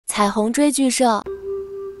彩虹追剧社。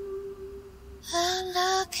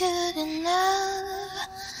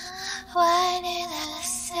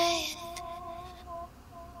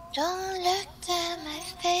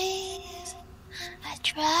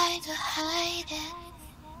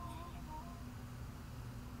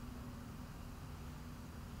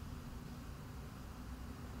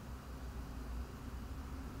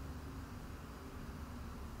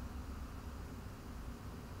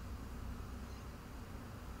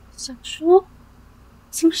小叔，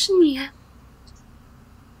怎么是你？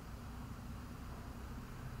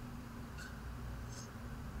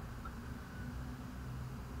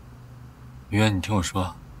雨嫣，你听我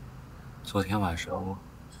说，昨天晚上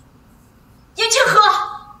叶清河，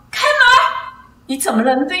开门！你怎么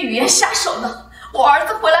能对雨嫣下手呢？我儿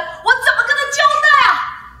子回来，我怎么跟他交代啊？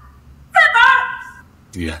开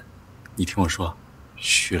门！雨嫣，你听我说，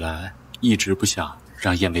许来一直不想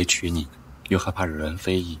让燕薇娶你，又害怕惹人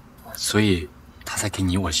非议，所以他才给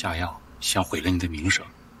你我下药，想毁了你的名声。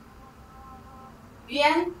雨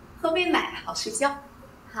嫣，喝杯奶，好睡觉。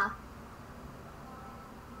好。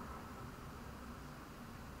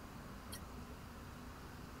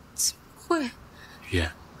怎么会？雨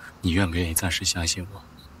嫣，你愿不愿意暂时相信我？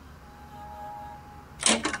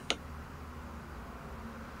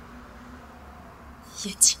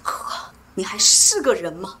叶清河，你还是个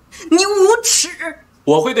人吗？你无耻！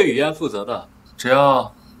我会对雨嫣负责的，只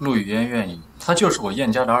要陆雨嫣愿意，她就是我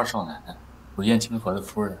燕家的二少奶奶，我燕清河的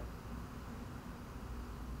夫人。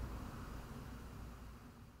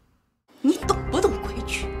你懂不懂规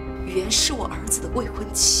矩？雨嫣是我儿子的未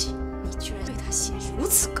婚妻，你居然对她行如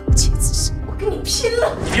此苟且之事，我跟你拼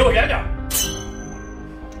了！你离我远点！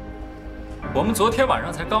我们昨天晚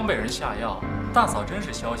上才刚被人下药，大嫂真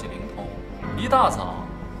是消息灵通，一大早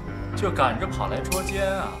就赶着跑来捉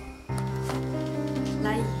奸啊！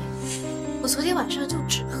兰姨，我昨天晚上就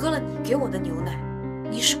只喝了你给我的牛奶，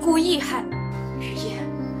你是故意害我。雨嫣，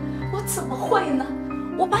我怎么会呢？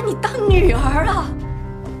我把你当女儿啊！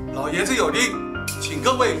老爷子有令，请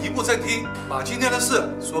各位移步正厅，把今天的事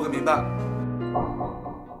说个明白。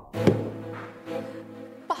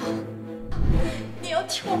爸，你要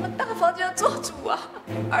替我们大房家做主啊！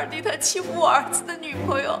二弟他欺负我儿子的女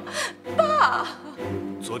朋友，爸。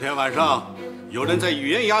昨天晚上有人在雨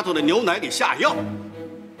嫣丫头的牛奶里下药，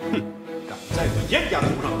哼，敢在我燕家头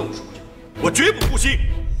上动手脚，我绝不姑息。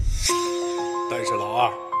但是老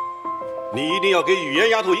二，你一定要给雨嫣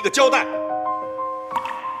丫头一个交代。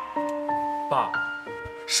爸，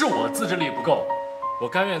是我自制力不够，我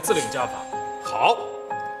甘愿自领家法。好，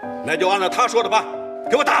那就按照他说的办，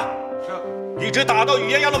给我打，是，一直打到雨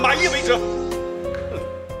嫣丫头满意为止。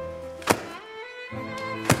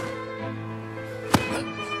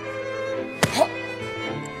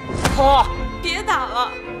别打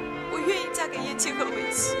了，我愿意嫁给燕清河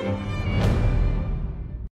为妻。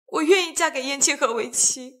我愿意嫁给燕清河为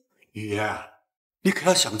妻。雨嫣，你可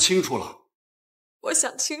要想清楚了。我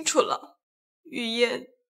想清楚了，雨嫣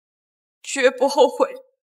绝不后悔。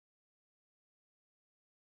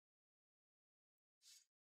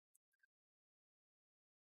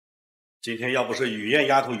今天要不是雨嫣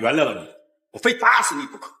丫头原谅了你，我非打死你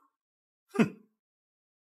不可。哼！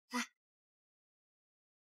来，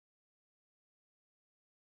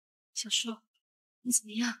小叔，你怎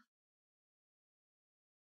么样？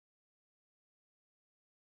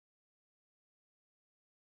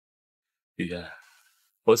雨嫣，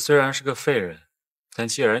我虽然是个废人，但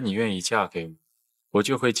既然你愿意嫁给我，我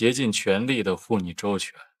就会竭尽全力的护你周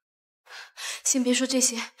全。先别说这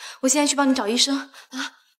些，我现在去帮你找医生啊。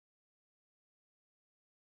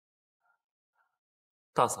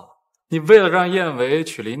大嫂，你为了让燕薇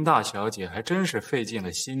娶林大小姐，还真是费尽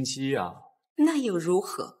了心机啊。那又如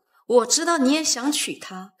何？我知道你也想娶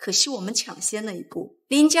她，可惜我们抢先了一步。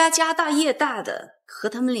林家家大业大的，和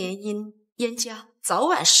他们联姻，燕家早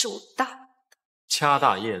晚事务大。家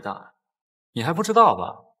大业大，你还不知道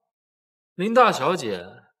吧？林大小姐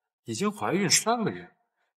已经怀孕3个月，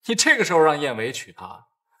你这个时候让燕薇娶她，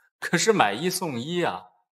可是买一送一啊！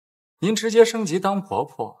您直接升级当婆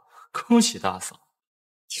婆，恭喜大嫂。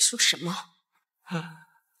你说什么？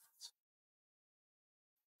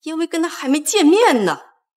燕薇跟他还没见面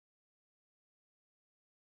呢。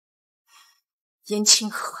燕清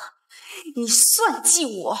河，你算计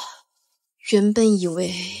我！原本以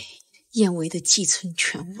为燕薇的继承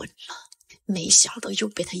权稳了，没想到又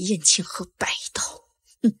被他燕清河摆倒。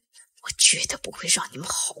我绝对不会让你们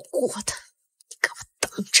好过的，你给我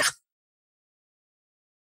等着！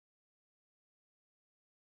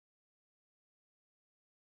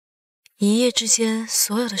一夜之间，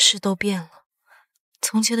所有的事都变了，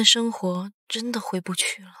从前的生活真的回不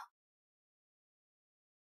去了。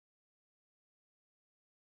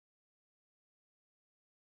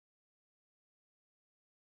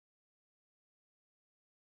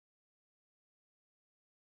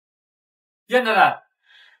燕奶奶，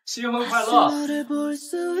新婚快乐！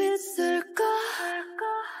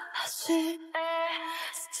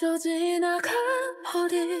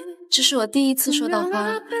这是我第一次收到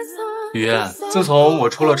花。雨燕，自从我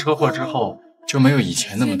出了车祸之后，就没有以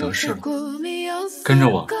前那么得势了。跟着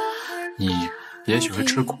我，你也许会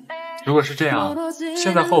吃苦。如果是这样，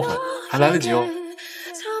现在后悔还来得及哦。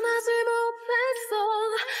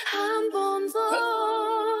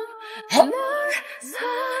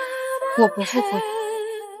我不后悔。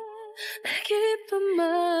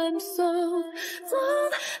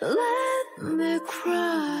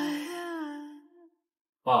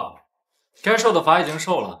爸，该受的罚已经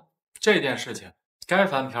受了，这件事情该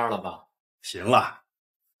翻篇了吧？行了，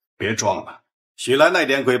别装了。许兰那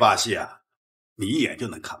点鬼把戏啊，你一眼就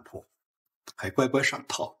能看破，还乖乖上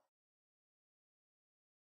套。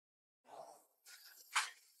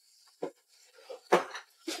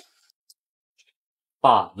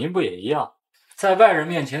爸，您不也一样，在外人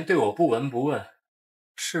面前对我不闻不问，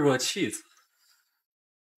视若弃子。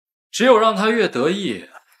只有让他越得意，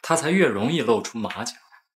他才越容易露出马脚。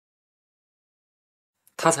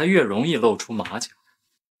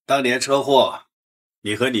当年车祸，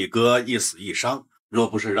你和你哥一死一伤，若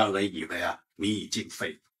不是让人以为你已经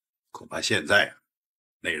废，恐怕现在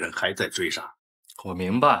那人还在追杀。我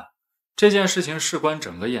明白，这件事情事关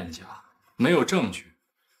整个燕家，没有证据，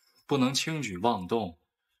不能轻举妄动。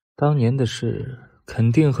当年的事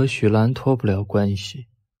肯定和许兰脱不了关系，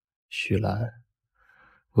许兰，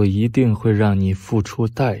我一定会让你付出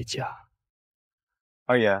代价。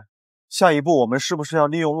二爷，下一步我们是不是要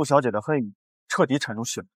利用陆小姐的恨意，彻底铲除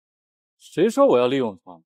许兰？谁说我要利用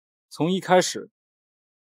她？从一开始，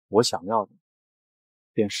我想要的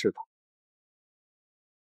便是她。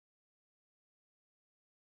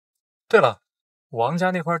对了，王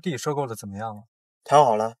家那块地收购的怎么样了？谈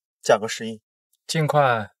好了，价格10亿，尽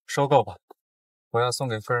快收购吧，我要送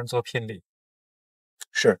给夫人做聘礼。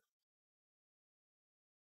是。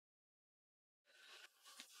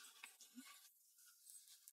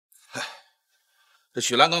这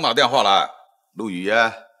许兰刚打电话来，陆雨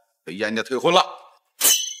嫣被燕家退婚了。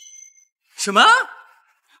什么？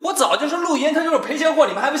我早就说陆嫣她就是赔钱货，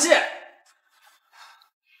你们还不信？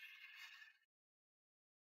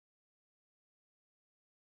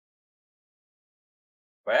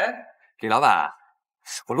喂，李老板，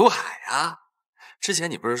我陆海呀。之前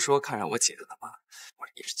你不是说看上我姐姐了吗？我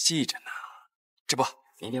一直记着呢。这不，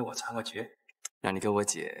明天我传过去，让你跟我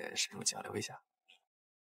姐深入交流一下。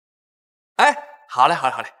哎，好嘞，好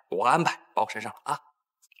嘞，好嘞，我安排，包我身上了啊。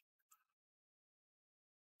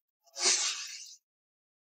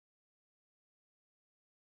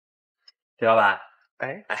李老板，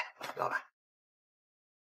哎，李老板，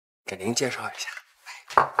给您介绍一下，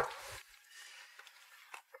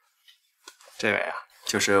这位啊，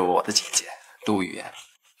就是我的姐姐陆雨嫣，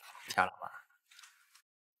漂亮吗？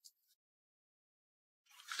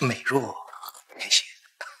美若天仙。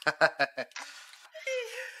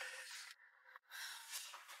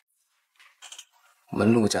我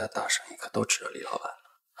们陆家的大生意可都指着李老板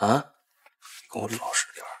了啊！你给我老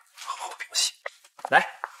实点，好好表现。来，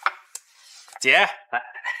姐，来，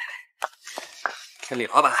跟李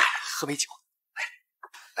老板喝杯酒，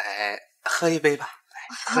来，喝一杯吧，来，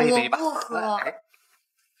喝一杯吧。我不喝。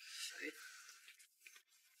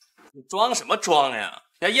你装什么装呀？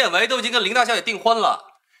人家燕维都已经跟林大小姐订婚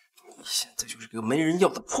了，你现在就是个没人要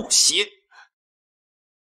的破鞋。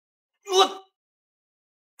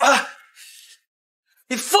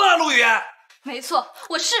你疯了，陆羽！没错，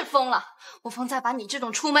我是疯了。我疯在把你这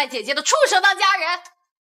种出卖姐姐的畜生当家人，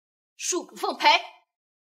恕不奉陪。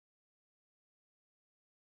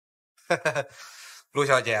陆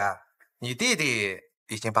小姐，你弟弟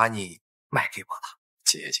已经把你卖给我了。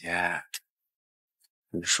姐姐，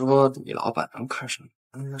你说李老板能看上你，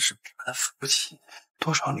那是你们的福气。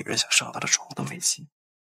多少女人想上他的床都没戏。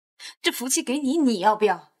这福气给你，你要不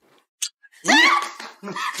要？你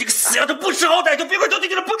这个死丫头不识好歹，就别怪对弟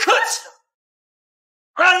弟的不客气。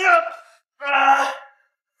哎呀！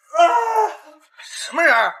什么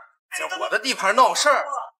人在我的地盘闹事儿？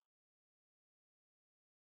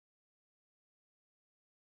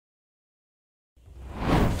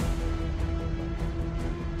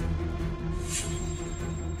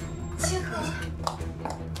清河。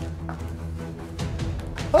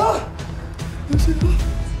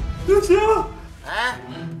有钱了！哎，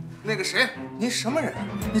那个谁，你什么人？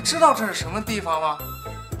你知道这是什么地方吗？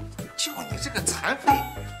就你这个残废，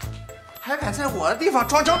还敢在我的地方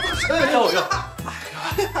装腔作势！哎呦呦！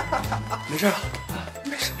没事了，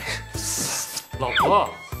没事没事。老婆，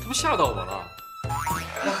这不吓到我了？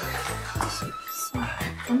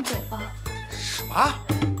封嘴吧。什么？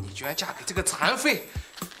你居然嫁给这个残废，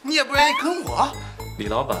你也不愿意跟我？李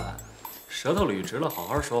老板，舌头捋直了，好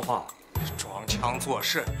好说话。装腔作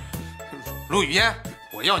势，陆雨嫣，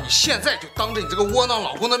我要你现在就当着你这个窝囊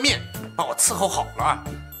老公的面，把我伺候好了，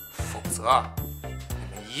否则你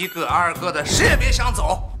们一个二个的谁也别想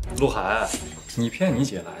走。陆海，你骗你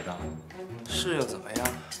姐来的？是又怎么样？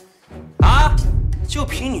啊？就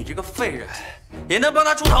凭你这个废人，也能帮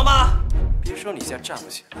他出头吗？别说你现在站不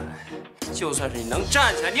起来，就算是你能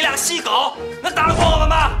站起来，你俩细狗能打得过我们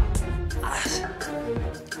吗？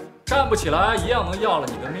站不起来，一样能要了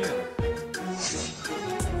你的命。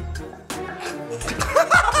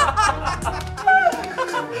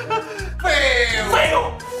废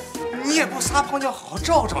物！你也不撒泡尿，好好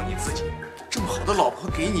照照你自己。这么好的老婆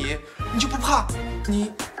给你，你就不怕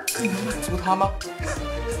你能满足她吗？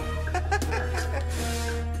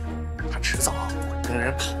她迟早会跟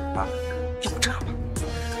人跑吧。要不这样吧，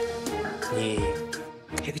你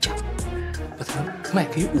开个价，把她卖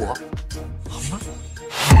给我，好吗？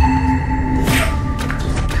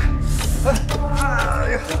哎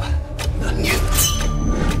呀，你。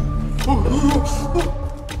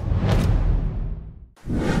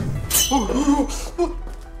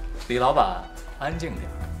李老板，安静点，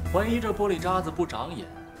万一这玻璃渣子不长眼，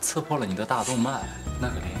刺破了你的大动脉，那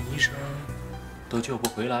可连医生都救不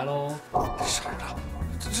回来喽！杀人了，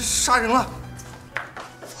这杀人了！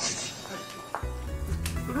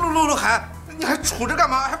陆海，你还杵着干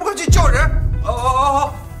嘛？还不快去叫人！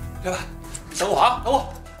哦，老板，等我啊，等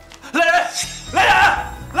我！来人！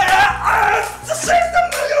啊！这谁他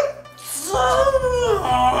妈有脏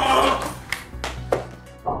啊！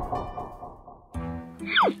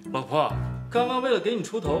老婆，刚刚为了给你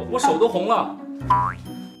出头，我手都红了。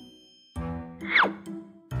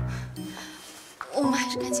我们还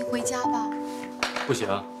是赶紧回家吧。不行，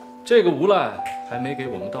这个无赖还没给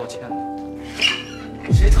我们道歉呢。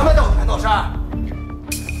谁他妈在我盘道上？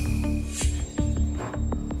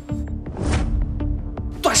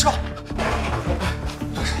段少，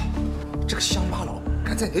这个乡巴佬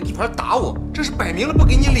敢在你的地盘打我，这是摆明了不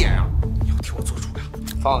给你脸啊！你要替我做主呀！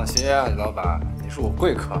放心啊，李老板，你是我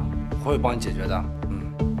贵客，我会帮你解决的。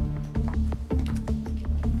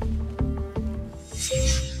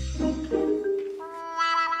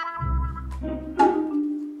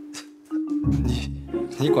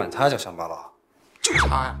你管他叫乡巴佬？就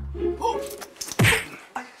他呀！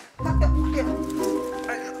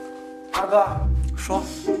大哥，说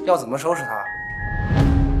要怎么收拾他？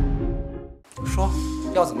说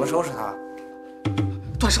要怎么收拾他？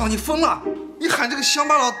段少，你疯了！你喊这个乡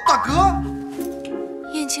巴佬大哥？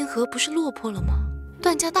燕青河不是落魄了吗？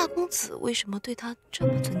段家大公子为什么对他这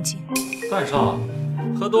么尊敬？段少，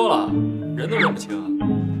喝多了，人都认不清。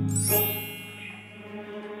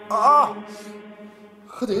啊！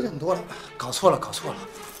喝的有点多了，搞错了。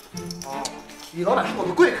哦，李老板是我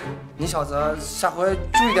的贵客，你小子下回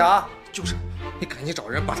注意点啊！就是，你赶紧找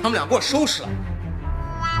人把他们俩给我收拾了。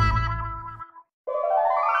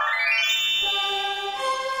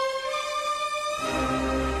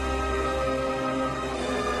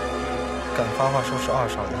敢发话收拾二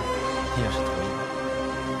少爷，你也是同意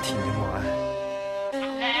的，替你默哀。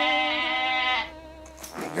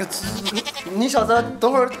你小子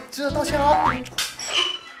等会儿记得道歉啊！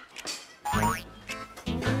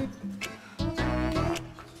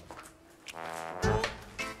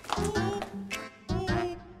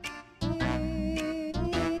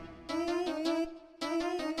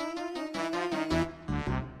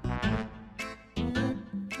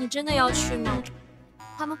你真的要去吗？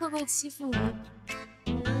他们会不会欺负你？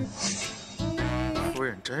夫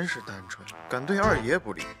人真是单纯，敢对二爷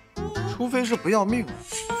不利，除非是不要命了。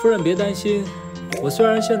夫人别担心，我虽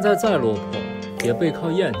然现在再落魄，也背靠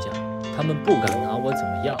燕家，他们不敢拿我怎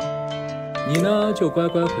么样。你呢，就乖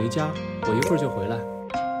乖回家，我一会儿就回来。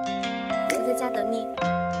我在家等你。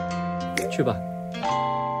去吧。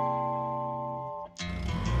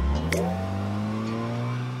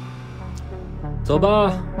走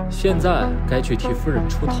吧，现在该去替夫人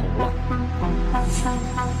出头了。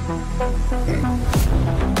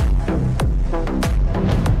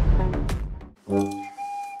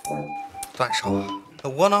段少，那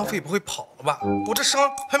窝囊废不会跑了吧？我这伤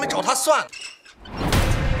还没找他算呢。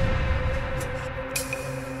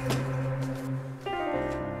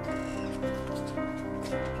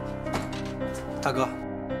大哥，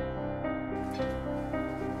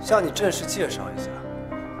向你正式介绍一下，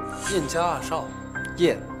燕家二少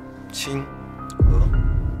燕青娥。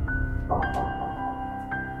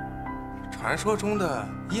传说中的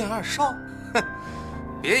燕二少，哼，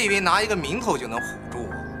别以为拿一个名头就能唬住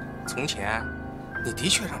我。从前，你的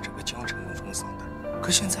确让整个江城闻风丧胆，可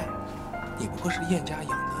现在，你不过是燕家养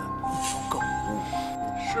的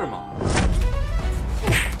是吗？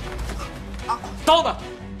刀呢？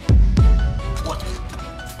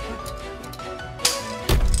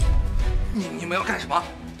你们要干什么？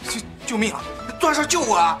救命啊！段少救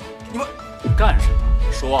我啊！你们干什么？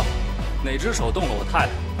说，哪只手动了我太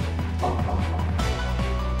太？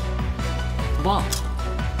忘了。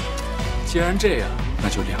既然这样，那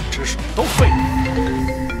就2只手都废了。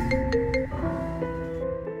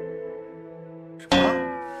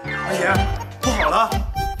阿爷，不好了！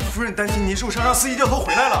夫人担心您受伤，让司机掉头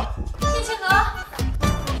回来了。叶清河，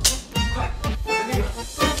快，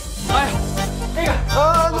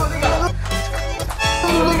我的那个，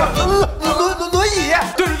哎，那个轮椅。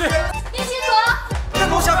对对对，叶清河，再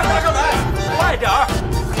从下面拉上来，快点儿！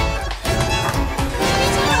叶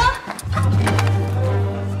清河。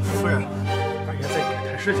夫人，二爷在里面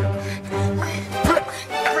谈事情。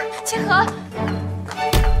清河。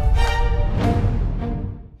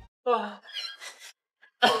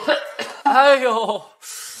哎呦，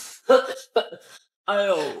哎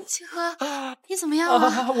呦，清河，你怎么样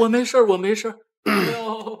了？我没事，我没事。哎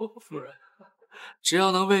呦，夫人，只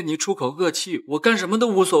要能为你出口恶气，我干什么都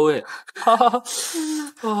无所谓。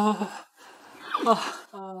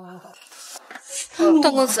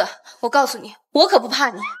段公子，我告诉你，我可不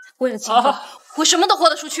怕你。为了清河，我什么都豁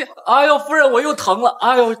得出去。哎呦，夫人，我又疼了。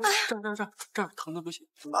哎呦，这儿疼的不行。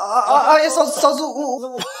阿爷，嫂子，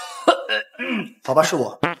我，好吧，是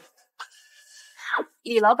我。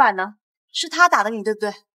李老板呢？是他打的你，对不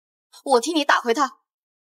对？我替你打回他。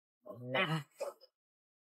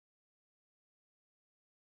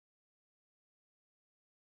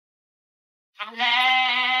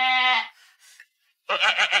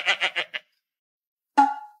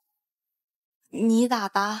你打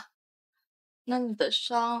的？那你的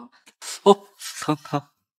伤……哦，疼。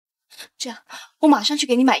这样，我马上去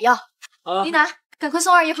给你买药。李楠，赶快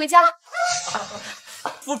送二爷回家。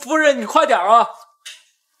夫人，你快点啊！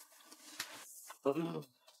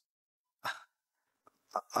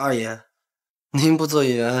二爷，您不做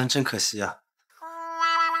演员真可惜啊。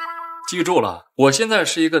记住了，我现在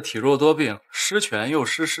是一个体弱多病、失权又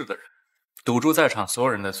失势的人，堵住在场所有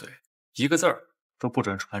人的嘴，一个字儿都不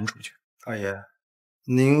准传出去。二爷，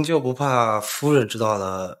您就不怕夫人知道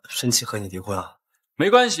了生气和你离婚啊？没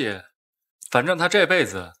关系，反正他这辈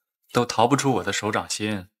子都逃不出我的手掌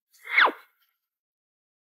心。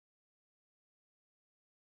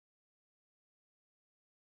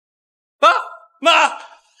妈，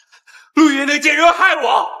陆爷那贱人害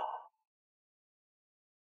我！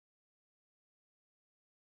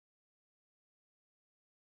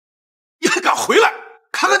你还敢回来？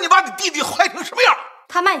看看你把你弟弟坏成什么样！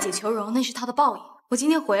他卖姐求荣，那是他的报应。我今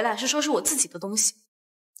天回来是收拾我自己的东西。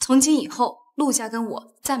从今以后，陆家跟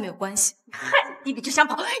我再没有关系。害你弟弟就想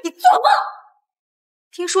跑，你做梦！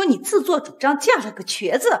听说你自作主张嫁了个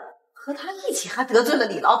瘸子，和他一起还得罪了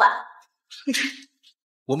李老板。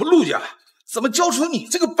我们陆家怎么教出你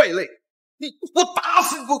这个败类？我打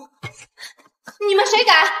死你！你们谁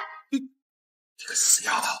敢？这个死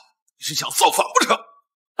丫头，你是想造反不成？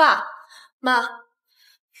爸妈，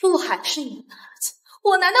陆海是你们的儿子，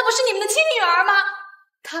我难道不是你们的亲女儿吗？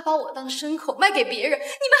他把我当牲口卖给别人，你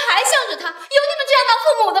们还向着他？有你们这样当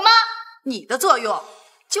父母的吗？你的作用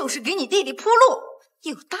就是给你弟弟铺路，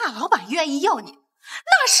有大老板愿意要你，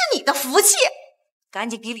那是你的福气。赶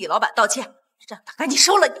紧给李老板道歉，让他赶紧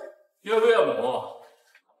收了你。岳父岳母，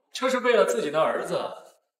这是为了自己的儿子，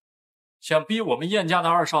想逼我们燕家的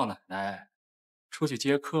二少奶奶出去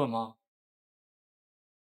接客吗？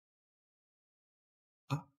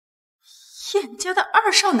燕家的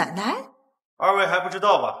二少奶奶？二位还不知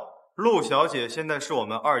道吧？陆小姐现在是我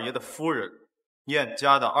们二爷的夫人，燕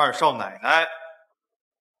家的二少奶奶。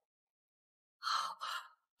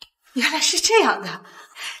原来是这样的，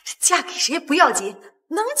这嫁给谁不要紧，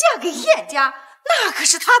能嫁给燕家，那可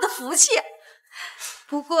是她的福气。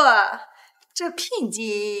不过这聘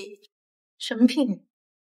金，什么聘？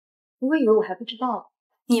我以为我还不知道。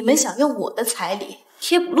你们想用我的彩礼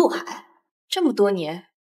贴补陆海，这么多年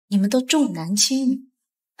你们都重男轻女，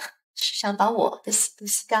是想把我的血都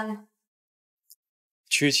吸干了？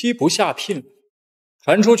娶妻不下聘，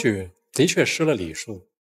传出去的确失了礼数。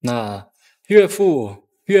那岳父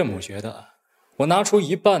岳母觉得，我拿出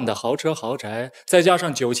1半的豪车豪宅，再加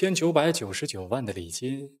上9999万的礼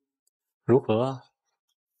金，如何？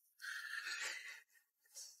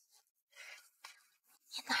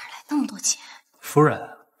你哪来那么多钱？夫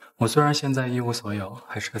人，我虽然现在一无所有，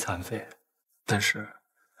还是个残废，但是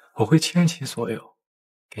我会倾其所有，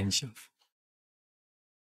给你幸福。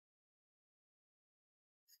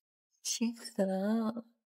清河，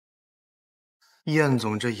燕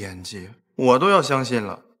总这演技，我都要相信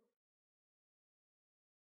了。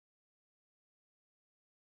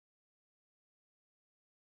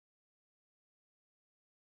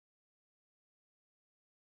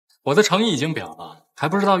我的诚意已经表了，还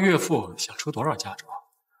不知道岳父想出多少嫁妆。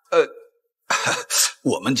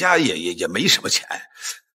我们家也没什么钱，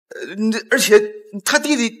而且他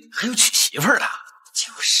弟弟还有娶媳妇儿的，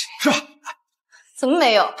是吧？怎么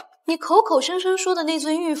没有？你口口声声说的那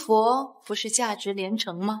尊玉佛，不是价值连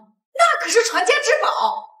城吗？那可是传家之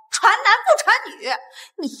宝，传男不传女。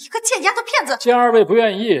你一个贱丫头片子！既然二位不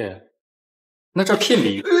愿意，那这聘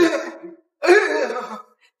礼……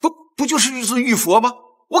不就是一尊玉佛吗？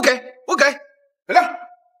我给，小亮。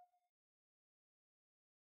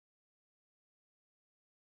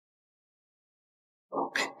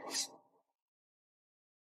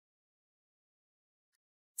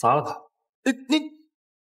砸了他！你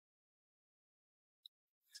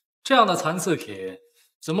这样的残次品，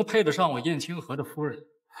怎么配得上我燕清河的夫人？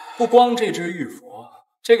不光这只玉佛，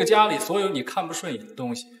这个家里所有你看不顺眼的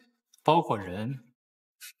东西，包括人，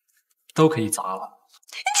都可以砸了。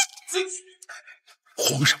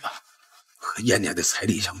慌什么？和燕家的彩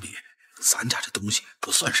礼相比，咱家这东西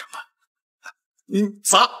不算什么。你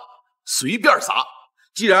砸，随便砸。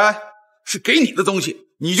既然是给你的东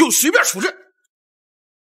西，你就随便处置。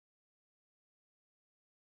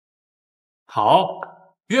好，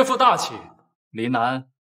岳父大气，林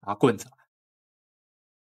南拿棍子来。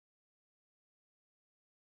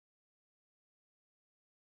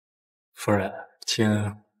夫人，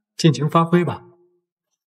请尽情发挥吧。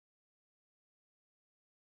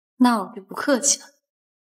那我就不客气了。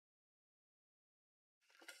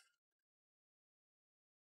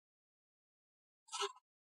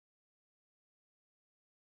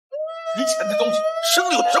以前的东西生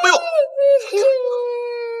了有什么用？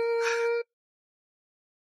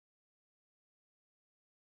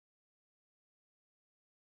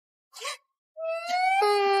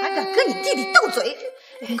还敢跟你弟弟斗嘴？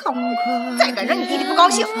看我再敢让你弟弟不高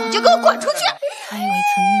兴，你就给我滚出去！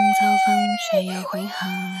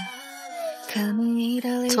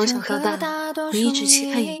从小到大，我一直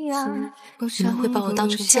期盼有一天你们会把我当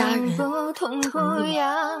成家人，疼你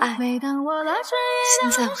爱。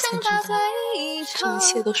现在我才知道，这一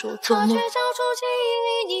切都是我做梦。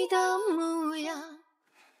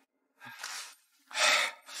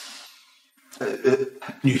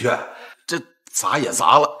女婿，这砸也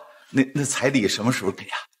砸了，那彩礼什么时候给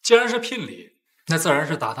啊？既然是聘礼，那自然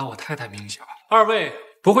是打到我太太名下。二位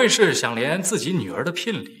不会是想连自己女儿的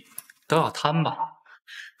聘礼都要贪吧？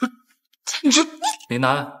你这林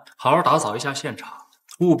南，好好打扫一下现场，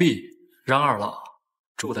务必让二老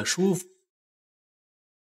住得舒服。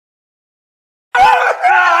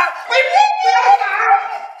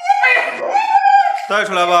带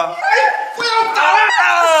出来吧。不要打！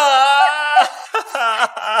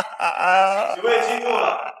几位记住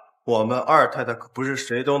了，我们二太太可不是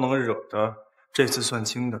谁都能惹的，这次算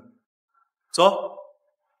轻的。走。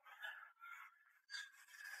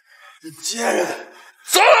贱人，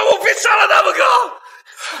走了，我别杀了他们哥！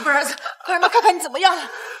儿子，快让他看看你怎么样了。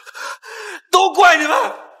都怪你们！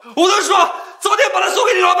我都说早点把他送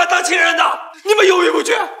给你老板当情人的，你们犹豫不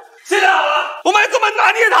决。现在好了，我们还怎么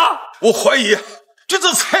拿捏他？我怀疑这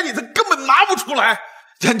次彩礼他根本拿不出来，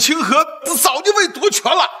燕清河他早就被夺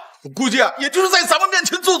权了。我估计也就是在咱们面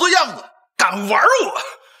前做做样子，敢玩我，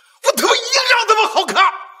我他妈一定让他们好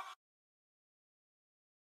看。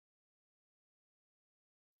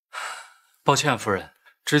抱歉，夫人，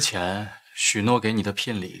之前许诺给你的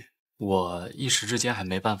聘礼，我一时之间还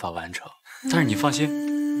没办法完成。但是你放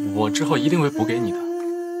心，我之后一定会补给你的。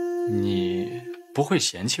你不会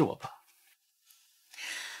嫌弃我吧？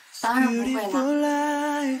当然不会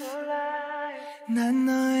啦。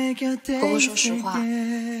不过说实话，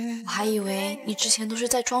我还以为你之前都是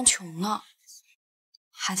在装穷呢，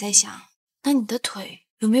还在想，那你的腿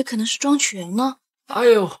有没有可能是装瘸呢？哎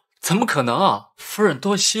呦，怎么可能啊！夫人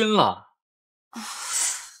多心了。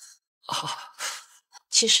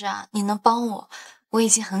其实啊，你能帮我，我已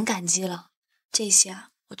经很感激了。这些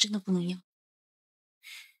啊，我真的不能要。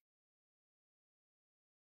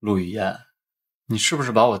陆雨嫣，你是不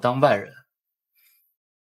是把我当外人？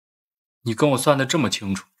你跟我算得这么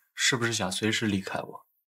清楚，是不是想随时离开我？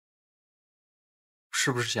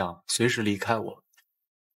是不是想随时离开我？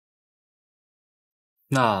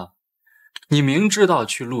那，你明知道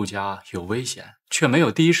去陆家有危险，却没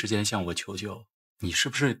有第一时间向我求救，你是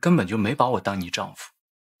不是根本就没把我当你丈夫？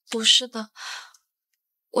不是的，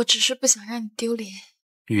我只是不想让你丢脸。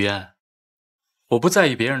雨嫣，我不在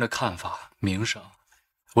意别人的看法、名声，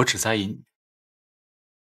我只在意你。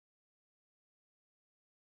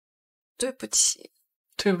对不起。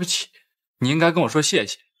对不起，你应该跟我说谢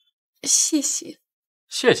谢。谢谢。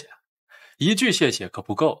谢谢，一句谢谢可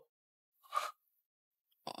不够。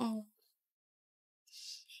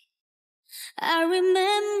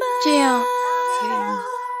这样可以吗？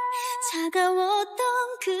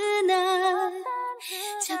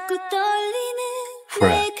夫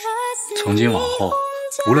人，从今往后，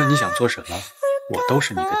无论你想做什么，我都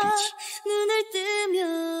是你的底气。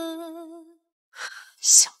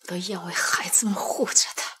想不到燕为孩子们护着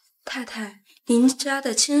他。太太，您家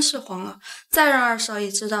的亲事黄了，再让二少爷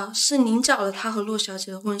知道是您搅了他和陆小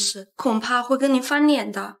姐的婚事，恐怕会跟您翻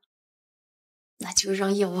脸的。那就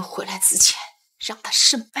让燕文回来之前，让他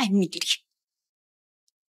身败名裂。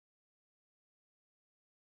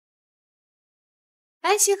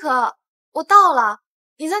哎，西可，我到了，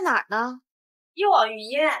你在哪儿呢？哟，雨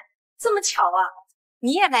嫣，这么巧啊！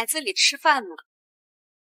你也来这里吃饭呢？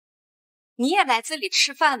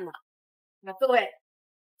那各位，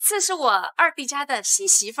这是我二弟家的新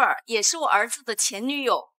媳妇儿，也是我儿子的前女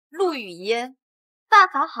友陆雨嫣。大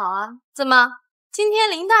嫂好啊！怎么，今天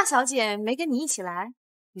林大小姐没跟你一起来？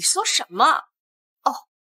你说什么？哦，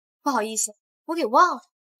不好意思，我给忘了。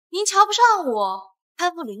您瞧不上我，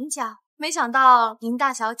攀附林家。没想到林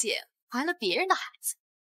大小姐怀了别人的孩子，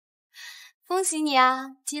恭喜你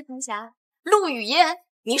啊，接盘侠陆雨嫣！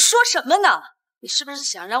你说什么呢？你是不是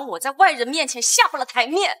想让我在外人面前下不了台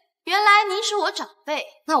面？原来您是我长辈，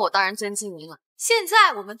那我当然尊敬您了。现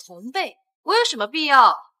在我们同辈，我有什么必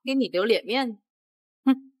要给你留脸面呢？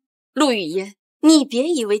哼，陆雨嫣，你别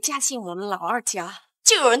以为嫁进我们老二家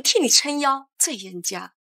就有人替你撑腰，这严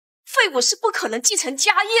家废物是不可能继承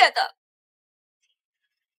家业的。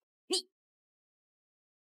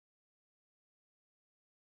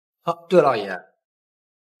啊，对了，爷，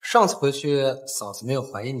上次回去嫂子没有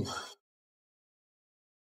怀疑你吗？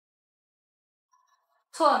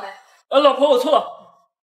错了没？老婆，我错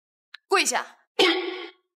了。跪下！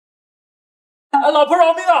老婆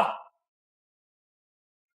饶命啊！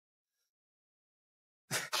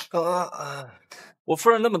我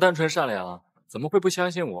夫人那么单纯善良，怎么会不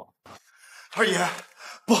相信我？二爷，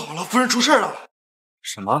不好了，夫人出事了！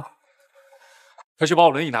什么？快去把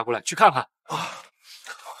我轮椅拿过来，去看看。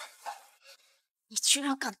你居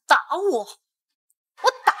然敢打我！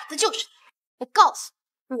我打的就是你！我告诉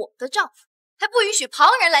你，我的丈夫还不允许旁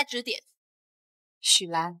人来指点。许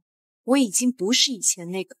兰，我已经不是以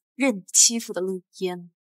前那个任你欺负的陆嫣了。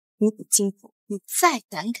如果今后你再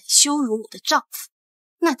胆敢羞辱我的丈夫，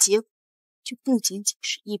那结果就不仅仅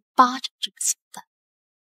是一巴掌这么简单。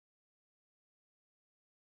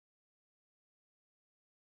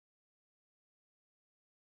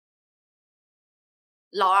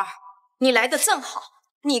老二，你来的正好，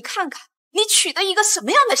你看看你娶的一个什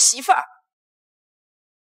么样的媳妇儿？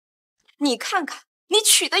你看看你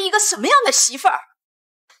娶的一个什么样的媳妇儿？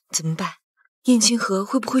怎么办？燕清河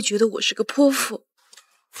会不会觉得我是个泼妇？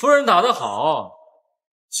夫人打得好。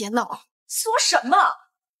严老，说什么？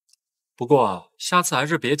不过下次还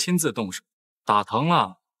是别亲自动手，打疼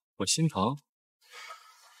了我心疼。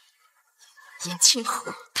严清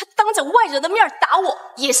河，他当着外人的面打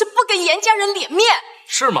我，也是不给严家人脸面。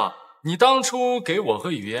是吗？你当初给我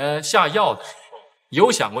和雨嫣下药的时候，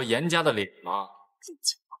有想过严家的脸吗？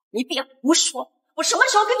你别胡说，我什么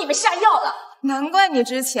时候跟你们下药了？难怪你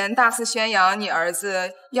之前大肆宣扬你儿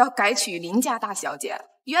子要改娶林家大小姐，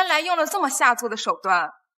原来用了这么下作的手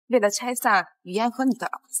段，为了拆散雨嫣和你的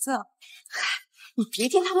儿子。你别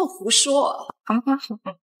听他们胡说。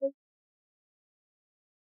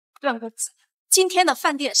段公子，今天的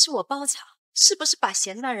饭店是我包场，是不是把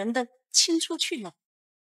闲乱人的清出去呢？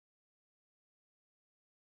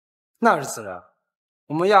那是自然，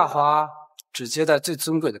我们亚华只接待最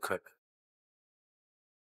尊贵的客人。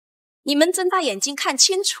你们睁大眼睛看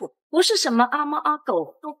清楚，不是什么阿猫阿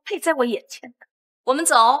狗都配在我眼前的。我们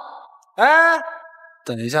走。哎，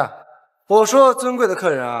等一下，我说尊贵的客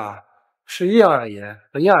人啊，是燕二爷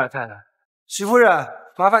和燕二太太。许夫人，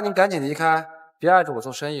麻烦您赶紧离开，别碍着我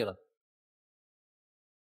做生意了。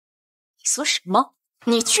你说什么？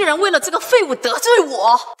你居然为了这个废物得罪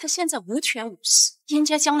我！他现在无权无势，燕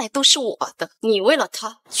家将来都是我的。你为了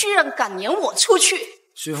他，居然敢撵我出去！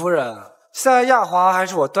许夫人，现在亚华还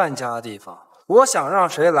是我段家的地方，我想让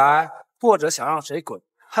谁来，或者想让谁滚，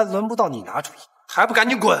还轮不到你拿主意，还不赶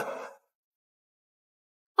紧滚！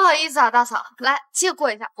不好意思啊，大嫂，来借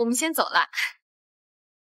过一下，我们先走了。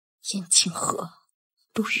燕清河、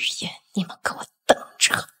陆雨嫣，你们给我等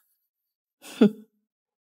着！哼！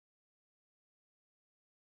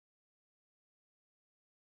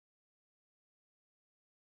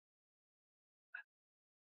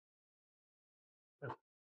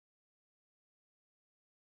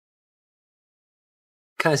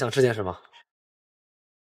看想吃点什么？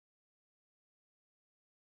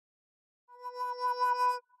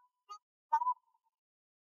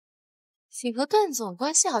你和段总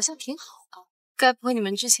关系好像挺好的，该不会你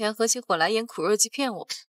们之前合起伙来演苦肉计骗我？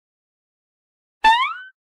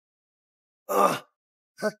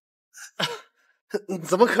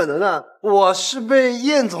怎么可能呢？我是被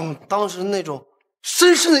燕总当成那种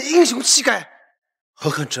深深的英雄气概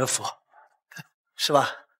狠狠折服，是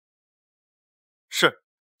吧？是。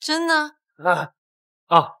真的？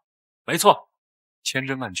没错，千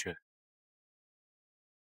真万确。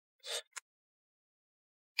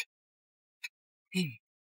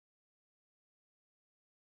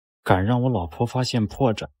敢让我老婆发现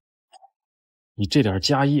破绽，你这点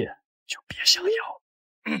家业就别想要。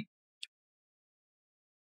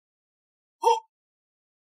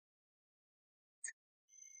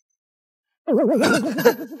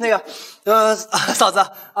那个，嫂子，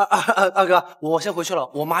二哥，我先回去了，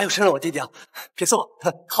我妈又生了我弟弟啊，别送，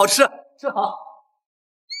好吃，吃好。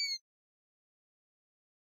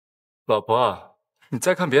老婆，你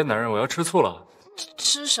再看别的男人，我要吃醋了。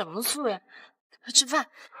吃什么醋呀？快吃饭。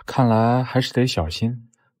看来还是得小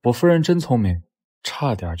心。我夫人真聪明，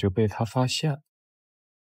差点就被她发现。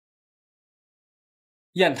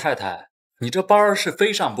燕太太，你这班儿是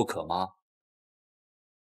非上不可吗？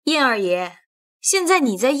燕二爷，现在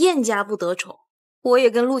你在燕家不得宠，我也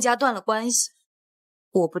跟陆家断了关系。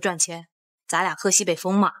我不赚钱，咱俩喝西北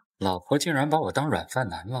风嘛。老婆竟然把我当软饭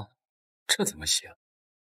男了，这怎么行？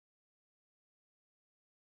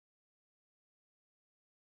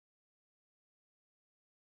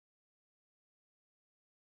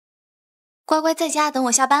乖乖在家等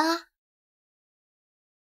我下班啊。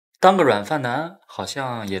当个软饭男好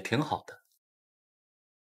像也挺好的。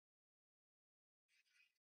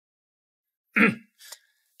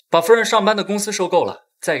把夫人上班的公司收购了，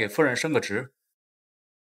再给夫人升个职。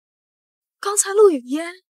刚才陆雨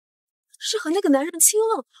嫣是和那个男人亲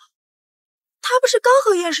了吗？他不是刚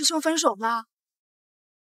和燕师兄分手吗？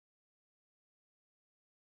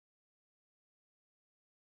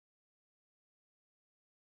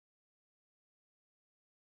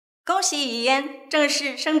恭喜雨嫣正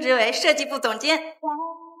式升职为设计部总监。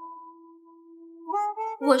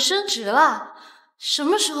我升职了？什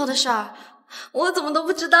么时候的事儿？我怎么都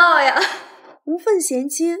不知道呀？无缝衔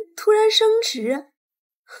接，突然升职，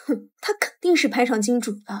哼，他肯定是攀上金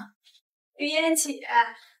主了。雨嫣姐，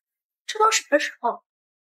这都什么时候？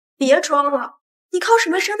别装了，你靠什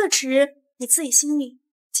么升的职？你自己心里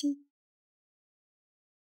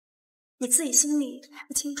还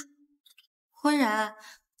不清楚。婚然，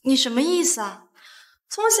你什么意思啊？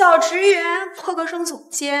从小职员破格升总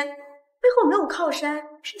监，背后没有靠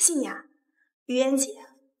山，谁信呀？雨嫣姐，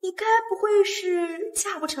你该不会是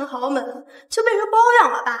嫁不成豪门就被人包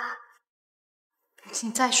养了吧？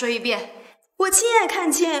请再说一遍。我亲眼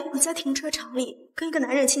看见你在停车场里跟一个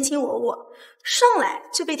男人卿卿我我，上来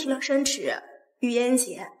就被提了升职。雨嫣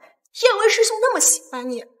姐，燕威师兄那么喜欢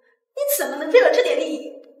你，你怎么能为了这点利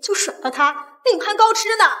益就甩了他，另攀高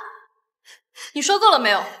枝呢？你说够了没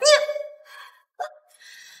有？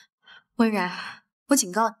温然，我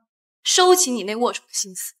警告你，收起你那龌龊的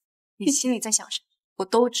心思，你心里在想什么，我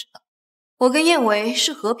都知道。我跟燕维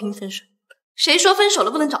是和平分手，谁说分手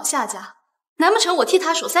了不能找下家？难不成我替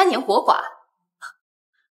他守3年活寡？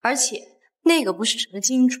而且那个不是什么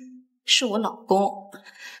金主，是我老公，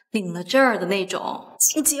领了证儿的那种。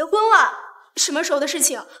你结婚了？什么时候的事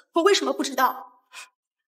情？我为什么不知道？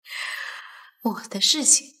我的事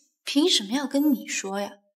情凭什么要跟你说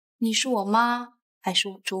呀？你是我妈还是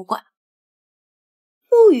我主管？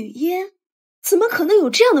陆雨嫣怎么可能有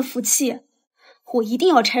这样的福气？我一定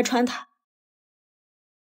要拆穿他。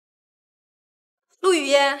陆雨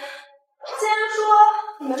嫣，既然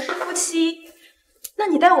说你们是夫妻，那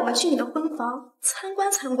你带我们去你的婚房参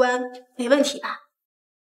观参观，没问题吧？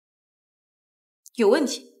有问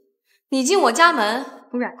题！你进我家门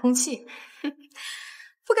污染空气，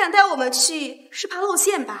不敢带我们去是怕露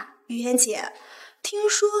馅吧？雨嫣姐，听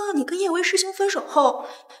说你跟叶维师兄分手后，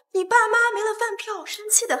你爸妈没了饭票，生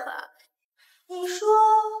气得很。你说，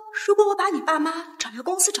如果我把你爸妈找来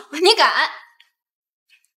公司找你敢？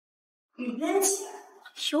雨嫣姐，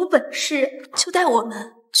有本事就带我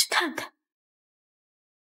们去看看。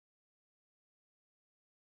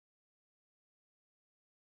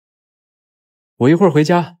我一会儿回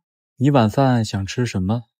家，你晚饭想吃什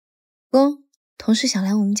么？公，同事想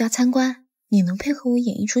来我们家参观，你能配合我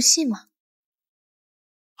演一出戏吗？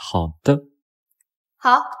好的。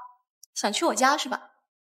好，想去我家是吧？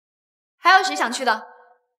还有谁想去的？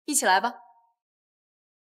一起来吧。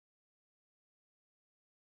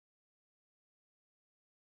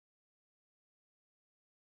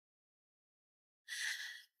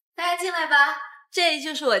大家进来吧，这里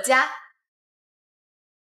就是我家。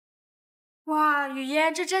哇，雨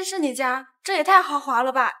嫣，这真是你家？这也太豪华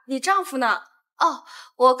了吧！你丈夫呢？哦，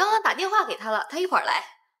我刚刚打电话给他了，他一会儿来，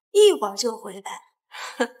一会儿就回来。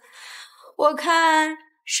我看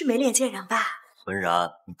是没脸见人吧？文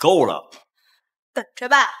然，你够了！等着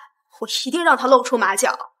吧，我一定让他露出马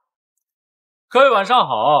脚。各位晚上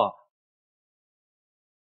好，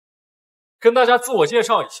跟大家自我介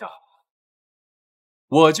绍一下，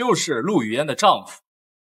我就是陆雨嫣的丈夫。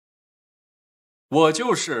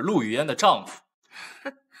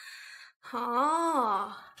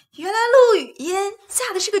哦，原来陆雨嫣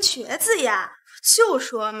嫁的是个瘸子呀！就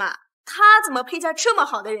说嘛，她怎么配嫁这么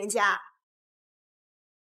好的人家？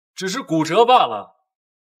只是骨折罢了。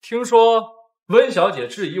听说温小姐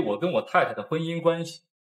质疑我跟我太太的婚姻关系，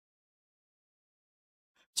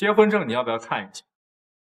结婚证你要不要看一下？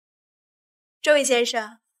这位先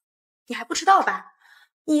生，你还不知道吧？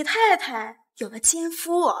你太太有了奸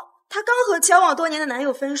夫，她刚和交往多年的男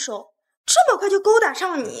友分手，这么快就勾搭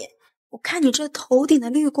上你，我看你这头顶的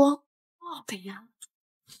绿光，哦的呀！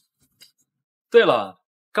对了，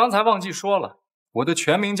刚才忘记说了，我的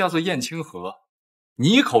全名叫做燕清河，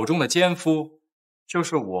你口中的奸夫就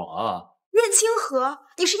是我。燕清河，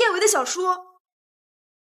你是燕维的小叔？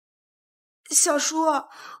小叔，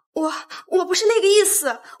我不是那个意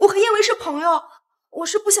思，我和燕维是朋友，我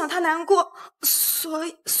是不想他难过，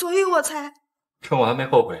所以我才……趁我还没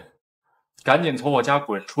后悔，赶紧从我家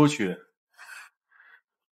滚出去！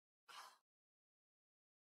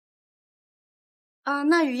啊，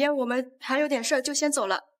那雨嫣，我们还有点事儿，就先走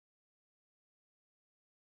了。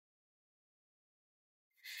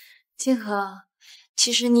清河，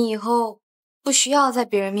其实你以后不需要在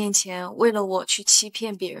别人面前为了我去欺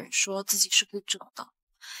骗别人，说自己是个者的，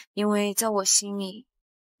因为在我心里，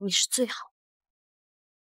你是最好的。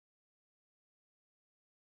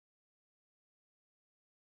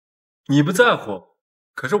你不在乎，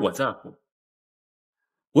可是我在乎。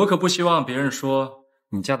我可不希望别人说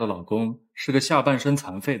你嫁的老公是个下半身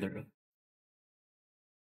残废的人。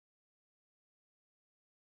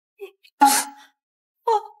哦，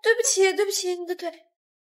对不起，你的腿。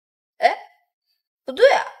哎，不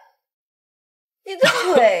对啊，你的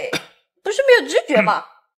腿不是没有知觉吗？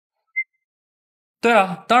对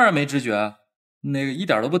啊，当然没知觉，那个一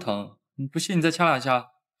点都不疼。你不信你再掐2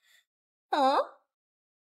下。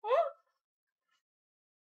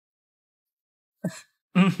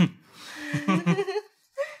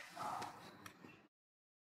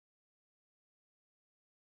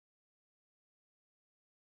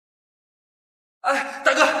哎，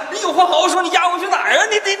大哥，你有话好好说，你押我去哪儿啊？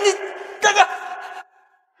你，大哥，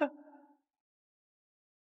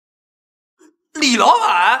李老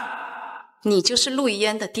板，你就是陆一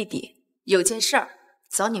嫣的弟弟，有件事儿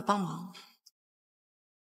找你帮忙。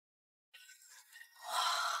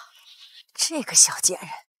这个小贱人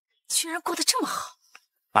居然过得这么好。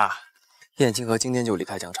妈，燕青河今天就离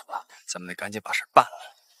开江城了，咱们得赶紧把事办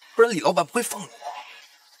了，不然李老板不会放你。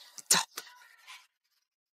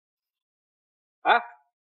哎，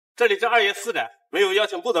这里是2爷私宅，没有邀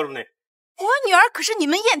请部的入内。我女儿可是你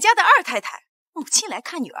们燕家的2太太，母亲来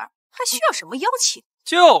看女儿，还需要什么邀请？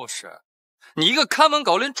就是，你一个看门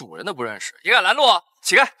狗连主人都不认识，也敢拦路我？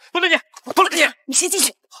起开！不准你！不准你！你先进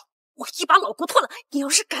去，我一把老骨脱了，你要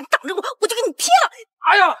是敢挡着我就给你劈了！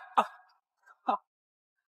哎呀！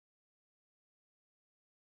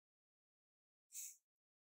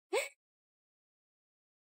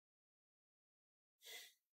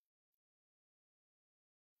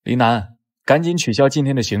林南，赶紧取消今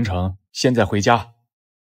天的行程，现在回家。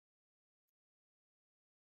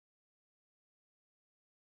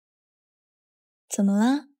怎么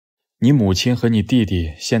了？你母亲和你弟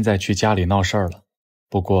弟现在去家里闹事儿了，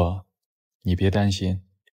不过你别担心，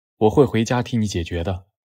我会回家替你解决的。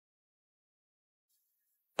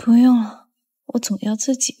不用了，我总要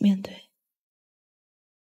自己面对。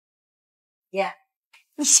爷，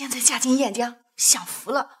你现在嫁进燕家，享福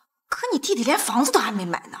了。可你弟弟连房子都还没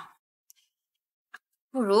买呢，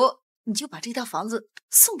不如你就把这套房子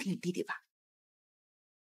送给你弟弟吧。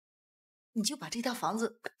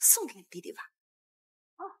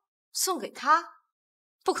送给他？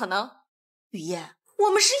不可能。雨嫣，我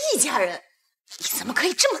们是一家人，你怎么可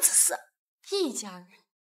以这么自私？一家人？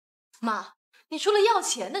妈，你除了要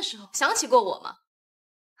钱的时候想起过我吗？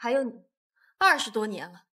还有你，20多年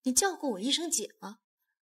了，你叫过我一声姐吗？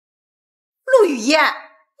陆雨嫣，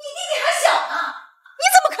你弟弟还小呢，你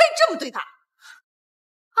怎么可以这么对他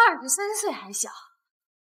？23岁还小，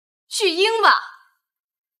巨婴吧？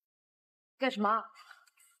干什么？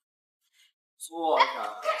坐下。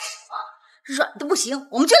干什么？软的不行，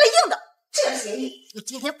我们就来硬的。这协议你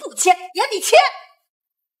今天不签也得签。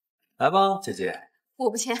来吧，姐姐。我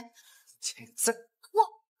不签。签个字。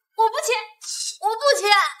我不签，我不签。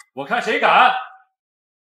我看谁敢！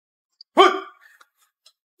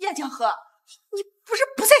燕江河，你不是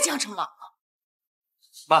不在江城吗？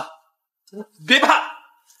妈，别怕，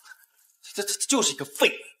这就是一个废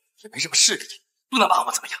物，也没什么势力，不能把我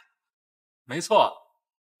们怎么样。没错，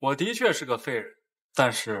我的确是个废人，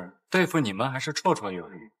但是对付你们还是绰绰有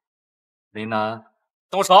余。林南，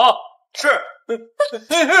动手！是。别过来！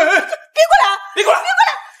别过来！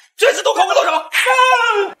这次动口不动手！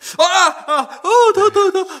疼！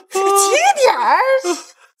轻点儿！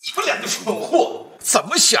你们两个蠢货，怎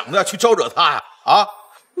么想的去招惹他呀？啊！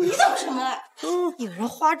你懂什么？有人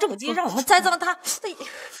花重金让我们栽赃他，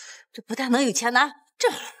这不但能有钱拿，这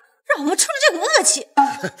让我们出了这个恶气。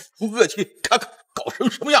恶气，看看搞成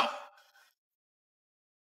什么样！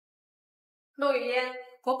陆雨嫣，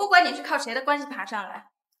我不管你是靠谁的关系爬上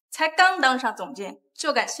来，才刚当上总监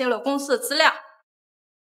就敢泄露公司的资料。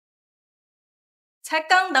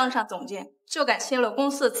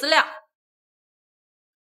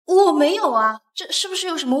我没有啊，这是不是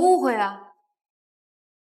有什么误会啊？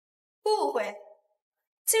误会，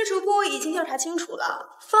技术部已经调查清楚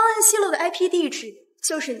了，方案泄露的 IP 地址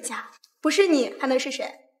就是你家，不是你还能是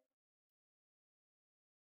谁？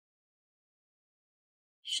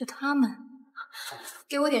是他们。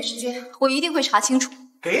给我点时间，我一定会查清楚。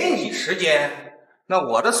给你时间，那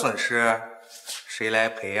我的损失谁来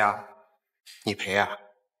赔呀？你赔呀？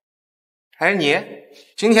还是你？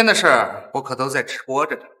今天的事儿我可都在直播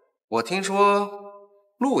着呢。我听说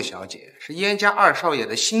陆小姐是燕家二少爷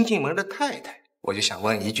的新进门的太太，我就想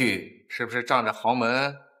问一句，是不是仗着豪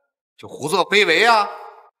门就胡作非为啊？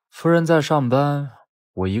夫人在上班，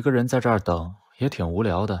我一个人在这儿等也挺无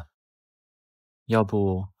聊的。要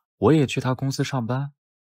不我也去他公司上班？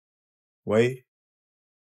喂，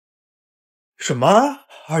什么？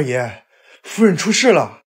二爷，夫人出事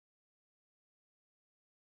了。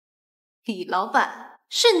李老板，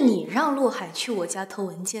是你让陆海去我家偷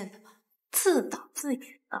文件的吧？自导自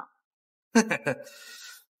演的。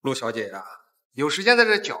陆小姐啊，有时间在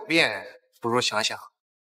这狡辩，不如想想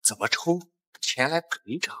怎么抽钱来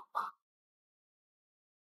赔偿吧。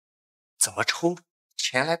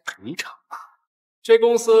这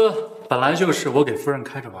公司本来就是我给夫人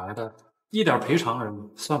开着玩的，一点赔偿而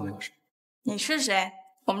已，算不了什么。你是谁？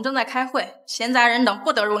我们正在开会，闲杂人等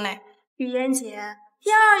不得入内。雨嫣姐，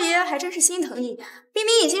燕二爷还真是心疼你，明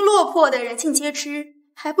明已经落魄的人尽皆知，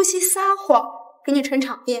还不惜撒谎给你撑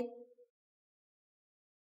场面。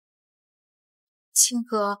清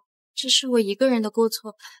河，这是我一个人的过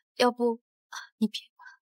错，要不你别管。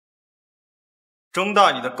睁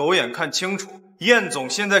大你的狗眼看清楚，燕总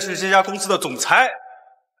现在是这家公司的总裁。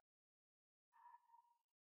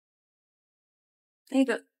那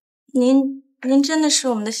个，您真的是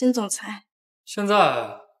我们的新总裁？现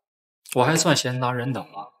在我还算闲杂人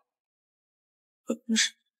等吗？不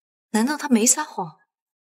是，难道他没撒谎？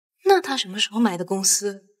那他什么时候买的公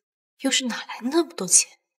司？又是哪来的那么多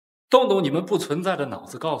钱？动动你们不存在的脑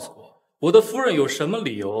子，告诉我，我的夫人有什么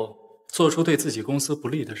理由做出对自己公司不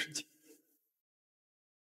利的事情？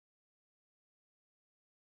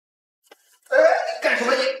干什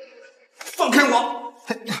么你？放开我！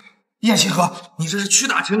燕清河，你这是屈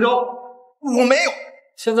打成招！我没有。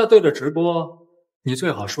现在对着直播，你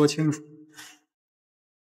最好说清楚。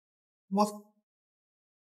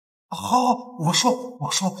好，我说，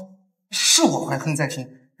是我怀恨在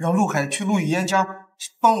心，让陆海去陆雨嫣家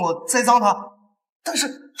帮我栽赃他，但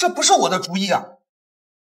是这不是我的主意啊，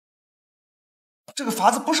这个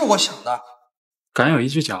法子不是我想的。敢有一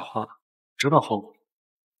句假话，知道后果。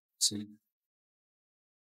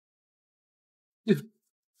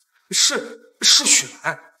是许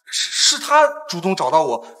兰，是他主动找到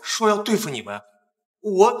我说要对付你们，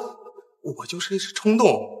我就是一时冲动，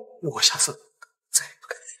我下次再也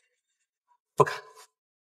不敢。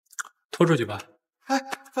拖出去吧。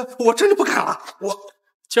我真的不敢了。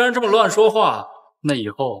既然这么乱说话，那以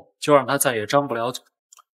后就让他再也张不了嘴。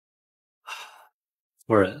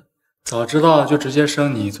夫人，早知道就直接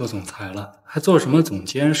升你做总裁了，还做什么总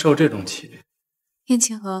监，受这种气。燕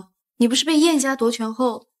清河，你不是被燕家夺权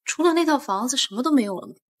后，除了那套房子什么都没有了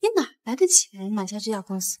吗？你哪来的钱买下这家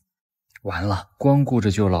公司？完了，光顾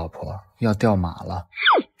着救老婆，要掉马了。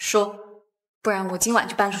说，不然我今晚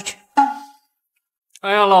就搬出去。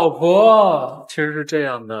哎呀，老婆，其实是这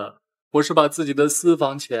样的，我是把自己的私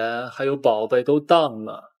房钱还有宝贝都当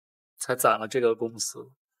了，才攒了这个公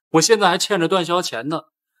司。我现在还欠着断销钱呢，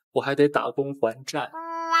我还得打工还债。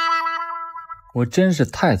我真是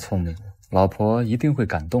太聪明了，老婆一定会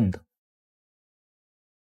感动的。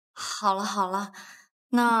好了好了，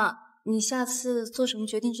那你下次做什么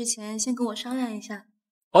决定之前，先跟我商量一下。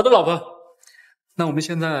好的，老婆。那我们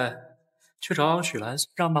现在去找许兰算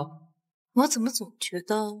账吧。我怎么总觉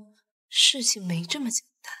得事情没这么简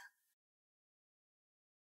单？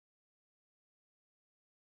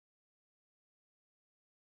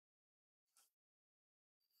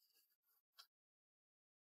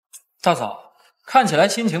大嫂，看起来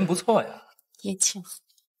心情不错呀。燕青河，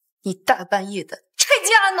你大半夜的拆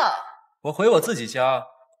家呢？我回我自己家，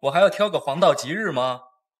我还要挑个黄道吉日吗？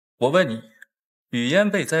我问你，雨嫣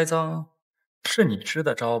被栽赃，是你支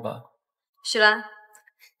的招吧？许兰，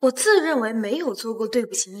我自认为没有做过对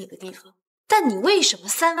不起你的地方，但你为什么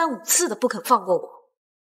3番5次的不肯放过我？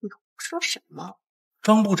你说什么？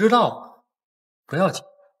装不知道，不要紧。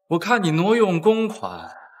我看你挪用公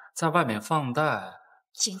款，在外面放贷。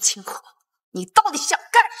燕青河，你到底想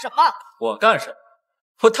干什么？我干什么？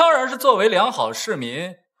我当然是作为良好市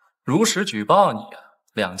民，如实举报你啊。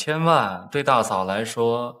2000万对大嫂来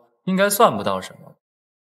说应该算不到什么，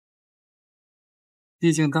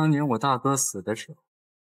毕竟当年我大哥死的时候，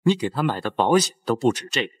你给他买的保险都不止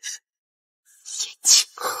这个数。燕青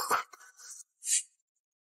河，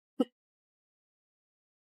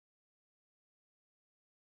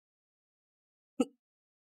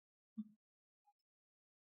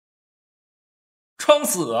装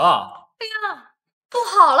死啊！哎呀，不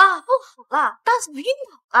好了，不好了，大嫂晕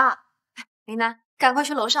倒了！哎，林楠，赶快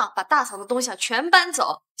去楼上把大嫂的东西全搬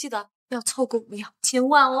走，记得要凑够2000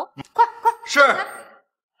万哦！快快！是。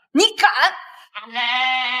你敢？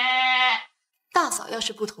大嫂要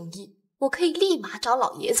是不同意，我可以立马找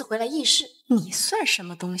老爷子回来议事。你算什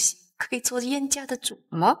么东西？可以做燕家的主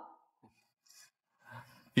吗？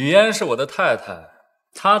雨嫣是我的太太，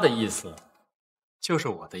她的意思就是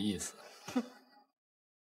我的意思。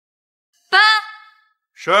搬。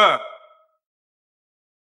是。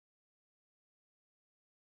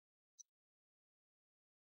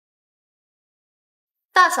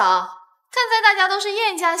大嫂，看在大家都是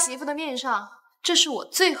燕家媳妇的面上，这是我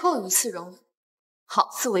最后一次容忍，好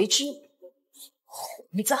自为之。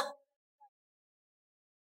混账！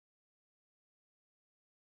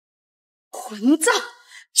混账！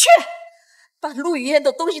去，把陆雨嫣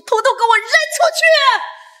的东西统统给我扔出去！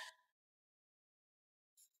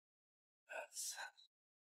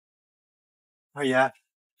二爷，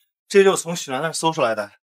这就是从许兰那儿搜出来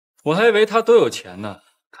的。我还以为他多有钱呢，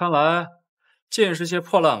看来尽是些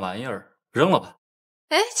破烂玩意儿，扔了吧。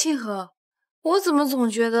哎，清河，我怎么总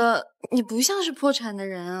觉得你不像是破产的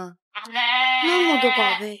人啊？那么多宝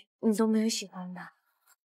贝，你都没有喜欢的？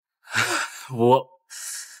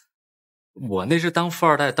我那是当富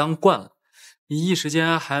二代当惯了，一时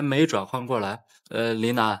间还没转换过来。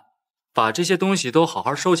林楠，把这些东西都好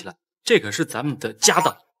好收起来，这可是咱们的家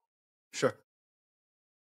当。是。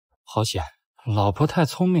好险，老婆太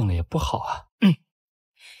聪明了也不好啊。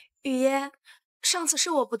雨嫣，上次是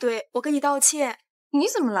我不对，我跟你道歉。你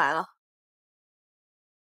怎么来了？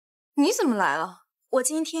你怎么来了？我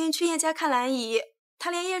今天去燕家看兰姨，他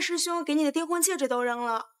连燕师兄给你的订婚戒指都扔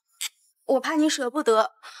了，我怕你舍不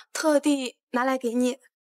得，特地拿来给你。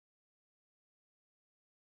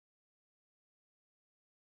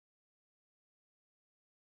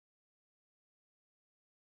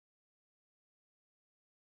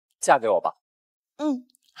嫁给我吧。嗯，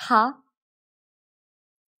好。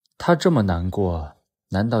他这么难过，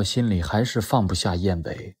难道心里还是放不下燕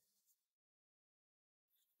北？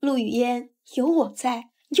陆雨嫣，有我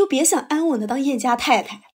在，你就别想安稳的当燕家太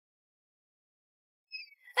太。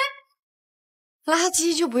哎，垃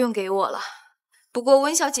圾就不用给我了，不过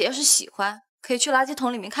温小姐要是喜欢，可以去垃圾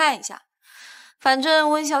桶里面看一下。反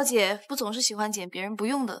正温小姐不总是喜欢捡别人不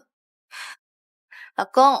用的。老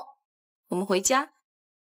公，我们回家。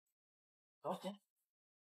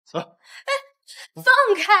走。哎，放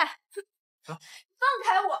开！放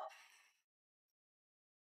开我！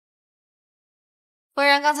温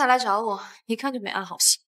然刚才来找我，一看就没安好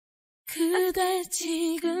心。雨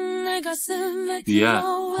嫣，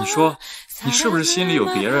你说，你是不是心里有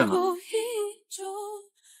别人了？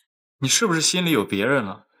你是不是心里有别人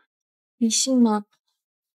了？你信吗？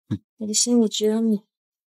我的心里只有你。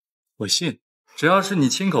我信，只要是你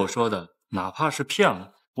亲口说的，哪怕是骗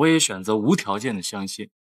我，我也选择无条件的相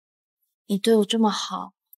信。你对我这么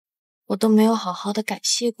好，我都没有好好的感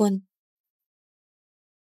谢过你。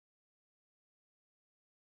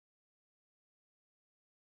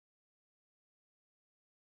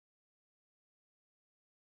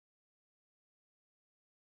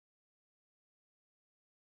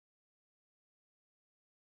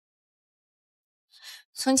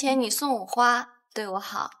从前你送我花，对我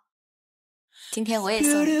好，今天我也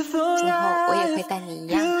送你，今后我也会带你一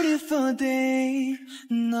样。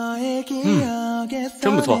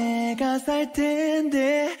真不错。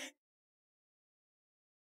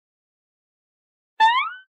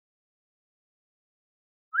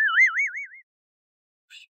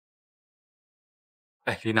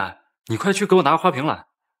哎，李楠，你快去给我拿花瓶来。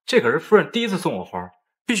这可是夫人第一次送我花，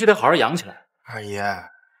必须得好好养起来。二爷，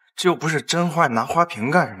这又不是真花，你拿花瓶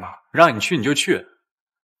干什么？让你去你就去。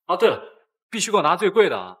哦，对了，必须给我拿最贵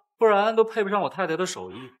的啊，不然都配不上我太太的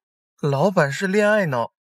手艺。老板是恋爱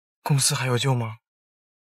脑，公司还有救吗？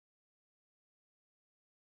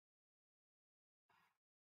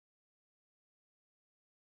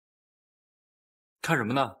看什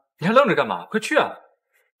么呢？你还愣着干嘛？快去啊！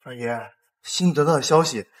二爷，新得到的消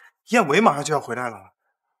息，燕尾马上就要回来了，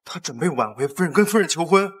他准备挽回夫人，跟夫人求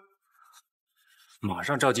婚。马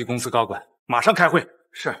上召集公司高管，马上开会。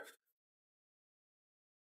是。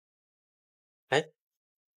哎，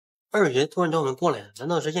二爷突然叫我们过来，难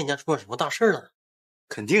道是燕家出了什么大事了？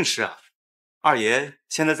肯定是啊，二爷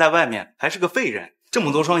现在在外面还是个废人，这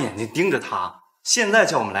么多双眼睛盯着他，现在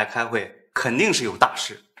叫我们来开会，肯定是有大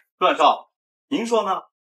事。段少，您说呢？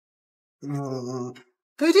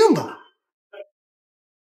不一定吧。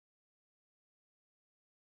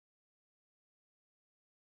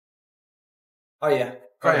二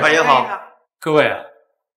爷，二爷好。各位啊，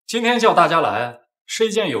今天叫大家来是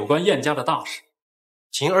一件有关燕家的大事，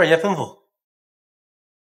请二爷吩咐。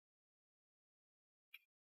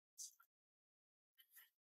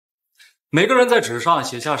每个人在纸上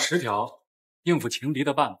写下10条应付情敌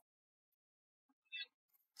的办法。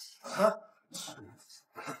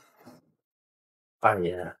二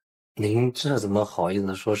爷，您这怎么好意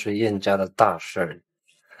思说是燕家的大事儿？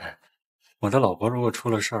我的老婆如果出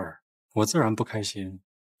了事儿，我自然不开心。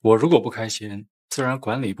我如果不开心，自然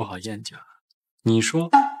管理不好燕家。你说，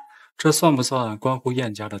这算不算关乎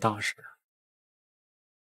燕家的大事？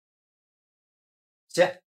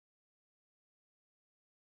见。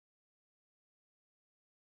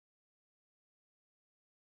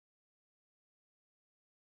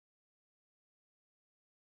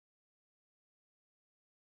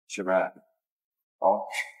是不是？好。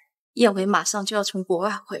燕尾马上就要从国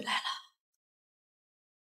外回来了。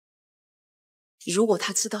如果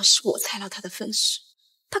他知道是我拆了他的婚事，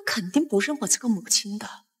他肯定不认我这个母亲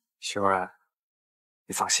的。媳妇儿，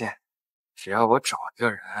你放心，只要我找一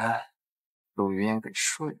个人录语音给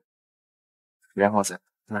睡，然后再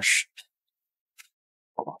跟他视频，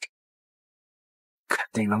我保证，肯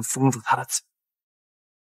定能封住他的嘴。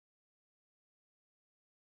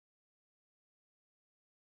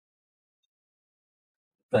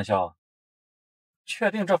段笑，确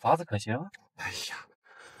定这法子可行？哎呀，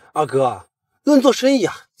二哥，论做生意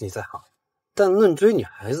啊，你再好，但论追女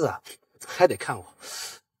孩子啊，还得看我。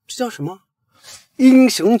这叫什么？英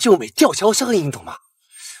雄救美，吊桥效应，懂吗？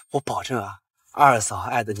我保证啊，二嫂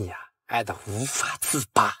爱的你啊，爱的无法自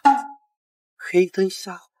拔。黑灯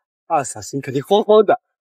瞎火，二嫂心肯定慌慌的。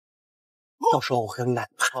到时候我和奶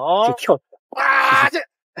妈就跳出来，啊这，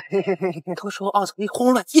到时候二嫂一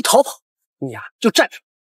慌乱一逃跑，你呀就站着。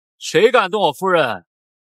谁敢动我夫人？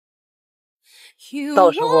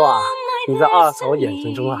到时候啊，你在二嫂眼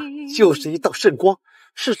神中啊，就是一道圣光，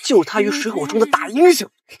是救她于水火中的大英雄。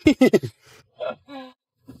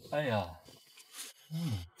哎呀，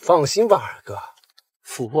放心吧，二哥，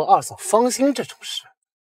俘获二嫂芳心这种事，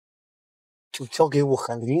就交给我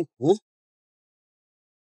和林你。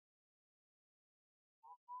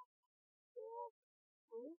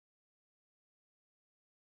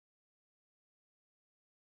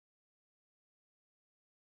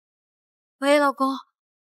喂，老公，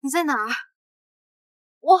你在哪儿？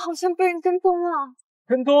我好像被人跟踪了。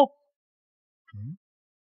跟踪？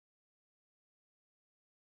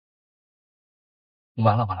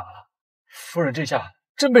完了完了完了！夫人这下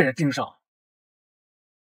真被人盯上。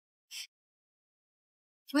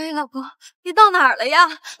喂，老公，你到哪儿了呀？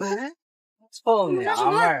喂，臭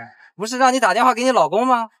娘们儿，不是让你打电话给你老公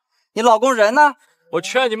吗？你老公人呢？我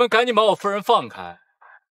劝你们赶紧把我夫人放开。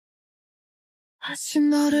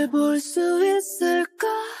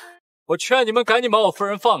我劝你们赶紧把我夫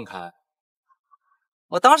人放开。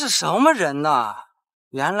我当是什么人呢？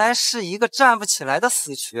原来是一个站不起来的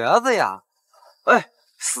死瘸子呀！哎，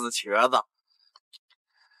死瘸子，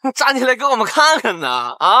你站起来给我们看看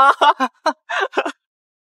呢！啊！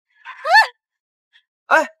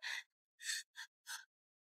哎，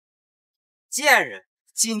贱人，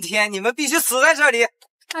今天你们必须死在这里！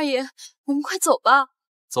大爷，我们快走吧。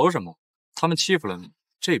走什么？他们欺负了你，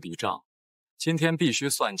这笔账今天必须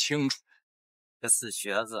算清楚。这死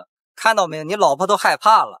瘸子，看到没有？你老婆都害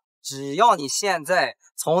怕了。只要你现在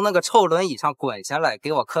从那个臭轮椅上滚下来，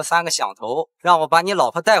给我磕3个响头，让我把你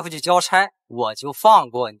老婆带回去交差，我就放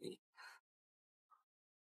过你。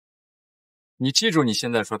你记住你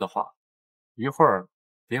现在说的话，一会儿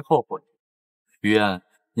别后悔。于燕，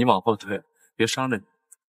你往后退，别伤着你。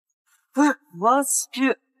不是，我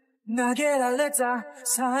去。哎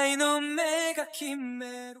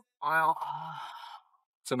呀，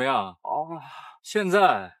怎么样？现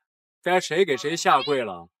在该谁给谁下跪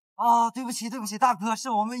了？对不起，大哥，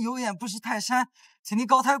是我们有眼不识泰山，请您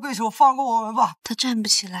高抬贵手放过我们吧。他站不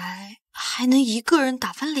起来，还能一个人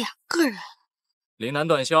打翻2个人。林南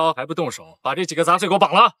断销还不动手，把这几个杂碎给我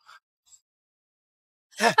绑了！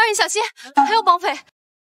二爷小心，还有绑匪！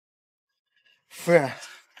夫人，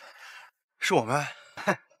是我们，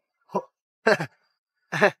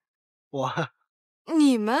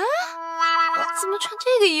你们怎么穿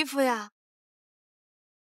这个衣服呀？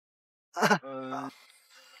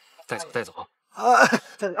带走。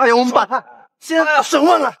哎呀，我们把他现在要审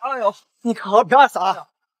问了。哎呦，你可好，别二嫂。哎，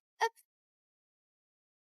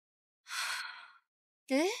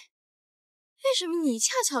为什么你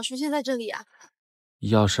恰巧出现在这里啊？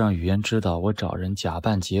要是让雨嫣知道我找人假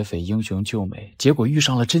扮劫匪英雄救美，结果遇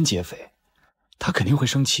上了真劫匪，她肯定会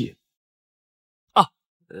生气。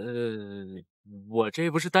我这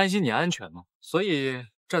不是担心你安全吗？所以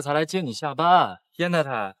这才来接你下班。燕太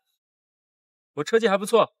太，我车技还不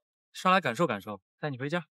错，上来感受感受，带你回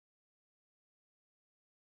家。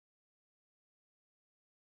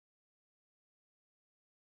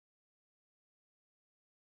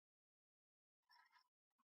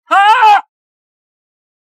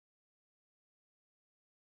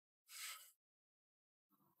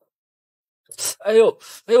哎呦，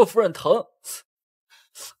夫人疼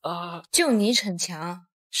啊！就你逞强，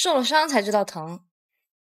受了伤才知道疼。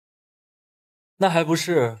那还不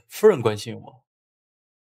是夫人关心我。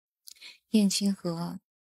燕清河，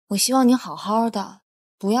我希望你好好的，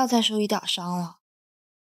不要再受一点伤了。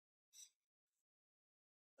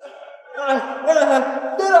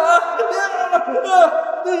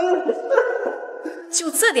就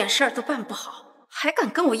这点事儿都办不好，还敢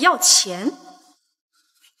跟我要钱？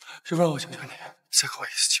师傅，我求求你，再给我一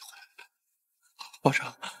次机会，保证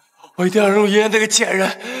我一定要让于燕那个贱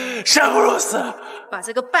人生不如死。把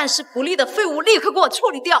这个办事不力的废物立刻给我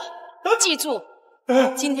处理掉！记住，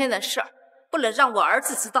今天的事儿不能让我儿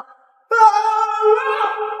子知道。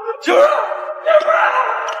救人！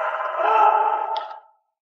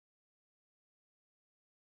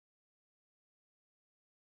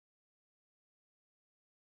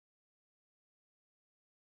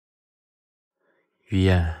于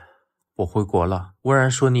燕，我回国了。温然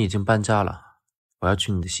说你已经搬家了，我要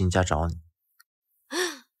去你的新家找你。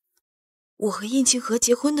我和燕清河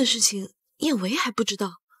结婚的事情，燕维还不知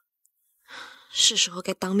道，是时候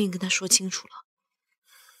该当面跟他说清楚了。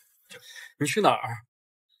你去哪儿？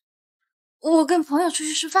我跟朋友出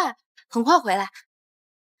去吃饭，很快回来。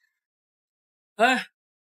哎，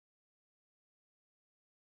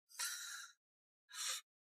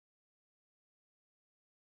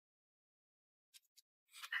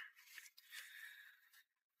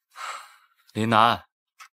林南，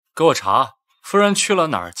给我查夫人去了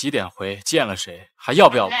哪儿，几点回，见了谁，还要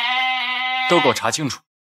不要我，都给我查清楚。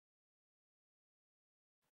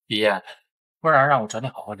于燕，温然让我找你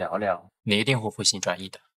好好聊聊，你一定会回心转意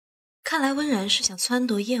的。看来温然是想撺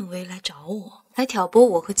掇燕维来找我，来挑拨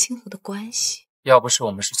我和清河的关系。要不是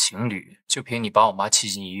我们是情侣，就凭你把我妈气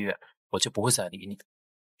进医院，我就不会再理你的。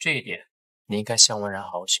这一点，你应该向温然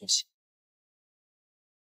好好学习。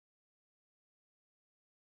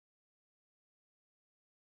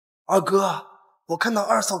二哥，我看到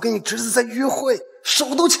二嫂跟你侄子在约会，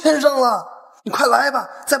手都牵上了，你快来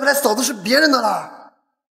吧，再不来嫂子是别人的了。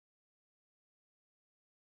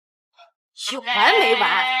有完没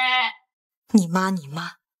完？你妈，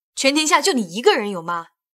全天下就你一个人有妈。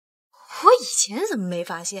我以前怎么没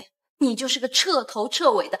发现？你就是个彻头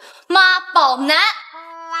彻尾的妈宝男。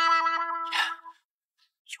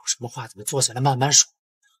有什么话咱们坐下来慢慢说，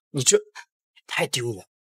你这太丢人。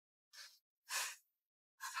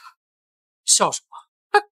笑什么？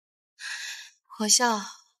我笑，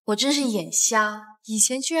我真是眼瞎，以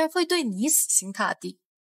前居然会对你死心塌地。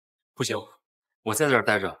不行，我在这儿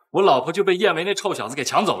待着，我老婆就被燕维那臭小子给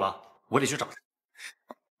抢走了，我得去找他。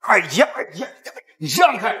二爷，你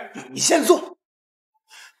让开，你先坐。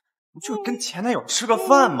不就跟前男友吃个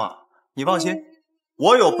饭吗？你放心，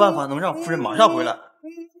我有办法能让夫人马上回来。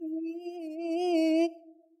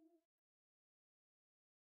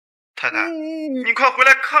太太，你快回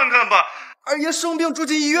来看看吧，二爷生病住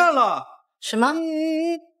进医院了。什么？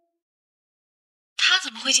他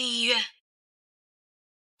怎么会进医院？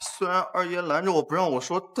虽然二爷拦着我不让我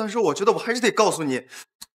说，但是我觉得我还是得告诉你，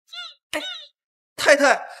太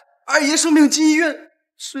太，二爷生病进医院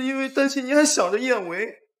是因为担心您还想着燕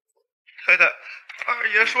维。太太，二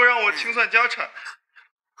爷说让我清算家产，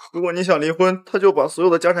如果你想离婚，他就把所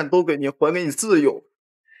有的家产都给你，还给你自由。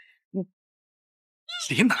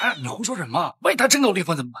林楠，你胡说什么？万一他真跟我离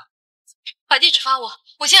婚怎么办？把地址发我，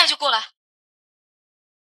我现在就过来。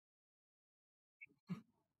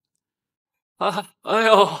哎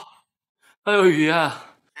呦，雨嫣，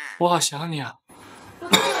我好想你啊！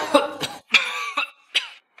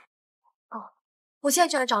我现在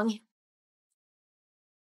就来找你。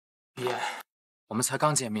雨嫣，我们才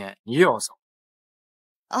刚见面，你又要走？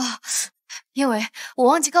啊，因为我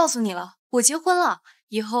忘记告诉你了，我结婚了，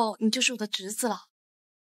以后你就是我的侄子了。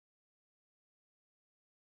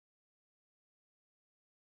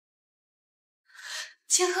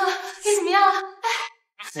清河，你怎么样了？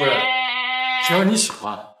夫人，只要你喜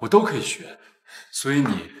欢，我都可以学。所以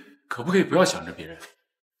你可不可以不要想着别人？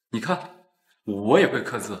你看，我也会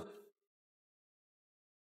刻字。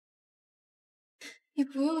你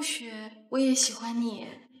不用学，我也喜欢你。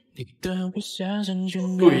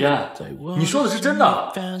陆雨嫣，你说的是真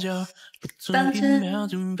的？当真？你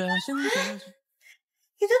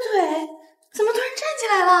的腿怎么突然站起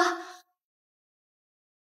来了？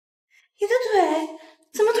你的腿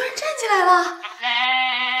怎么突然站起来了？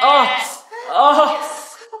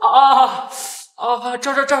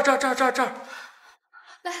这儿。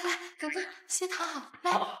来，哥哥，先躺好，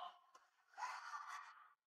来。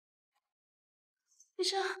医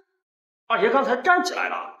生，二爷刚才站起来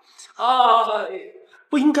了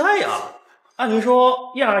不应该呀！按理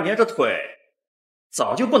说燕二爷这腿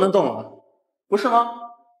早就不能动了，不是吗？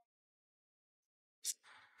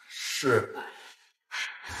是。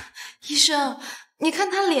医生，你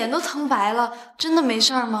看他脸都疼白了，真的没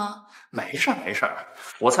事吗？没事，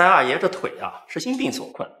我猜二爷这腿啊是心病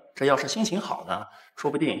所困，这要是心情好呢，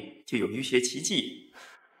说不定就有医学奇迹。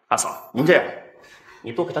二嫂，您这样，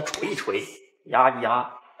你多给他捶一捶，压一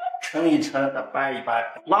压，撑一撑，掰一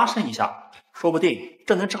掰，拉伸一下，说不定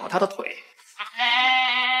这能治好他的腿。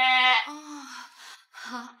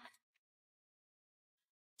好，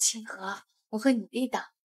清河，我会努力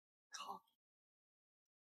的。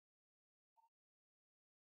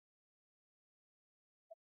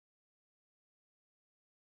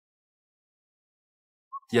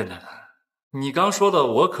燕奶奶，你刚说的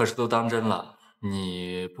我可是都当真了，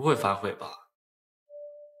你不会反悔吧？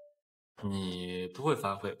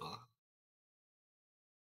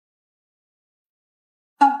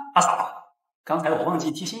阿嫂，刚才我忘记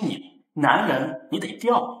提醒你，男人你得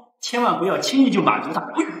吊，千万不要轻易就满足他。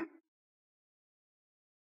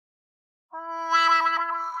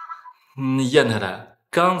燕太太，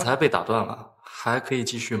刚才被打断了，还可以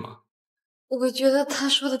继续吗？我觉得他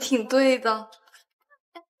说的挺对的。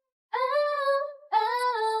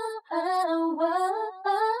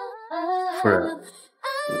夫人，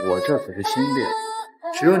我这可是新练，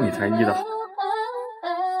只有你才医的好。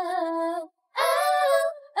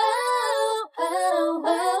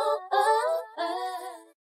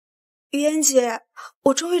于嫣姐，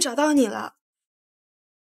我终于找到你了。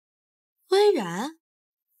温然，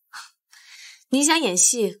你想演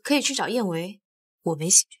戏可以去找燕维，我没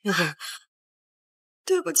兴趣约会。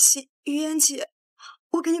对不起，于嫣姐，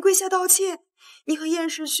我给你跪下道歉，你和燕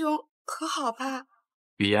师兄和好吧。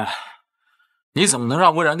雨嫣，你怎么能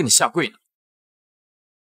让温然给你下跪呢？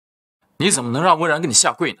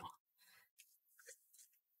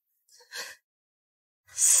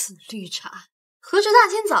死绿茶，合着大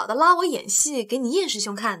清早的拉我演戏给你燕师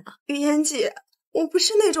兄看的。于嫣姐，我不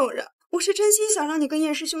是那种人，我是真心想让你跟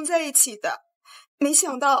燕师兄在一起的，没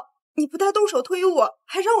想到你不但动手推我，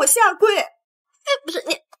还让我下跪。哎，不是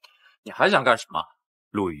你还想干什么？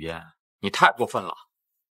陆雨嫣，你太过分了。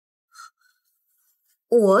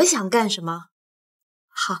我想干什么？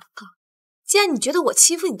好，既然你觉得我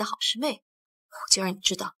欺负你的好师妹，我就让你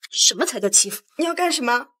知道什么才叫欺负。你要干什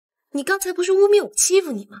么？你刚才不是污蔑我欺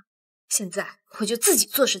负你吗？现在我就自己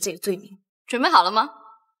坐实这个罪名。准备好了吗？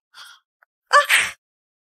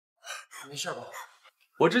没事吧？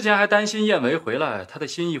我之前还担心燕维回来他的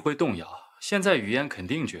心意会动摇，现在雨嫣肯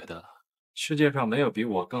定觉得世界上没有比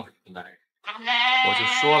我更好的男人。我就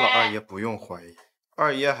说了，二爷不用怀疑，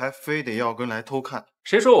二爷还非得要跟来偷看。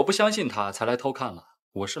谁说我不相信他才来偷看了？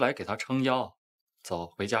我是来给他撑腰。走，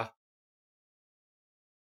回家。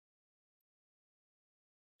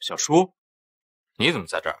小叔，你怎么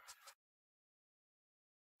在这儿？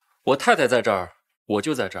我太太在这儿，我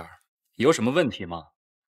就在这儿，有什么问题吗？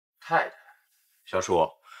太太，小叔，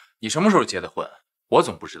你什么时候结的婚？我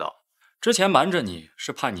怎么不知道？之前瞒着你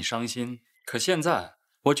是怕你伤心，可现在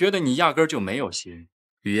我觉得你压根儿就没有心。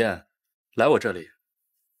雨燕，来我这里。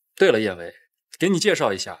对了，叶维，给你介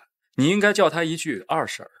绍一下，你应该叫她一句二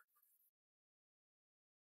婶儿。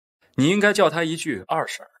你应该叫她一句二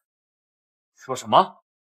婶儿。说什么？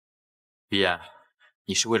雨燕，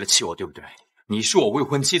你是为了气我对不对？你是我未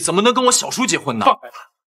婚妻，怎么能跟我小叔结婚呢？放开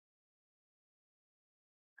她！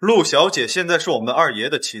陆小姐现在是我们二爷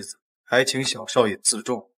的妻子，还请小少爷自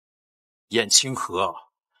重。燕清河，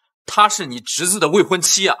她是你侄子的未婚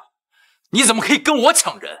妻啊，你怎么可以跟我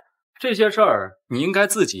抢人？这些事儿你应该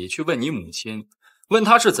自己去问你母亲，问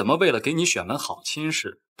她是怎么为了给你选门好亲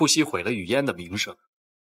事，不惜毁了雨嫣的名声。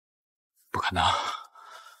不可能，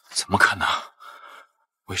怎么可能？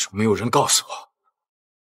为什么没有人告诉我？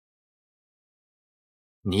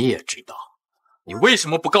你也知道，你为什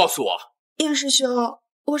么不告诉我？燕师兄，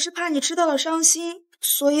我是怕你知道了伤心，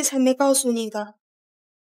所以才没告诉你的。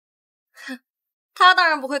哼，他当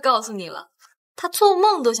然不会告诉你了，他做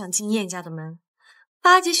梦都想进燕家的门。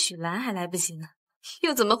巴结许兰还来不及呢，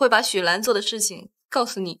又怎么会把许兰做的事情告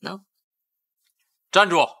诉你呢？站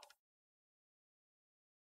住！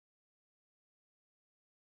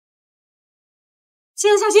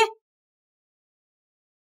先生小心！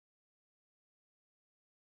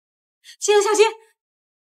先生小心！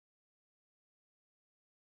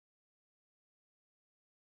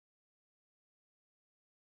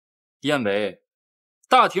燕维，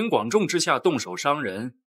大庭广众之下动手伤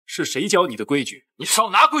人，是谁教你的规矩？你少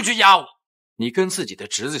拿规矩压我！你跟自己的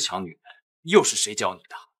侄子抢女人，又是谁教你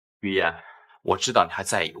的？雨嫣，我知道你还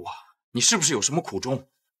在意我，你是不是有什么苦衷？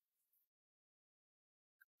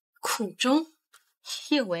苦衷？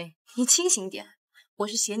燕维，你清醒点，我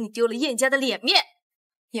是嫌你丢了燕家的脸面。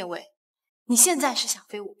燕维，你现在是想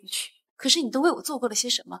非我不娶，可是你都为我做过了些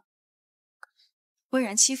什么？温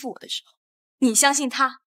然欺负我的时候，你相信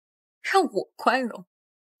他，让我宽容。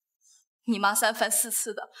你妈三番四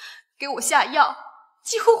次的给我下药，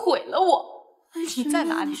几乎毁了我。你在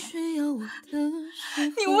哪里？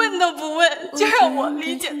你问都不问，就让我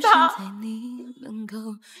理解他。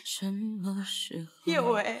叶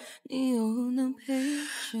维，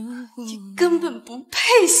你根本不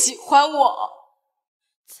配喜欢我。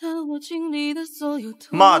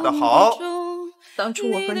骂得好！当初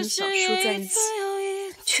我和你小叔在一起，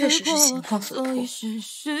确实是情况所迫，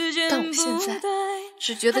但我现在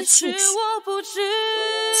只觉得庆幸，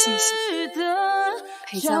庆幸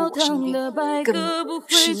陪在我身边根本不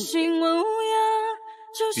是你。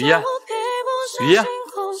雨嫣，雨嫣，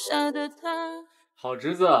好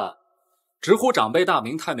侄子，直呼长辈大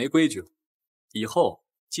名太没规矩了，以后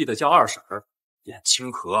记得叫二婶儿。燕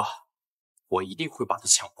清河，我一定会把她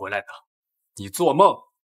抢回来的。你做梦！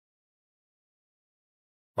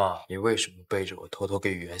妈，你为什么背着我偷偷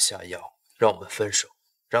给雨嫣下药，让我们分手，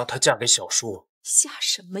让她嫁给小叔？下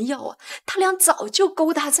什么药啊？他俩早就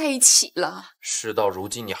勾搭在一起了。事到如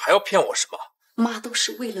今，你还要骗我什么？妈都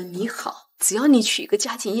是为了你好，只要你娶一个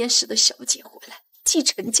家庭厌世的小姐回来，继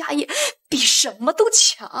承家业比什么都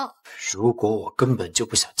强。如果我根本就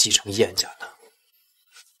不想继承燕家呢？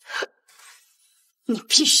你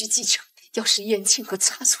必须继承。要是燕庆和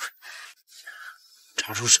插足，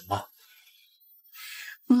插出什么？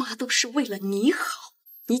妈都是为了你好，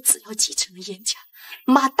你只要继承了燕家，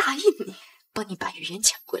妈答应你，帮你把雨嫣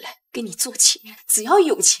抢过来，给你做妾。只要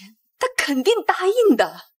有钱，她肯定答应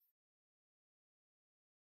的。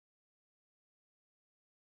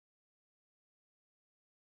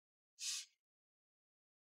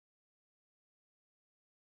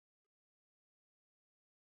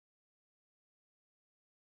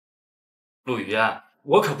陆雨嫣，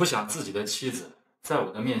我可不想自己的妻子在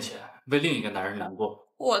我的面前为另一个男人难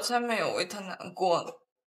过。我才没有为他难过呢。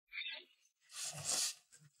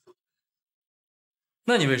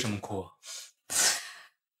那你为什么哭？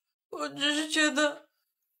我只是觉得，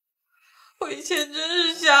我以前真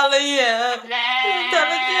是瞎了眼，谈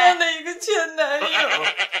了这样的一个前男友，真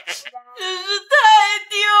是太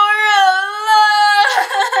丢人了。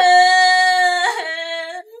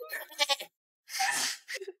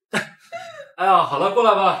哎呀，好了，过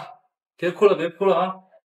来吧，别哭了，别哭了啊！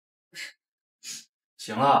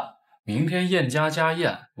行了，明天燕家家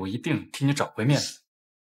宴，我一定替你找回面子。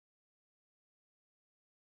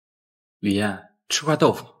雨嫣，吃块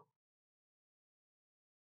豆腐。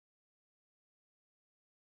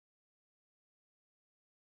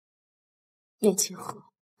燕清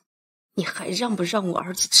河，你还让不让我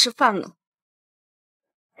儿子吃饭了？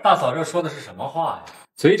大嫂这说的是什么话呀？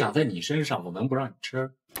嘴长在你身上，我能不让你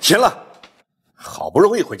吃？行了，好不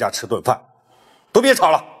容易回家吃顿饭，都别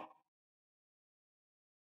吵了。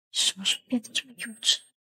什么时候变得这么幼稚？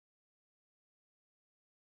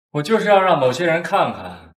我就是要让某些人看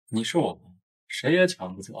看，你是我谁也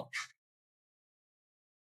抢不走。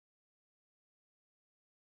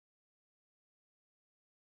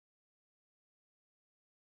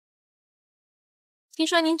听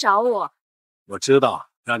说您找我，我知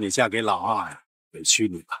道让你嫁给老二呀，委屈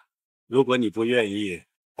你了。如果你不愿意，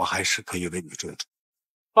我还是可以为你做主。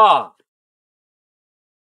爸，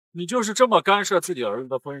你就是这么干涉自己儿子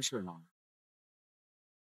的婚事吗？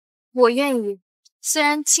我愿意。虽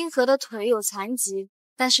然清河的腿有残疾，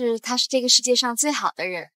但是他是这个世界上最好的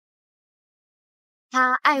人。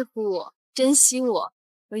他爱护我，珍惜我，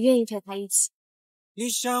我愿意陪他一起。你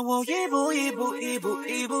向我一步一步一步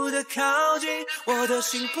一步的靠近，我的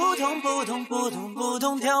心扑通扑通扑通扑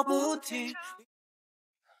通跳不停。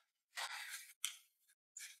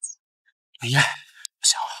李艳，不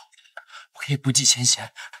行，我可以不计前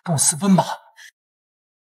嫌，跟我私奔吧，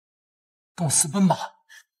跟我私奔吧。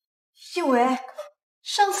叶维，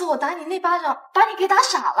上次我打你那巴掌，把你给打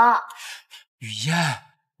傻了。雨嫣，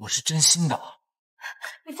我是真心的。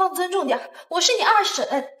你放尊重点，我是你二婶，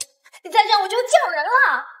你再这样我就叫人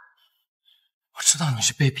了。我知道你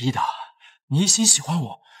是被逼的，你一心喜欢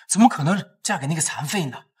我，怎么可能嫁给那个残废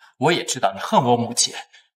呢？我也知道你恨我母亲，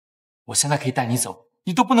我现在可以带你走，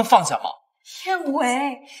你都不能放下吗？燕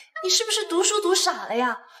维，你是不是读书读傻了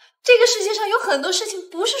呀？这个世界上有很多事情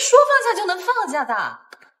不是说放下就能放下的。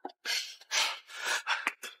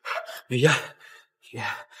雨嫣，雨嫣，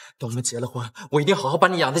等我们结了婚，我一定好好把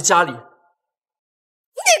你养在家里。你得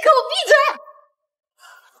给我闭嘴！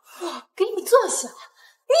我给你做小，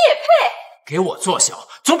你也配？给我做小，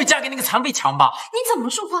总比嫁给那个残废强吧？你怎么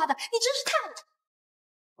说话的？你真是太……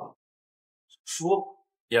说，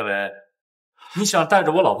叶维，你想带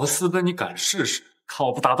着我老婆私奔，你敢试试？看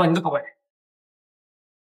我不打断你的腿！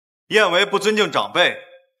燕维不尊敬长辈，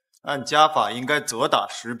按家法应该责打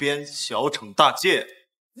10鞭，小惩大戒。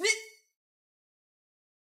你，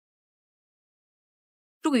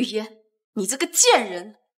陆雨嫣，你这个贱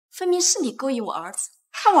人，分明是你勾引我儿子。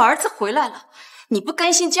看我儿子回来了，你不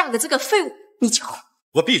甘心嫁给这个废物，你就……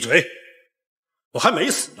我闭嘴！我还没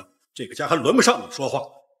死呢，这个家还轮不上你说话，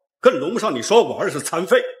更轮不上你说我儿子残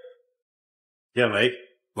废。燕维，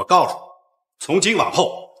我告诉你，从今往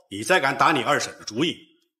后，你再敢打你二婶的主意，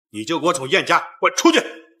你就给我从燕家滚出去！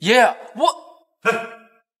爷，我……哼！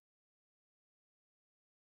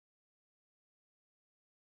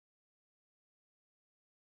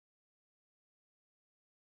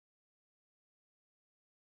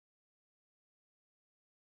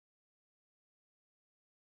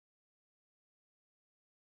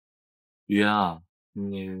雨嫣啊，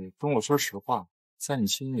你跟我说实话，在你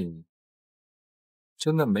心里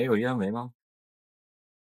真的没有燕维吗？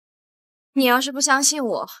你要是不相信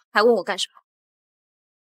我，还问我干什么？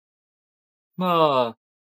那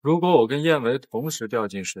如果我跟燕维同时掉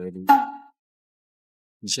进水里，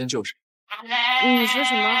你先救谁？你说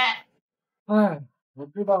什么？哎，我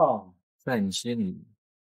知道，在你心里，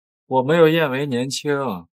我没有燕维年轻，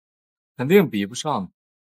肯定比不上你。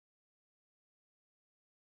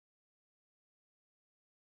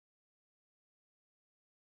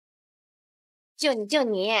救你，救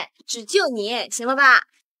你，只救你，行了吧？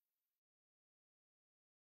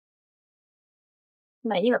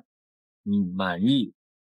满意了？满意。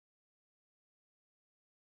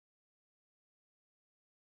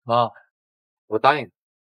妈，我答应你，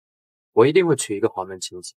我一定会娶一个豪门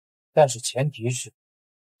亲戚，但是前提是，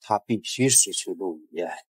他必须失去陆雨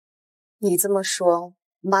嫣。你这么说，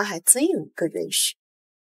妈还真有一个人选。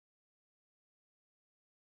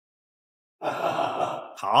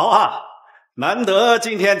好啊，难得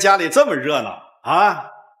今天家里这么热闹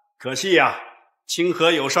啊！可惜呀，清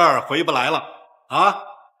河有事儿回不来了啊。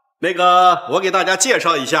那个，我给大家介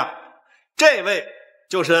绍一下，这位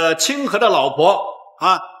就是清河的老婆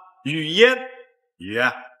啊，雨嫣。雨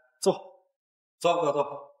嫣，坐，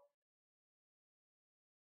坐。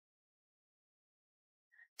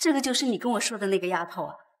这个就是你跟我说的那个丫头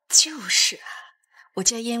啊？就是啊，我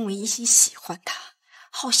家燕维一心喜欢她，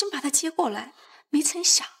好心把她接过来，没成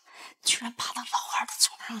想居然爬到老二的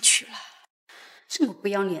床上去了。这么不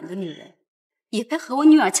要脸的女人，也配和我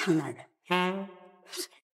女儿抢男人？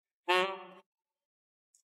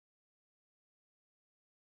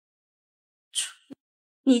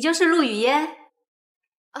你就是陆雨嫣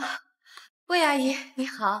啊，魏阿姨你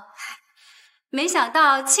好。没想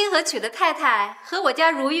到清河娶的太太和我家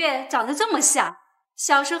如月长得这么像，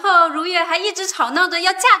小时候如月还一直吵闹着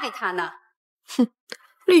要嫁给他呢。哼，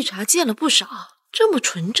绿茶见了不少，这么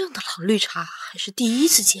纯正的老绿茶还是第一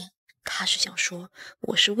次见。他是想说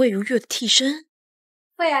我是魏如月的替身。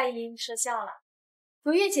魏阿姨，你说笑了。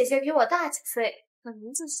如月姐姐比我大几岁，很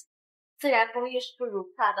能自信，自然风韵是不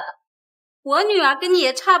如她的。我女儿跟你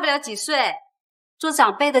也差不了几岁，做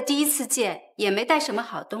长辈的第一次见，也没带什么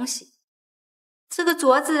好东西，这个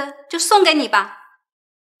镯子就送给你吧。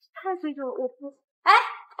太岁就我不……哎，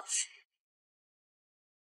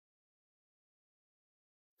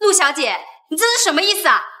陆小姐，你这是什么意思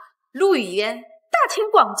啊？陆语嫣，大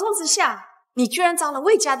庭广众之下，你居然砸了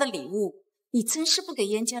魏家的礼物，你真是不给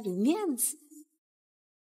严家留面子。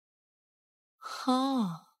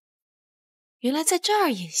哦，原来在这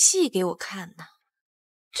儿演戏给我看呢。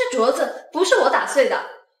这镯子不是我打碎的，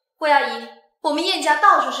魏阿姨，我们燕家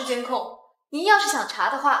到处是监控，您要是想查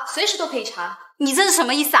的话，随时都可以查。你这是什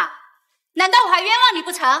么意思啊？难道我还冤枉你不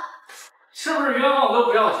成？是不是冤枉都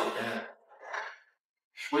不要紧？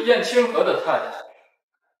我燕清河的太太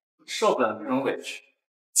受不了这种委屈。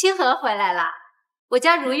清河回来啦，我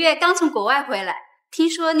家如月刚从国外回来，听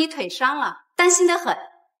说你腿伤了，担心得很。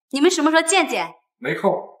你们什么时候见见？没空，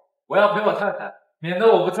我要陪我太太，免得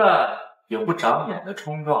我不在有不长眼的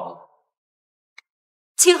冲撞了。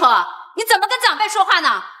清河，你怎么跟长辈说话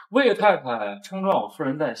呢？魏太太冲撞我夫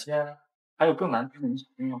人在先，还有更难听的你想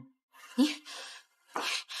听吗？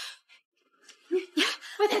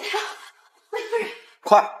魏太太，魏夫人，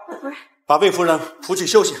快，把魏夫人扶去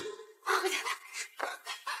休息。魏太太，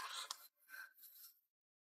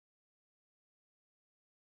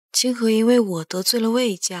清河因为我得罪了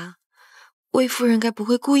魏家，魏夫人该不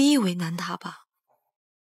会故意为难他吧？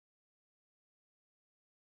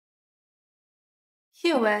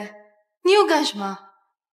叶维，你又干什么？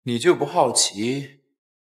你就不好奇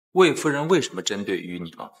魏夫人为什么针对于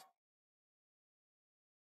你吗？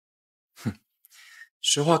哼，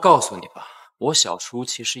实话告诉你吧，我小叔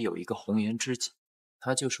其实有一个红颜知己，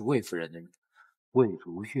她就是魏夫人的女魏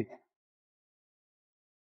如月。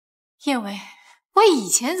叶维，我以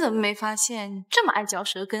前怎么没发现你这么爱嚼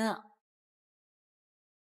舌根啊？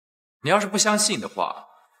你要是不相信的话，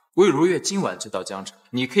魏如月今晚就到江城，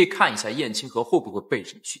你可以看一下燕清河会不会背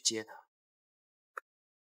着你去接她。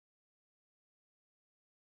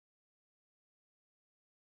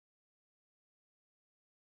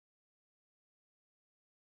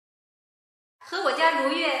和我家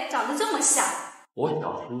如月长得这么像。我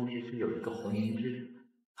小叔其实有一个红颜知己，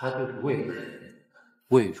她就是魏夫人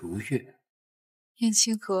魏如月。燕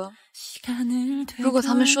清河，如果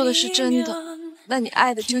他们说的是真的，那你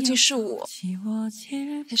爱的究竟是我，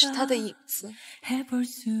还是他的影子？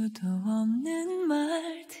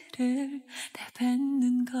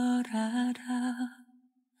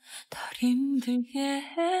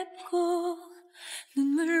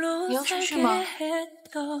你要出去吗？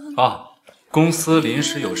啊，公司临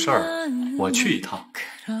时有事儿，我去一趟。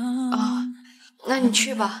啊，那你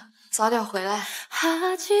去吧，早点回来。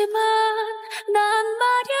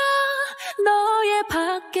 너의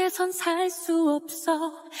밖에선 살 수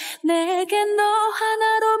없어 내겐 너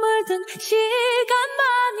하나로 물든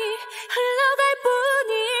시간만이 흘러갈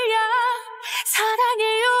뿐이야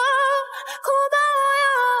사랑해요 고마워요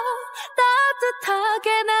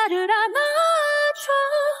따뜻하게 나를 안아줘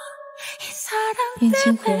이 사랑 燕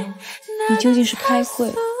清河，你究竟是开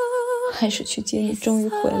会，还是去接你终于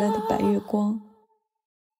回来的白月光？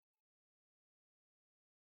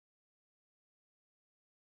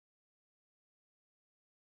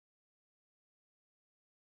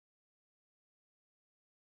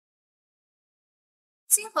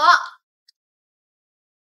 清河，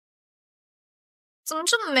怎么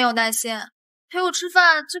这么没有耐心？陪我吃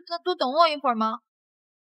饭就不能多等我一会儿吗？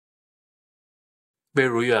魏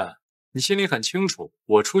如月，你心里很清楚，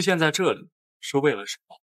我出现在这里是为了什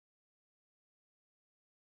么？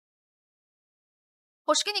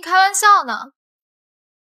我是跟你开玩笑呢。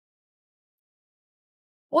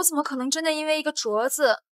我怎么可能真的因为一个镯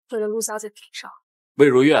子睡了陆小姐腿上？魏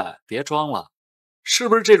如月，别装了，是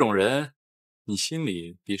不是这种人？ 你心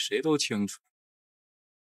里比谁都清楚。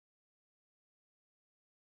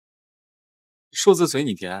数字随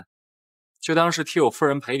你填，就当是替我夫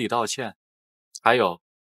人赔礼道歉。还有，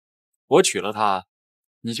我娶了她，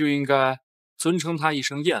你就应该尊称她一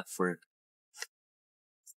声燕夫人。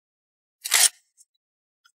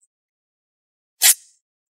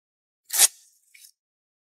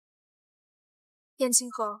燕清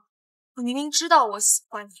河，我明明知道我喜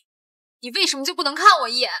欢你，你为什么就不能看我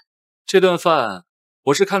一眼？ 这顿饭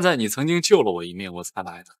我是看在你曾经救了我一命我才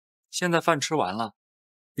来的，现在饭吃完了，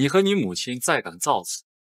你和你母亲再敢造次，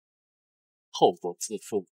后果自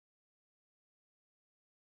负。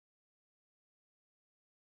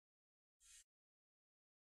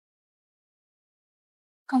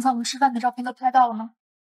刚才我们吃饭的照片都拍到了吗？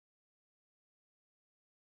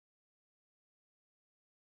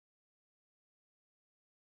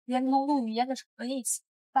连同陆语嫣的丑闻一起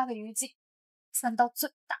发个余烬，3刀最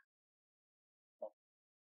大。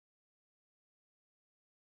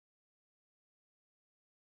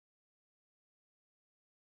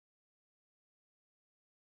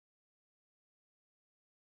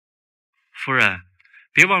夫人，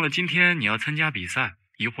别忘了今天你要参加比赛，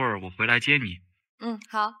一会儿我回来接你。嗯，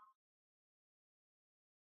好。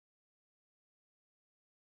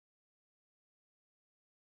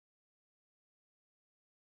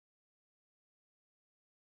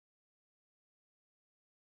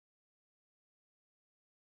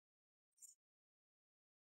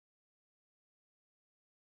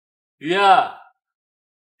雨嫣，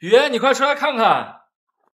雨嫣，你快出来看看，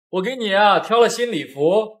我给你挑了新礼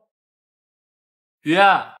服。雨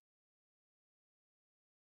嫣，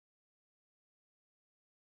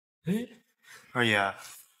哎，二爷，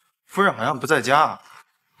夫人好像不在家。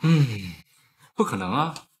不可能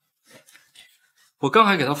啊！我刚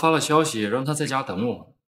还给她发了消息，让她在家等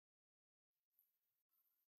我。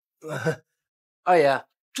二爷，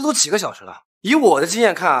这都几个小时了，以我的经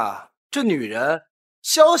验看啊，这女人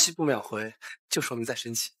消息不秒回，就说明在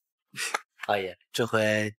生气。二爷，这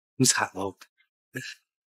回你惨喽！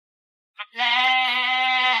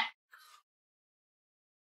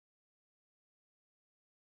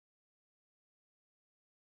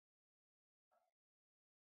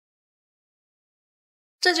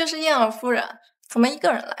这就是燕儿夫人，怎么一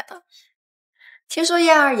个人来的？听说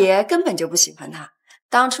燕二爷根本就不喜欢她，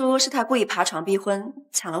当初是他故意爬床逼婚，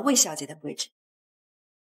抢了魏小姐的位置。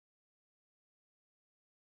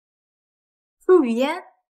陆雨嫣，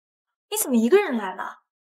你怎么一个人来了？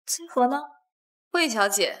清河呢？魏小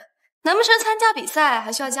姐，难不成参加比赛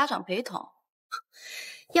还需要家长陪同？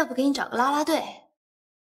要不给你找个啦啦队？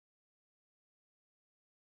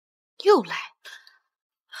又来！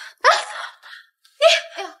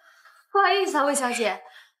哎呀，不好意思啊，魏小姐，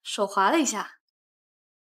手滑了一下。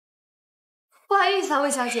不好意思啊，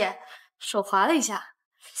魏小姐，手滑了一下。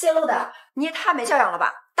姓陆的，你也太没教养了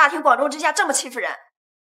吧！大庭广众之下这么欺负人。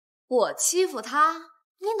我欺负他？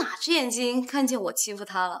你哪只眼睛看见我欺负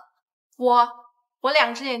他了？我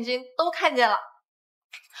两只眼睛都看见了。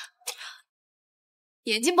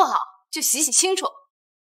眼睛不好就洗洗清楚。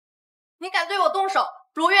你敢对我动手，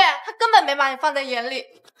如月他根本没把你放在眼里。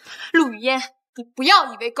陆雨嫣，你不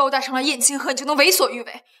要以为勾搭上了燕清河你就能为所欲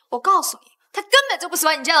为。我告诉你，他根本就不喜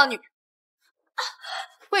欢你这样的女人。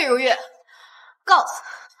魏如月，告诉你，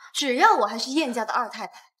只要我还是燕家的二太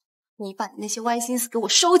太，你把你那些歪心思给我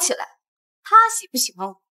收起来。他喜不喜欢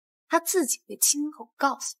我，他自己会亲口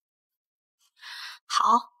告诉你。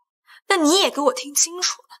好，那你也给我听清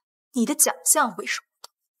楚了，你的奖项会是我的，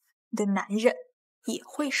你的男人也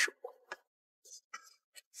会是我的。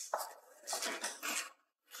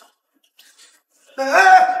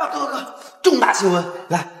哥，重大新闻！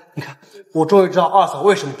来，你看，我终于知道二嫂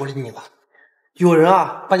为什么不理你了。有人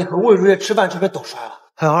啊，把你和魏如月吃饭照片抖出来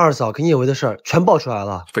了，还有二嫂跟叶维的事儿全爆出来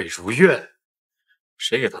了。魏如月，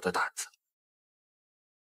谁给他的胆子？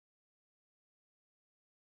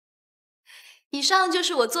以上就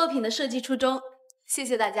是我作品的设计初衷，谢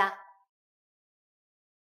谢大家。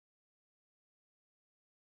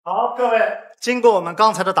好，各位，经过我们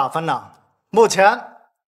刚才的打分呢，目前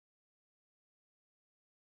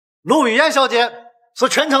陆雨嫣小姐是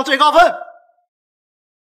全场最高分。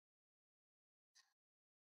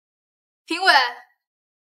评委，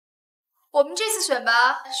我们这次选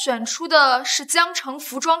拔选出的是江城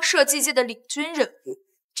服装设计界的领军人物。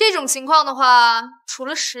这种情况的话，除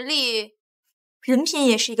了实力，人品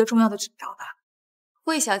也是一个重要的指标吧。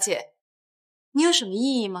魏小姐，你有什么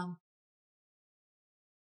异议吗？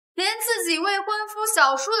连自己未婚夫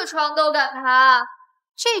小叔的床都敢爬，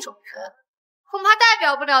这种人恐怕代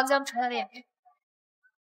表不了江城的脸面。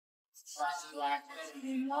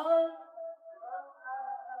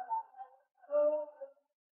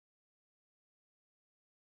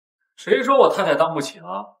谁说我太太当不起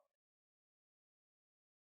了？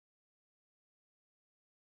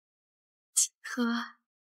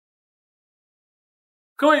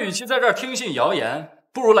各位，与其在这儿听信谣言，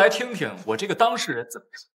不如来听听我这个当事人怎么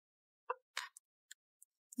说。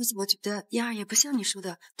我怎么觉得燕儿也不像你说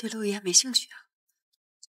的对陆雨嫣没兴趣啊？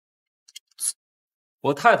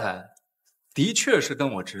我太太的确是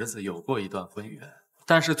跟我侄子有过一段婚缘，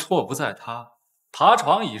但是错不在她，爬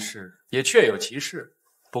床一事也确有其事，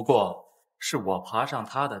不过是我爬上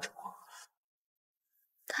她的床。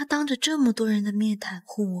他当着这么多人的面袒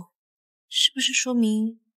护我，是不是说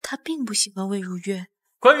明他并不喜欢魏如月？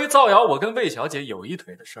关于造谣我跟魏小姐有一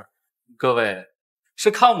腿的事儿，各位是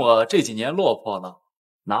看我这几年落魄了，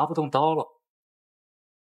拿不动刀了。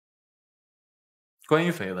关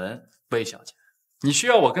于绯闻，魏小姐，你需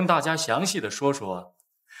要我跟大家详细的说说，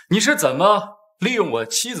你是怎么利用我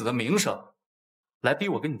妻子的名声来逼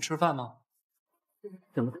我跟你吃饭吗？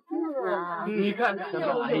怎么？你看，哎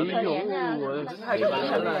呦，我太可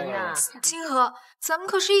怜了呀！清河，咱们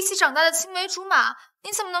可是一起长大的青梅竹马，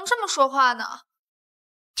你怎么能这么说话呢？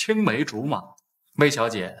青梅竹马，魏小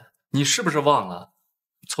姐，你是不是忘了，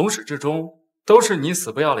从始至终都是你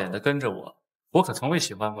死不要脸的跟着我，我可从未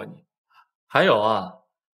喜欢过你。还有啊，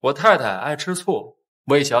我太太爱吃醋，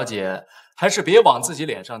魏小姐还是别往自己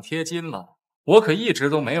脸上贴金了，我可一直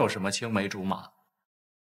都没有什么青梅竹马。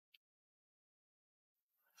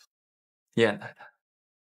燕太太，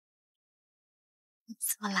你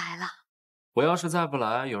怎么来了？我要是再不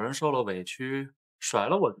来，有人受了委屈，甩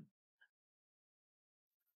了我。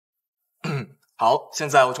好，现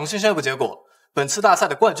在我重新宣布结果，本次大赛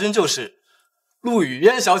的冠军就是陆雨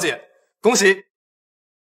嫣小姐，恭喜！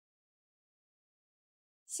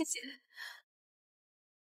谢谢。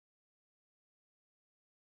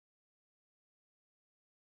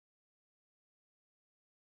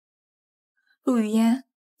陆雨嫣，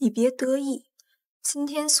你别得意，今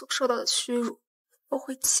天所受到的屈辱，我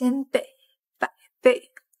会1000倍、100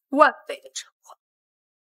倍、10000倍的偿还。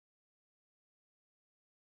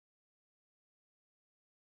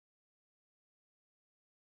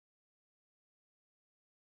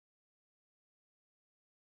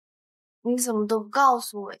你怎么都不告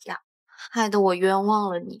诉我呀？害得我冤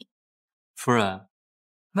枉了你。夫人，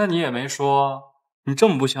那你也没说，你这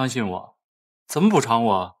么不相信我，怎么补偿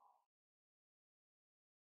我？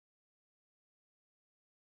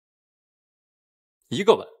一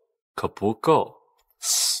个吻可不够。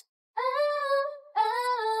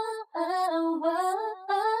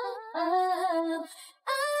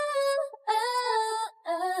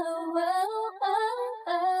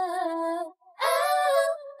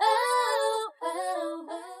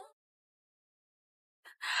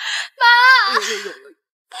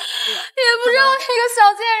也不知道那个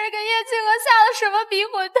小贱人给叶清河下了什么逼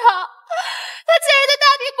魂汤，他竟然在大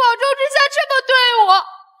庭广众之下这么对我，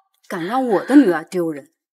敢让我的女儿丢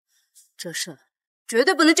人，这事绝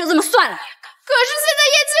对不能就这么算了。可是现在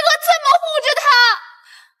叶清河这么护着他，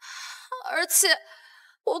而且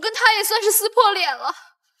我跟他也算是撕破脸了，我下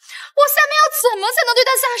面要怎么才能对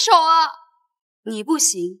他下手啊？你不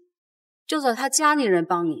行，就找他家里人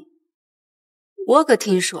帮你。我可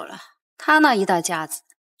听说了，他那一大家子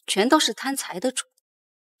全都是贪财的主，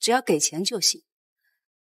只要给钱就行。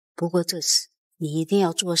不过这次你一定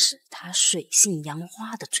要坐实他水性杨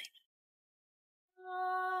花的罪名。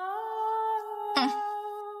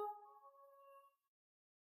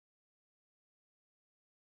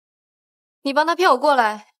你帮他骗我过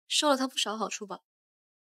来，收了他不少好处吧？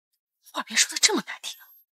话别说的这么难听，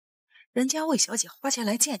人家魏小姐花钱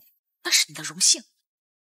来见你，那是你的荣幸。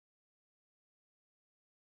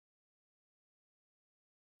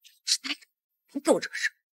是那个别给我惹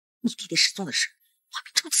事！你弟弟失踪的事，话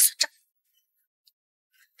别这么死账。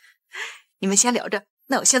你们先聊着，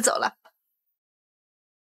那我先走了。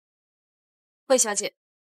魏小姐，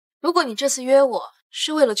如果你这次约我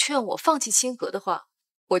是为了劝我放弃清河的话，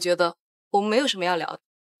我觉得我们没有什么要聊的。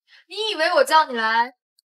你以为我叫你来，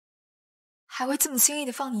还会这么轻易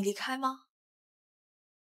的放你离开吗？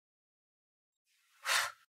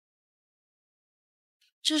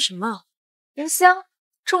这是什么？云香，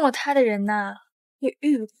中了他的人呐，也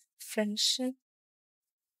欲火焚身。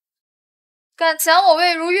敢抢我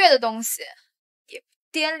魏如月的东西，也不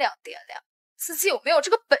掂量掂量自己有没有这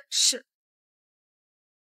个本事。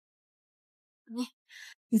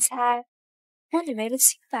你猜，我女没了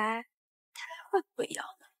清白，他还会不会要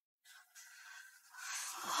呢？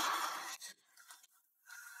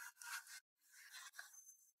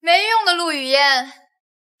没用的，陆雨嫣，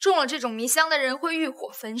中了这种迷香的人会欲火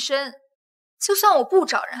焚身。就算我不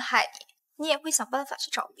找人害你，你也会想办法去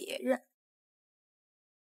找别人。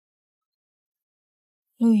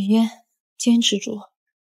陆雨嫣，坚持住，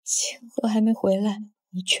清河还没回来，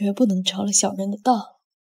你绝不能着了小人的道。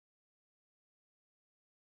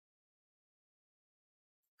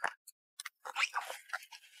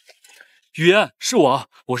雨嫣，是我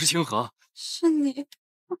是清河。是你？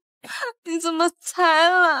你怎么才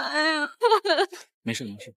来呀？没事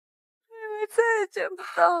没事。以为再也见不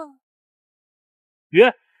到。雨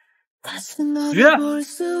嫣，雨嫣，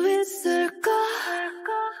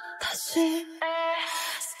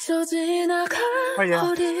二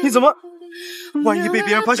爷，你怎么？万一被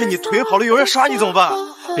别人发现你腿好了，有人杀你怎么办？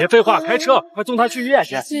别废话，开车，快送他去医院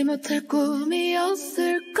去。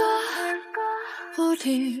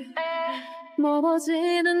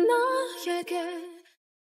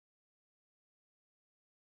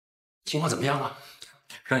情况怎么样了？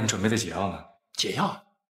让你准备的解药呢？解药？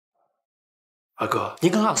二哥，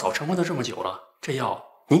您跟二嫂成婚了这么久了，这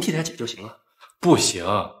药您替她解就行了。不行，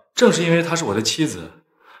正是因为她是我的妻子，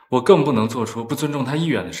我更不能做出不尊重他意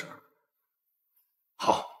愿的事儿。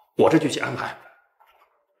好，我这就去安排。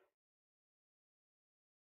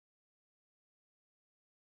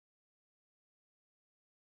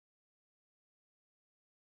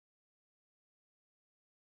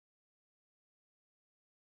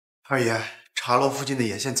二爷，茶楼附近的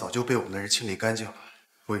眼线早就被我们的人清理干净了，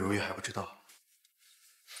魏如玉还不知道。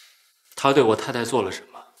他对我太太做了什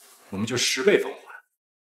么，我们就10倍奉还。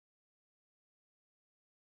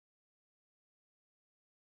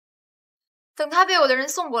等他被我的人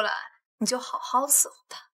送过来，你就好好伺候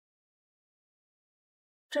他。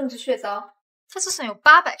政治确凿，他就算有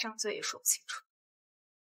800张嘴也说不清楚。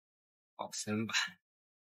放心吧。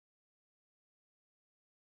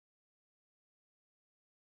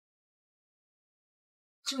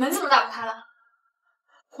这门怎么打不开了？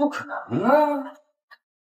不可能啊！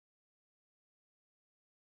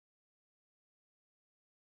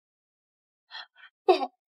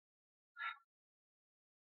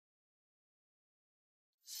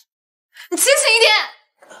你清醒一点！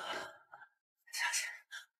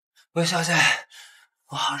魏小姐，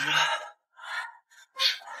我好热。哎，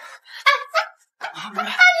你放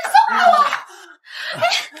开我！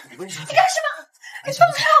魏小姐，你干什么？你放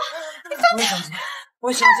开我！你放开我！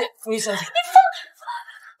魏小姐，魏小姐，你放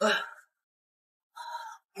开！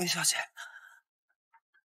魏小姐，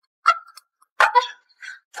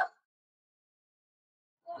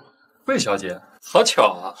魏小姐，好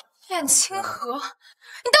巧啊！燕清河，你到底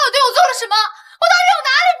对我做了什么？我到底有哪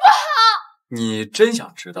里不好？你真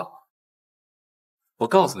想知道？我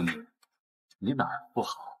告诉你，你哪儿不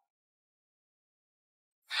好？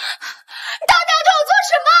你到底要对我做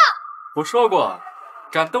什么？我说过，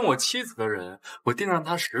敢动我妻子的人，我定让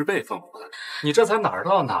他10倍奉还。你这才哪儿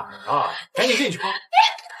到哪儿啊？赶紧进去吧。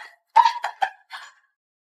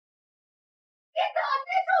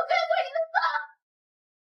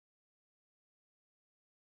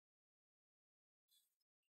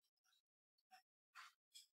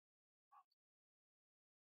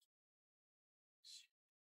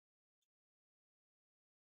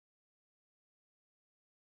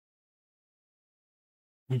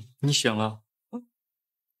你醒了。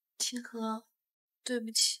清河，对不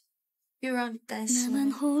起，又让你担心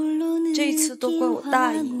了。这一次都怪我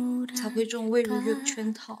大意，才会中魏如月的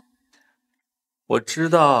圈套。我知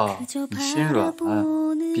道你心软，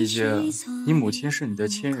毕竟你母亲是你的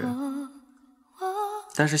亲人。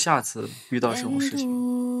但是下次遇到这种事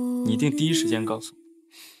情，你一定第一时间告诉我，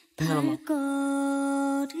听见了吗？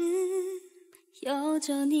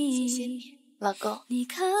谢谢你，老公。你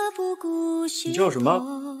叫什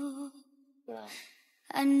么？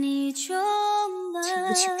听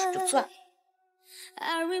不清楚就算了。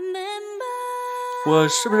我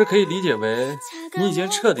是不是可以理解为你已经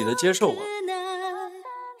彻底的接受我？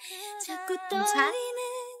你猜？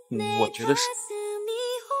我觉得是。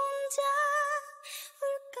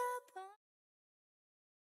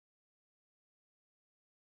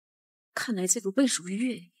看来这个魏如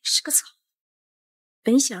月是个草，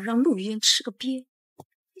本想让陆渊吃个瘪，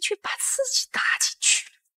你却把自己搭进去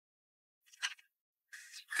了。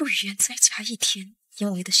陆渊在家一天，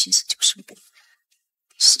因为的心思就生不了，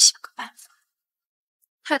得是想个办法。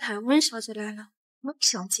太太，温小姐来了。温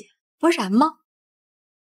小姐，我然吗？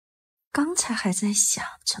刚才还在想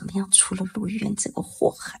怎么样除了陆渊这个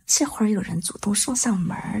祸害，这会儿有人主动送上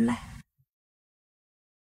门来。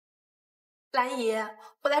兰姨，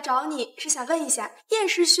我来找你是想问一下，燕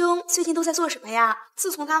师兄最近都在做什么呀？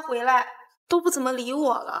自从他回来，都不怎么理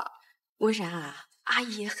我了。温然啊，阿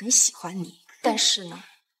姨也很喜欢你，但是呢，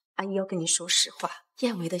阿姨要跟你说实话，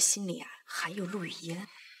燕维的心里啊还有陆雨嫣。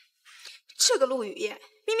这个陆雨嫣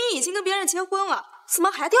明明已经跟别人结婚了，怎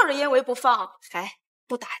么还吊着燕维不放？嗨，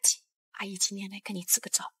不打紧，阿姨今天来跟你支个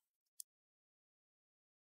招。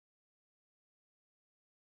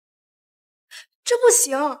这不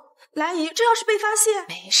行，兰姨，这要是被发现，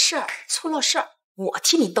没事儿，出了事儿我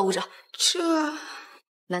替你兜着。这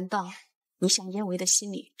难道你想燕维的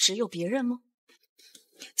心里只有别人吗？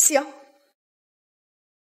行。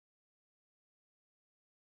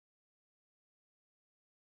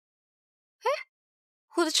哎，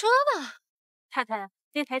我的车呢？太太，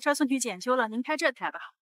这台车送去检修了，您开这台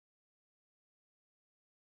吧。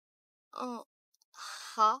嗯，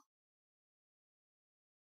好。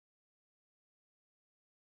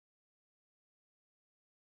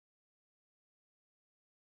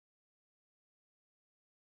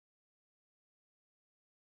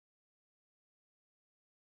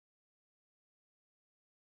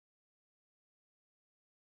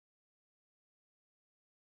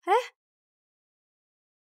哎，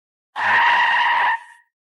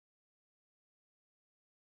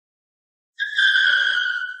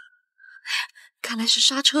看来是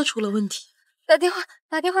刹车出了问题。打电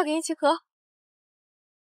话给叶清河。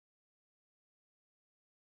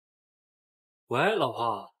喂，老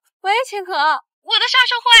婆。喂，清河，我的刹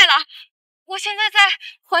车坏了，我现在在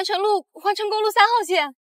环城公路3号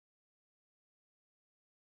线。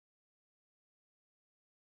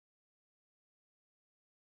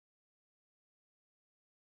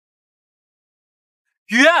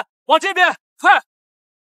雨嫣，往这边，快！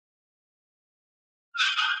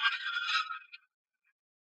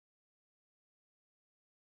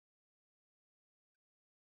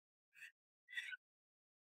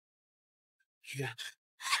雨嫣，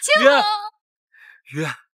雨嫣，雨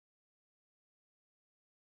嫣，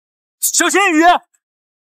小心雨嫣！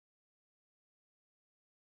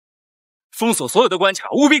封锁所有的关卡，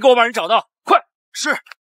务必给我把人找到，快！是。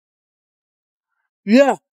雨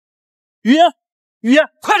嫣，雨嫣，雨嫣，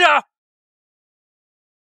快点儿！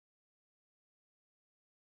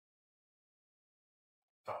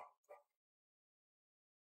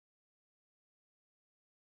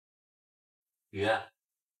雨嫣，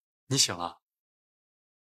你醒了？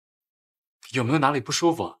有没有哪里不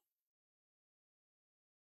舒服？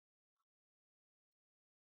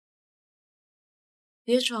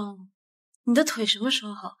别装，你的腿什么时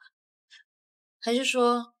候好？还是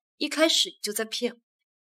说一开始你就在骗我？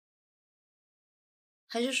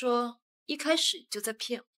还是说一开始你就在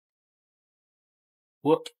骗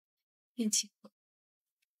我？燕青，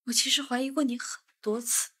我其实怀疑过你很多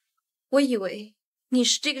次，我以为你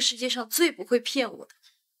是这个世界上最不会骗我的，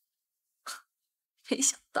没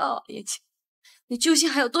想到燕青，你究竟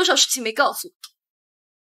还有多少事情没告诉我？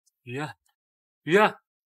雨嫣，雨嫣，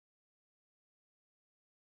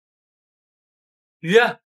雨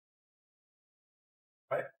嫣，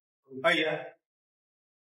喂，阿姨。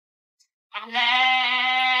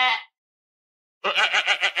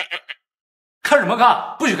看什么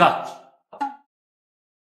看？不许看！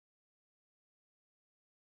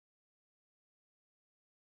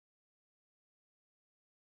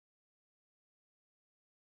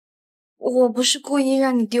我不是故意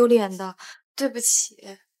让你丢脸的，对不起。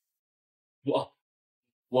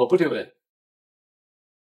我不丢脸，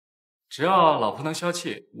只要老婆能消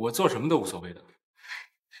气，我做什么都无所谓的。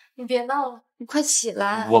你别闹了，你快起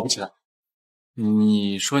来。我不起来。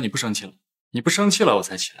你说你不生气了，你不生气了我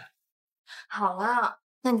才起来。好了，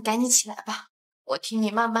那你赶紧起来吧，我听你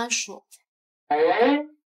慢慢说。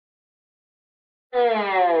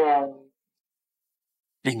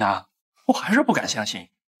琳达，我还是不敢相信，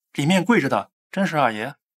里面跪着的真是二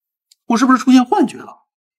爷，我是不是出现幻觉了？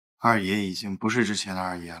二爷已经不是之前的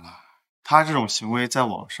二爷了，他这种行为在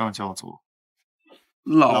网上叫做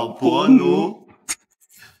老婆奴。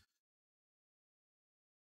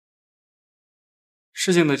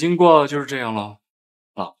事情的经过就是这样了，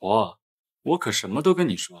老婆，我可什么都跟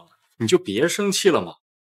你说了，你就别生气了嘛。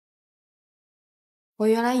我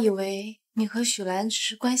原来以为你和许兰只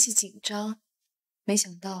是关系紧张，没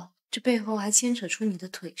想到这背后还牵扯出你的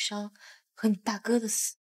腿伤和你大哥的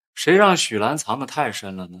死。谁让许兰藏得太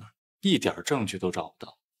深了呢？一点证据都找不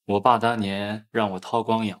到。我爸当年让我韬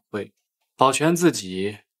光养晦，保全自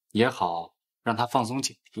己也好，让他放松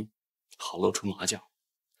警惕，好露出马脚。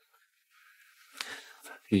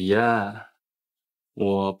雨嫣，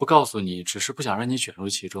我不告诉你，只是不想让你卷入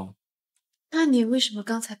其中。那你为什么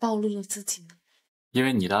刚才暴露了自己呢？因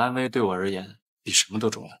为你的安危对我而言比什么都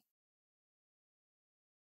重要。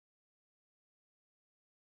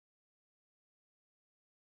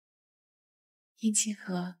燕清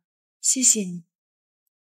河，谢谢你，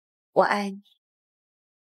我爱你。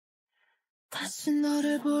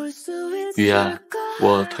雨嫣，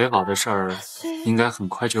我腿好的事儿应该很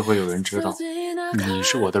快就会有人知道。你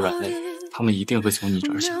是我的软肋，他们一定会从你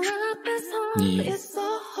这儿下手。你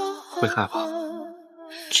会害怕吗？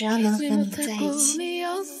只要能和你在一起，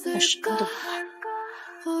我什么都不怕。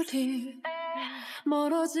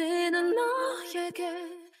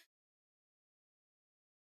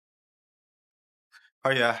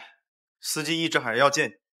二爷，司机一直喊着要见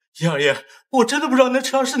你。叶二爷，我真的不知道那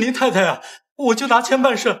车上是您太太啊，我就拿钱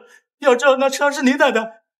办事。要知道那车上是您太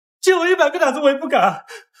太，借我100个胆子我也不敢。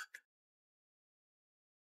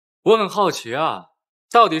我很好奇啊，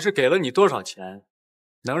到底是给了你多少钱，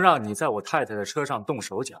能让你在我太太的车上动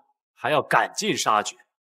手脚，还要赶尽杀绝？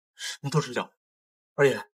什么都知道，二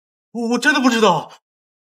爷，我真的不知道。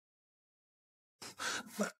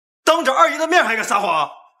当着二爷的面还敢撒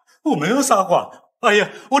谎？我没有撒谎，二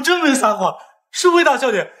爷，我真没撒谎。是魏大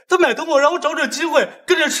小姐，她买通我，让我找准机会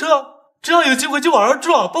跟着车，只要有机会就往上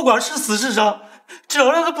撞，不管是死是伤，只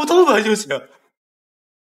要让她不痛快就行。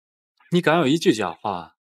你敢有一句假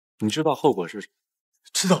话，你知道后果是什么？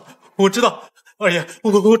知道，我知道，二爷，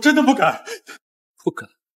我真的不敢。不敢。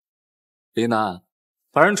林楠，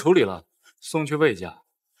把人处理了，送去魏家。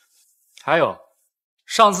还有，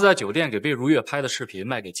上次在酒店给魏如月拍的视频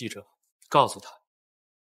卖给记者，告诉他，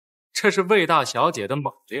这是魏大小姐的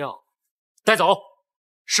猛料，带走。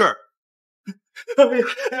是。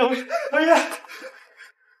哎呀！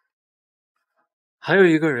还有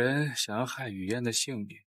一个人想要害雨嫣的性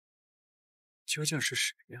命，究竟是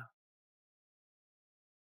谁呀？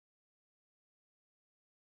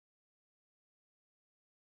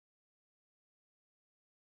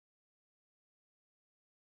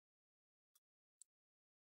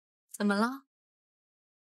怎么了？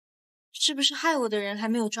是不是害我的人还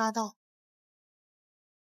没有抓到？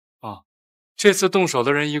啊，这次动手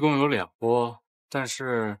的人一共有2波，但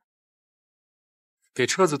是给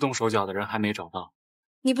车子动手脚的人还没找到。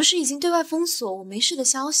你不是已经对外封锁我没事的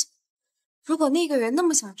消息？如果那个人那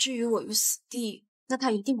么想置于我于死地，那他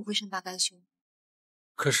一定不会善罢甘休。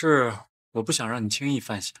可是我不想让你轻易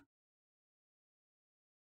犯险。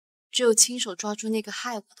只有亲手抓住那个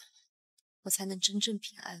害我的人，我才能真正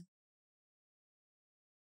平安。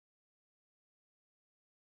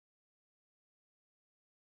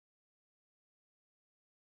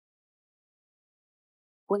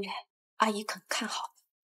温然，阿姨肯看好你，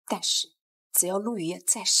但是只要陆雨嫣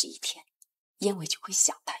再试一天，燕尾就会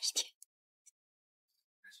想他一天。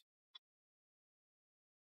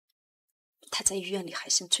他在医院里还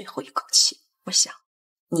剩最后一口气，我想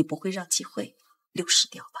你不会让机会流失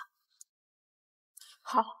掉吧？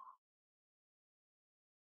好。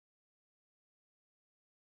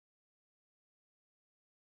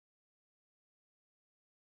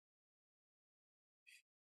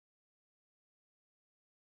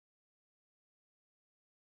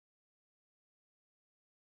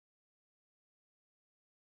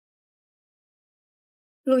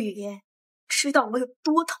陆雨嫣，知道我有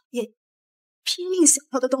多讨厌你，拼命想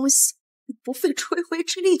要的东西，你不费吹灰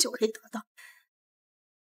之力就可以得到，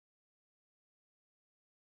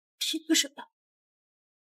凭什么？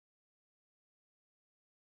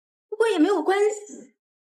不过也没有关系，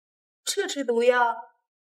这支毒药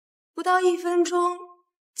不到1分钟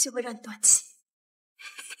就会让你断气。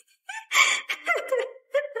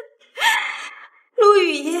陆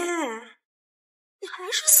雨嫣，你还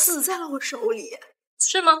是死在了我手里。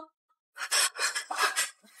是吗？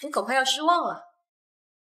你恐怕要失望了。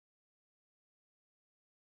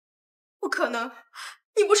不可能，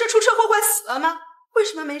你不是出车祸快死了吗？为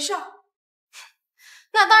什么没事？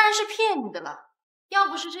那当然是骗你的了。要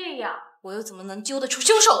不是这样，我又怎么能揪得出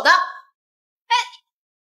凶手的？哎，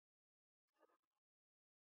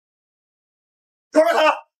抓住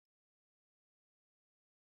他！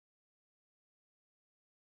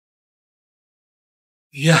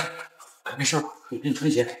雨嫣，可没事吧？有病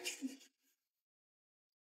春血。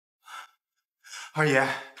二爷，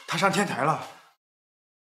他上天台了。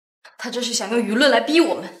他这是想用舆论来逼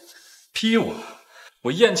我们。逼我？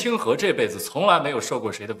我燕清河这辈子从来没有受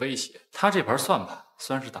过谁的威胁，他这盘算盘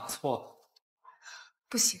算是打错了。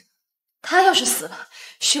不行，他要是死了，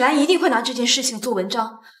许兰一定会拿这件事情做文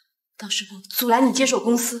章，到时候阻拦你接手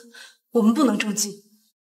公司，我们不能中计。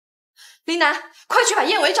林楠，快去把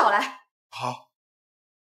燕尾找来。好。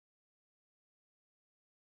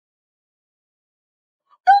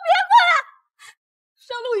都别过来！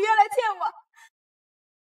让陆雨嫣来见我。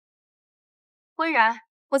温然，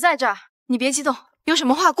我在这儿，你别激动，有什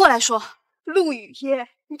么话过来说。陆雨嫣，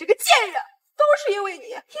你这个贱人，都是因为你，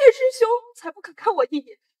叶师兄才不肯看我一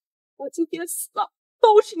眼。我今天死了，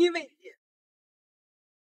都是因为你。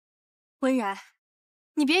温然，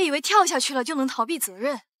你别以为跳下去了就能逃避责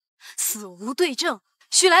任，死无对证。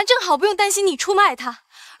许兰正好不用担心你出卖她，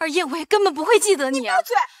而燕尾根本不会记得你啊。你闭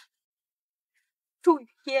嘴！陆雨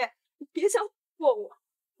嫣，你别想唬过我，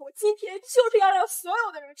我今天就是要让所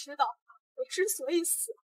有的人知道，我之所以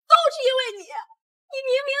死，都是因为你。你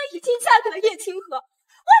明明已经嫁给了叶清河，为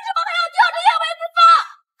什么还要吊着燕尾不放？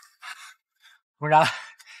温然，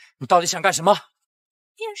你到底想干什么？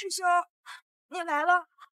叶师兄，你来了，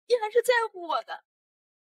你还是在乎我的，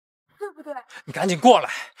对不对？你赶紧过来！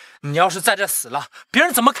你要是在这死了，别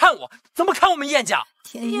人怎么看我？怎么看我们燕家？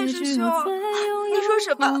叶师兄，你说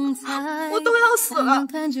什么？我都要死了，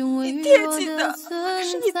你惦记的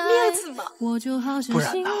是你的面子吗？不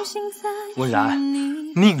然呢？温然，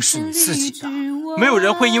命是你自己的，没有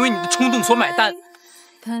人会因为你的冲动所买单。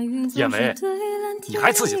燕尾，你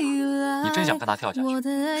还刺激他？你真想跟他跳下去？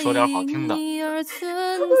说点好听的。不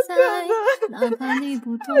可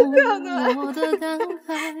能！叶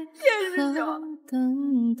师兄，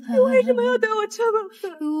你为什么要对我这么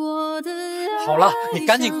狠？好了，你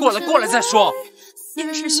赶紧过来再说。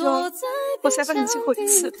叶师兄，我采访你最后一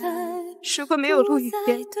次，如果没有陆雨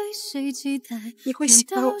嫣，你会喜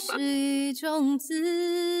欢我吗？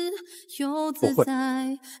不会。李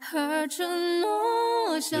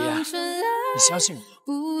亚，你相信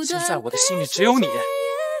我，现在我的心里只有你。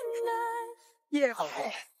叶回，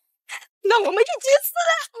那我们一起死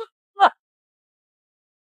了。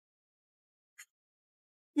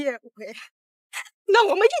叶回，那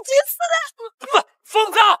我们一起死了。疯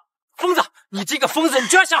子！疯子！你这个疯子，你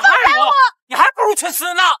居然想害我！你还不如去死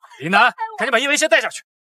呢！林南，赶紧把叶维先带下去。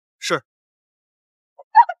是。放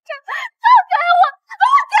开我！放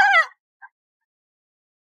开！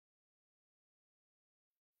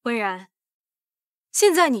温然，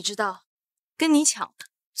现在你知道，跟你抢的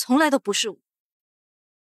从来都不是我。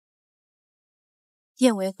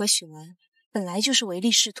燕维和许兰本来就是唯利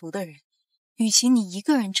是图的人，与其你一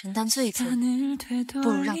个人承担罪责，不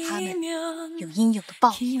如让他们有应有的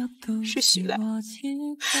报应。是许兰，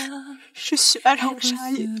是许兰让我杀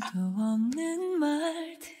叶的。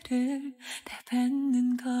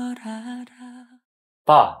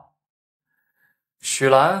爸，许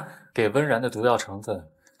兰给温然的毒药成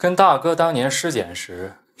分跟大哥当年尸检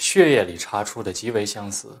时血液里查出的极为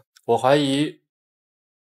相似，我怀疑。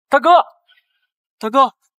大哥，大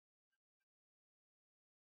哥，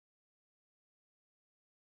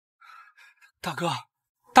大哥，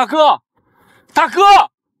大哥，大哥！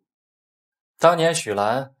当年许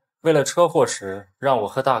兰为了车祸时让我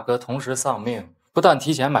和大哥同时丧命，不但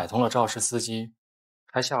提前买通了肇事司机，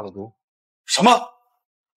还下了毒。什么？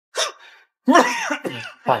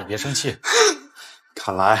爸，你别生气。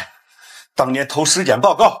看来当年偷尸检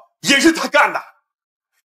报告也是他干的，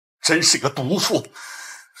真是个毒妇。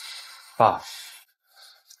爸，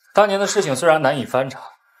当年的事情虽然难以翻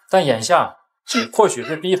查，但眼下或许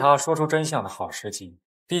是逼他说出真相的好时机。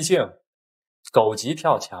毕竟狗急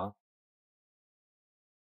跳墙。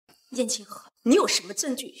燕清河，你有什么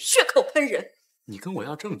证据血口喷人？你跟我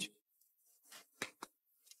要证据，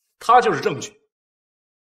他就是证据。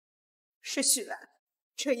是许兰，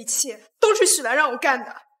这一切都是许兰让我干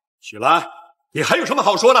的。许兰，你还有什么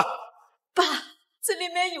好说的？爸，这里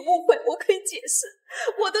面有误会，我可以解释，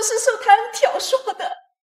我都是受他人挑唆的。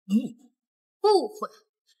误会？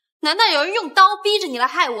难道有人用刀逼着你来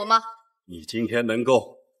害我吗？你今天能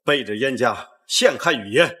够背着燕家陷害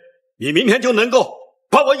雨嫣，你明天就能够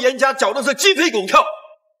把我燕家搅得是鸡飞狗跳，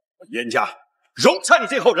我燕家容下你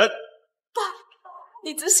这号人。爸，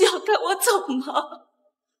你这是要赶我走吗？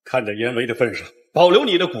看在燕维的份上，保留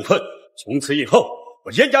你的股份，从此以后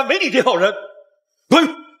我燕家没你这号人。滚！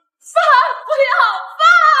爸，不要！爸！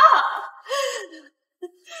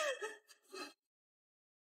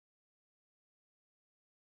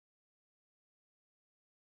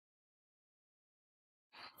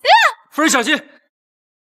夫人小心！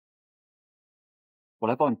我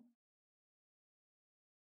来抱你。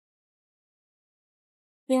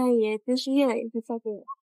岳二爷真是越来越会照顾我。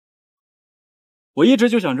我一直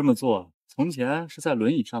就想这么做，从前是在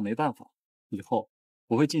轮椅上没办法，以后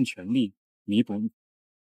我会尽全力弥补你。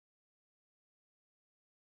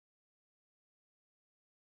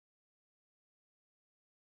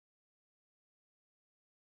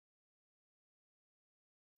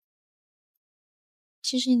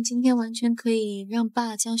其实你今天完全可以让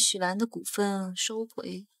爸将许兰的股份收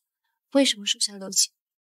回，为什么手下留情？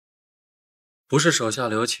不是手下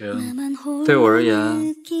留情，对我而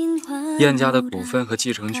言，燕家的股份和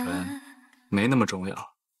继承权没那么重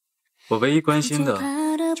要。我唯一关心的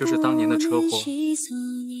就是当年的车祸，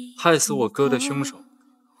害死我哥的凶手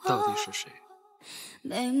到底是谁？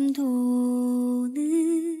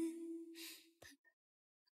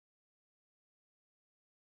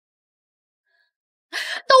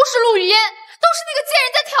都是陆雨嫣，都是那个贱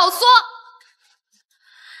人在挑唆。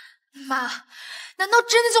妈，难道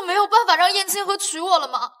真的就没有办法让燕清河娶我了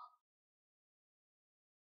吗？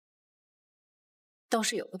倒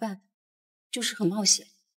是有个办法，就是很冒险。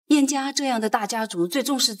燕家这样的大家族最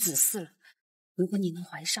重视子嗣了，如果你能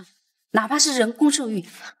怀上，哪怕是人工受孕，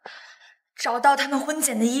找到他们婚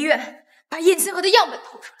检的医院，把燕清河的样本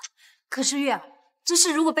偷出来。可是月儿，这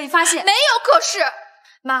事如果被发现，没有可是。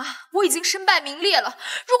妈，我已经身败名裂了，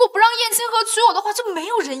如果不让燕清河娶我的话，就没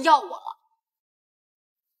有人要我了。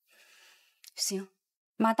行，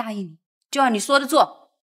妈答应你，就按你说的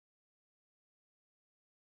做。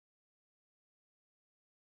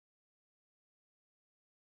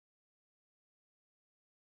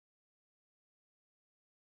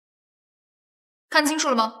看清楚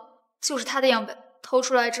了吗？就是他的样本，偷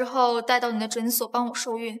出来之后带到你的诊所帮我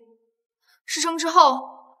受孕，事成之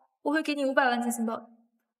后我会给你500万进行报酬。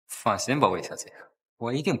放心吧，魏小姐，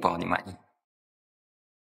我一定保你满意。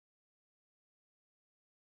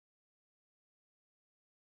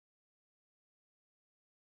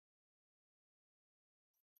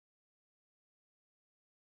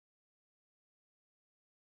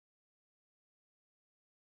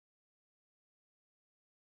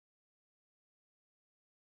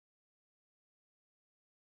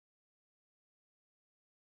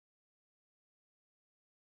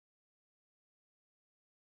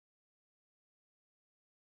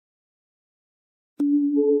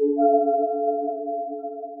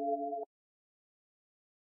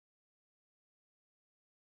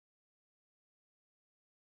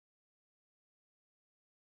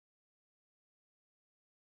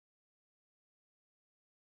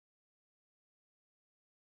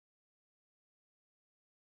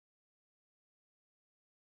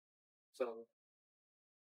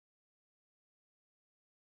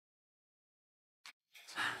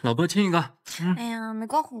老婆亲一个。哎呀，没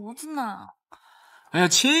刮胡子呢。哎呀，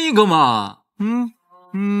亲一个嘛。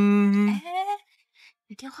哎，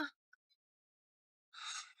有电话。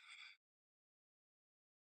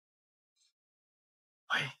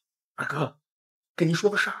喂，二哥，跟你说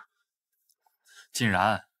个事儿。竟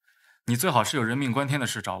然，你最好是有人命关天的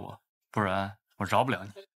事找我，不然我饶不了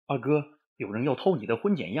你。二哥，有人要偷你的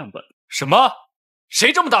婚检样本。什么？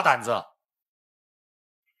谁这么大胆子？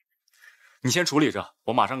你先处理着，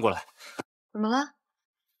我马上过来。怎么了？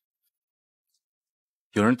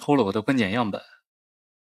有人偷了我的婚检样本。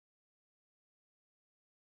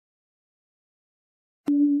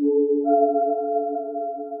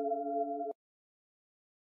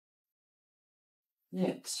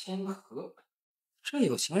燕千和，这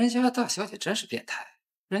有情人家的大小姐真是变态，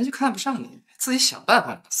人家看不上你，自己想办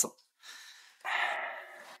法让他送。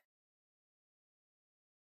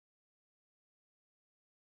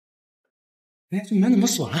哎，这门怎么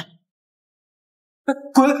锁了？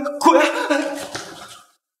滚！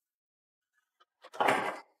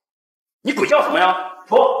你鬼叫什么呀？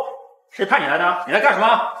说，谁派你来的？你来干什么？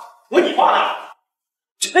问你话呢？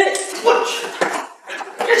哎，我去！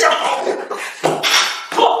别想跑！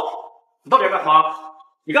说，你到底要干什么？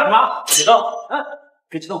你干什么？别动！啊，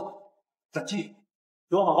别激动，冷静，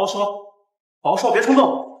给我好好说，好好说，别冲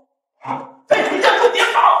动。哎，你站住，别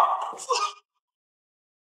跑！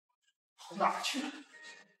跑哪儿去？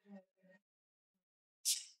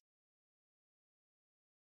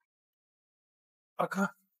二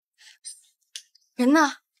哥，人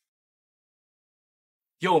呢？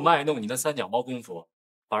又卖弄你的三脚猫功夫，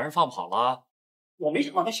把人放跑了。我没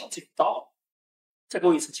想到那小子有道，再给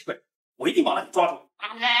我一次机会，我一定把他给抓住。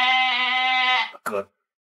哥，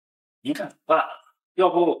您看怎么办？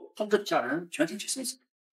要不通知底下人全城去搜索？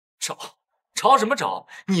找什么找？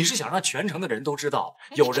你是想让全城的人都知道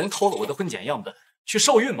有人偷了我的婚检样本去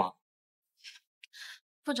受孕吗？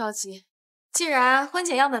不着急，既然婚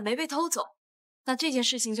检样本没被偷走，那这件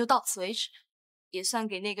事情就到此为止，也算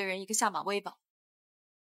给那个人一个下马威吧。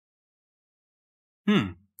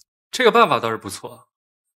这个办法倒是不错，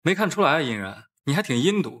没看出来，殷然，你还挺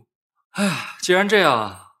阴毒。哎呀，既然这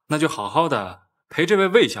样，那就好好的陪这位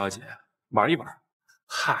魏小姐玩一玩。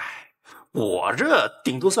嗨，我这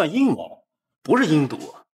顶多算阴谋，不是阴毒，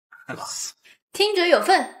是吧？听者有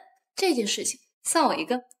份，这件事情算我一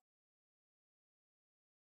个。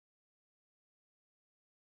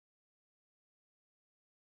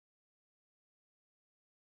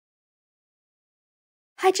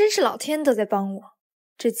还真是老天都在帮我，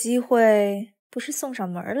这机会不是送上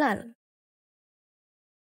门来了吗？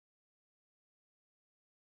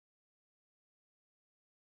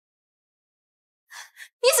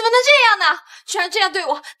你怎么能这样呢？居然这样对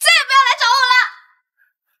我，再也不要来找我了！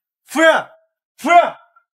夫人，夫人，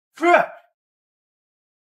夫人！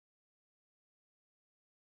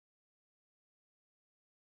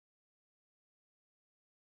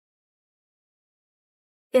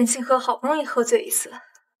燕青河好不容易喝醉一次，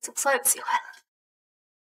总算有机会了。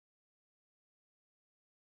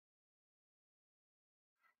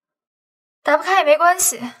打不开也没关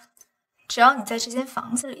系，只要你在这间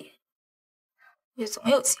房子里，也总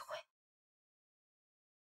有机会。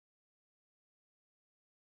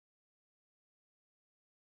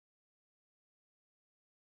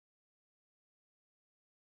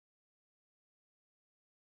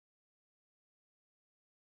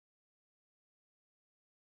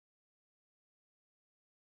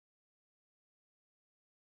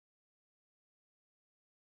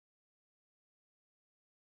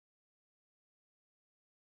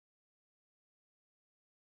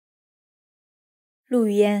陆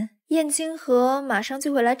雨嫣，燕青河马上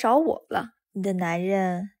就会来找我了，你的男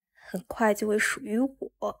人很快就会属于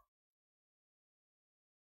我。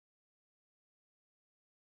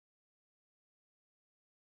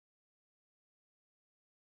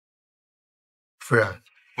夫人，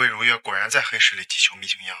魏如月果然在黑市里踢球迷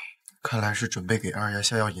情样，看来是准备给二爷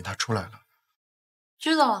下药引他出来了。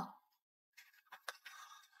知道了。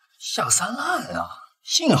下三滥啊！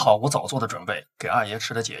幸好我早做的准备，给二爷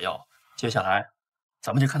吃的解药。接下来，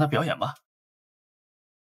咱们就看他表演吧。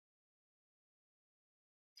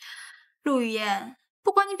陆雨嫣，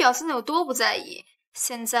不管你表现的有多不在意，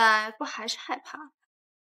现在不还是害怕？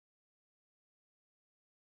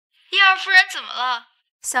叶二夫人怎么了？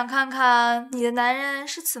想看看你的男人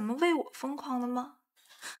是怎么为我疯狂的吗？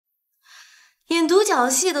演独角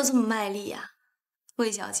戏都这么卖力呀，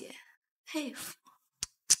魏小姐，佩服。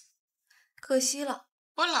可惜了，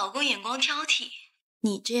我老公眼光挑剔，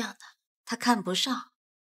你这样的他看不上。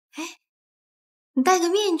哎，你戴个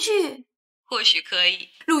面具或许可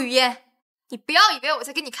以。陆雨嫣，你不要以为我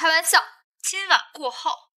在跟你开玩笑，今晚过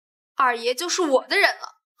后，二爷就是我的人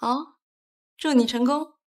了。好，祝你成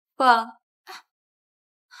功，挂了。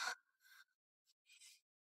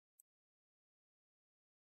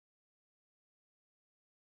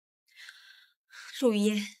陆雨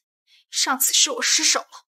嫣，上次是我失手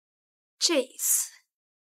了，这一次，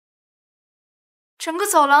整个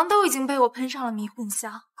走廊都已经被我喷上了迷魂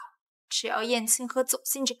香。只要燕青河走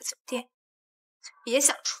进这个酒店，就别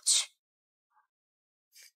想出去。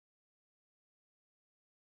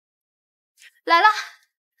来了。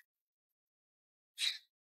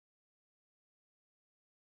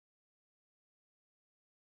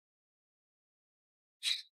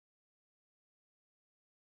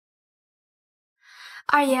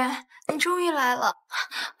二爷，你终于来了。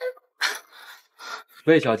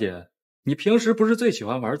魏小姐，你平时不是最喜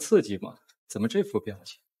欢玩刺激吗？怎么这副表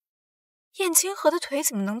情？燕青河的腿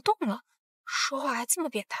怎么能动了？说话还这么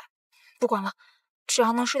变态。不管了，只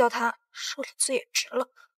要能睡到他，受点罪也值了。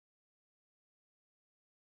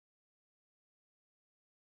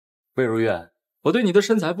魏如月，我对你的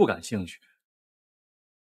身材不感兴趣。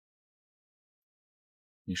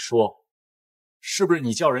你说，是不是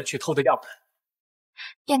你叫人去偷的样本？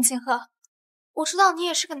燕青河，我知道你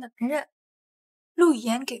也是个男人，陆语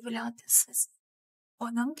言给不了你的刺激，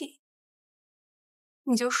我能给，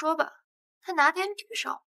你就说吧，他哪点比得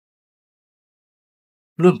上？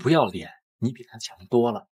论不要脸，你比他强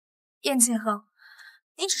多了。燕青河，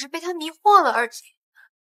你只是被他迷惑了而已。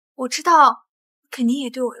我知道，肯定也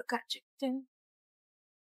对我有感觉，对吗？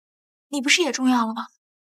你不是也重要了吗？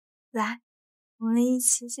来，我们一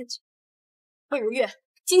起解决。魏如月，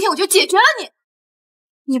今天我就解决了你。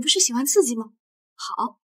你不是喜欢刺激吗？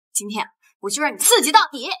好，今天我就让你刺激到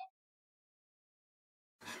底，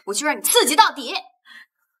我就让你刺激到底。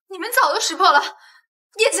你们早就识破了，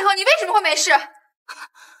叶青河，你为什么会没事？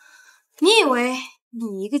你以为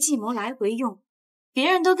你一个计谋来回用，别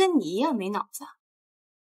人都跟你一样没脑子啊？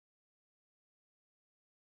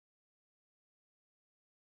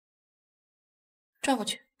转过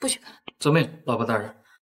去，不许看。遵命，老婆大人。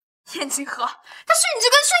燕青河，他训你就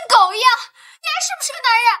跟训狗一样，你还是不是个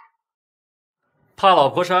男人？怕老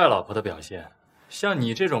婆是爱老婆的表现，像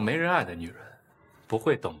你这种没人爱的女人，不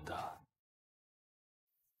会懂的。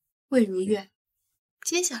魏如月，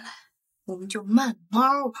接下来我们就慢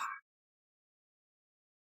慢玩。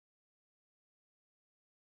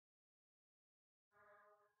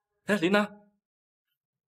哎，琳娜，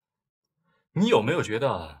你有没有觉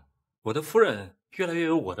得我的夫人越来越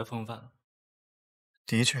有我的风范了？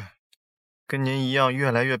的确，跟您一样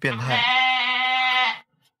越来越变态。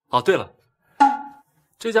哦，对了，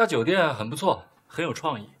这家酒店很不错，很有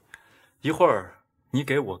创意。一会儿你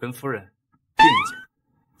给我跟夫人订一间。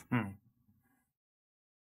嗯。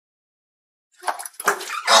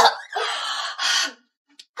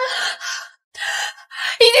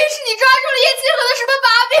一定是你抓住了叶青河的什么把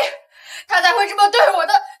柄，他才会这么对我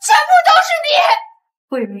的，全部都是你。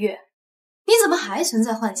魏如月，你怎么还存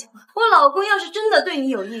在幻想啊？我老公要是真的对你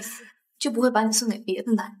有意思，就不会把你送给别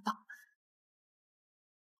的男人当。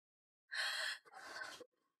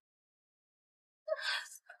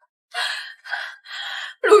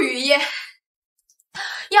陆雨嫣，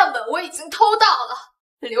样本我已经偷到了，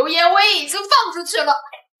留言我也已经放出去了。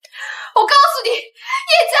我告诉你，叶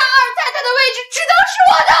家二太太的位置只能是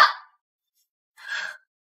我的。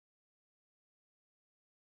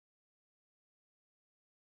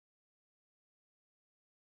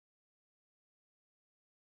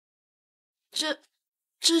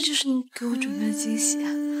这就是你给我准备的惊喜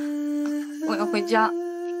啊！我要回家。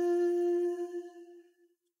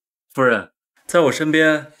夫人，在我身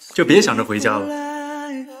边就别想着回家了。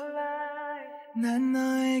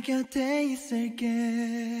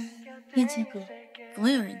燕青河，总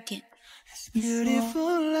有人惦记。你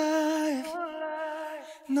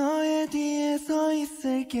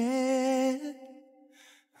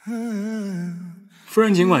夫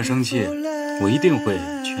人尽管生气，我一定会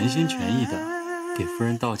全心全意的给夫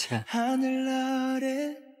人道歉。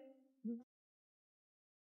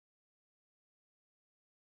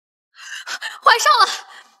怀上了，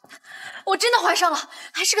我真的怀上了，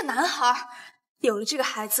还是个男孩。有了这个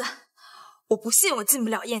孩子，我不信我进不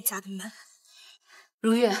了燕家的门。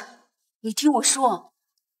如月，你听我说，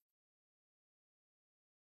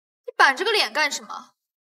你板着个脸干什么？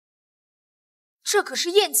这可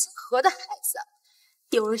是燕青河的孩子，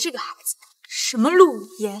有了这个孩子，什么陆语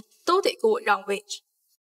言都得给我让位置。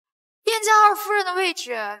燕家二夫人的位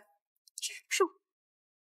置是我，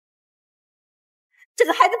这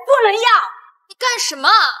个孩子不能要。你干什么？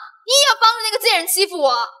你也要帮着那个贱人欺负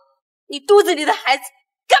我？你肚子里的孩子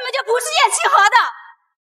根本就不是燕青河的，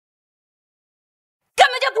根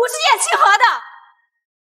本就不是燕青河的。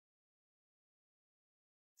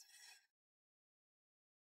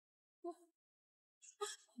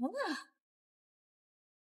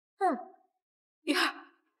月儿，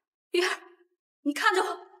月儿，你看着我，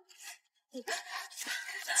看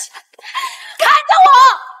着我，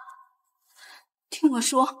听我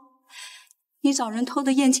说，你找人偷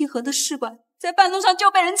的燕青河的试管，在半路上就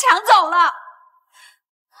被人抢走了。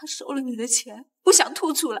他收了你的钱，不想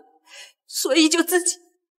吐出来，所以就自己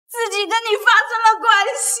跟你发生了关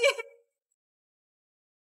系。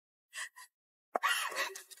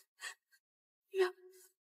月，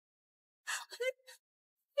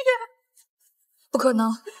不可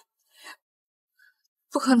能，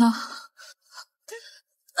不可能！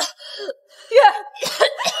月，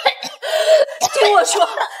听我说，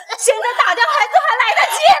现在打掉孩子还来得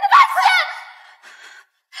及，你把钱，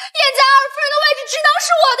燕家2夫人的位置只能是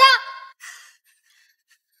我的。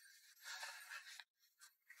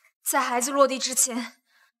在孩子落地之前，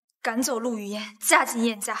赶走陆雨嫣，嫁进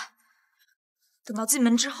燕家。等到进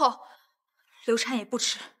门之后，流产也不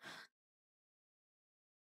迟。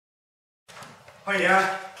欢迎，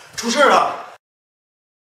出事了！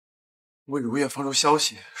魏如月放出消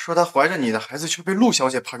息，说她怀着你的孩子，却被陆小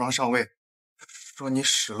姐爬床上位，说你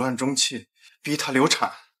始乱终弃，逼她流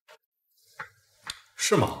产。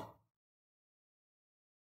是吗？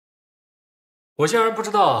我竟然不知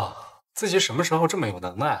道自己什么时候这么有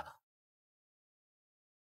能耐了。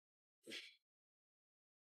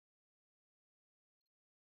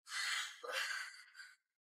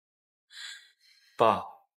爸，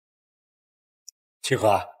清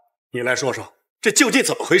河，你来说说，这究竟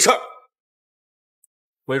怎么回事？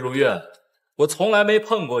魏如月，我从来没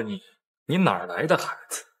碰过你，你哪儿来的孩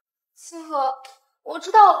子？清河，我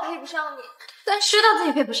知道我配不上你，但是知道自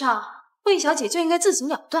己配不上，魏小姐就应该自行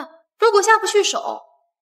了断。如果下不去手，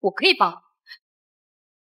我可以帮。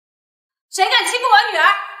谁敢欺负我女儿，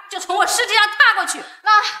就从我尸体上踏过去！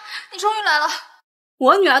妈，你终于来了。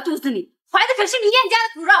我女儿肚子里怀的可是你燕家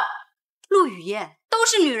的骨肉。陆雨嫣都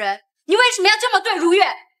是女人，你为什么要这么对如月？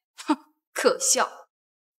哼，可笑！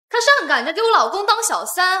她上赶着给我老公当小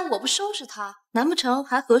三，我不收拾她，难不成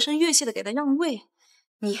还和声悦气的给她让位？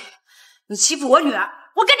你欺负我女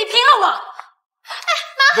儿，我跟你拼了！我！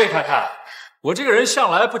魏太太，我这个人向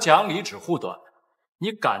来不讲理，只护短。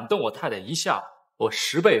你敢动我太太一下，我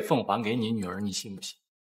10倍奉还给你女儿，你信不信？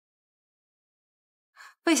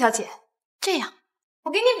魏小姐，这样，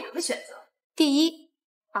我给你2个选择：第一，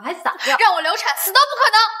把孩子打掉，让我流产，死都不可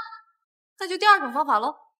能。那就第2种方法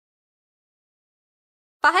喽，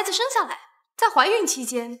把孩子生下来，在怀孕期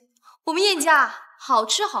间，我们燕家好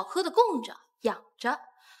吃好喝的供着养着。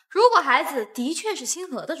如果孩子的确是清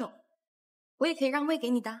河的种，我也可以让位给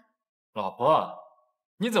你的。老婆，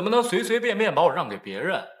你怎么能随随便便把我让给别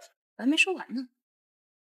人？我还没说完呢。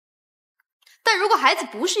但如果孩子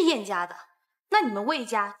不是燕家的，那你们魏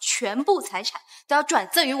家全部财产都要转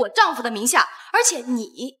赠于我丈夫的名下，而且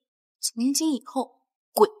你从今以后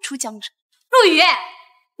滚出江城。陆雨，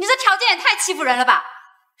你这条件也太欺负人了吧！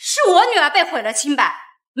是我女儿被毁了清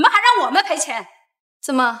白，你们还让我们赔钱？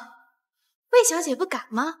怎么，魏小姐不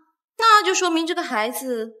敢吗？那就说明这个孩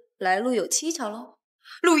子来路有蹊跷喽。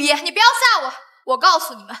陆雨嫣，你不要吓我！我告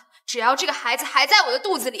诉你们，只要这个孩子还在我的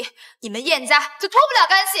肚子里，你们燕家就脱不了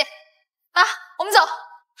干系。啊，我们走。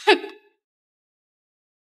哼。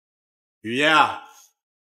雨嫣啊，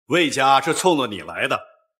魏家是冲着你来的，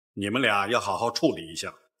你们俩要好好处理一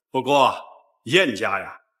下。不过燕家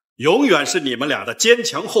呀，永远是你们俩的坚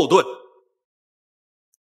强后盾。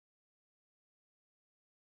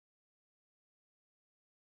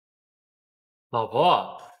老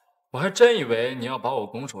婆，我还真以为你要把我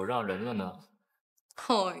拱手让人了呢。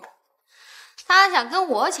哦哟，他想跟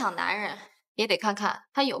我抢男人，也得看看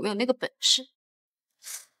他有没有那个本事。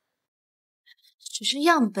只是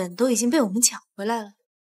样本都已经被我们抢回来了，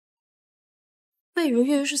魏如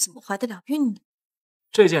月又是怎么怀得了孕的？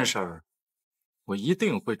这件事儿，我一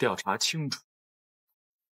定会调查清楚。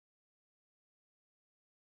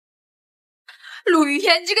陆雨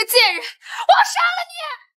嫣，你这个贱人，我杀了你！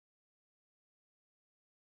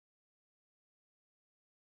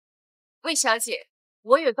魏小姐，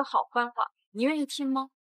我有个好方法，你愿意听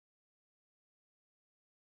吗？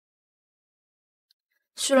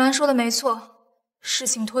徐鸾说的没错，事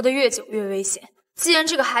情拖得越久越危险。既然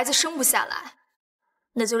这个孩子生不下来，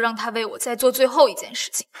那就让他为我再做最后一件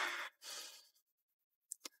事情。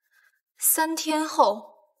3天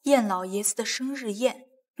后，燕老爷子的生日宴，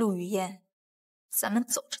陆雨嫣，咱们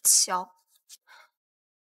走着瞧。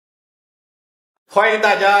欢迎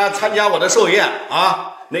大家参加我的寿宴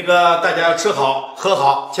啊！那个大家要吃好喝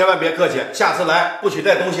好，千万别客气，下次来不许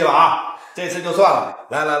带东西了啊！这次就算了。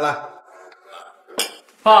来，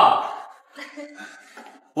爸，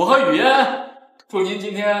我和雨嫣祝您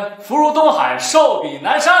今天福如东海，寿比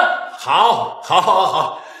南山。好，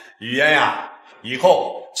雨嫣呀，以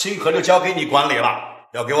后清河就交给你管理了，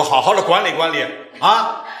要给我好好的管理管理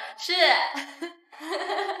啊！是。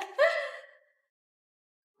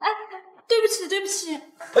哎，对不起。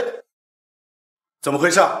怎么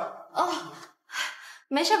回事？哦，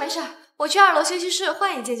没事，我去2楼休息室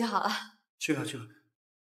换一件就好了。去吧。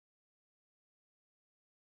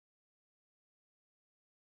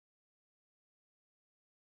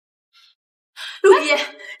陆爷，你为什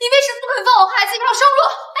么不肯放我孩子一条生路？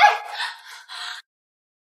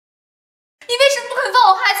你为什么不肯放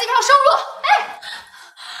我孩子一条生路？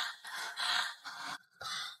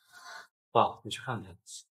爸，你去看看。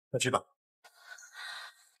快去吧。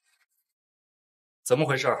怎么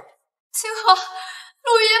回事？清河，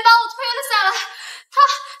陆爷把我推了下来，他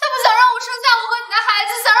不想让我生下我和你的孩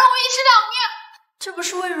子，想让我一尸两命。这不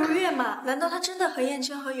是魏如月吗？难道他真的和燕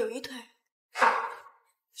清河有一腿？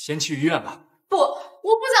先去医院吧。不，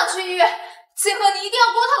我不想去医院。清河，你一定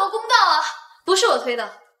要给我讨个公道啊！不是我推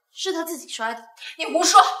的，是他自己摔的。你胡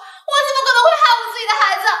说！我怎么可能会害我自己的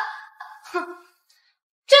孩子？哼！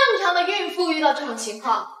正常的孕妇遇到这种情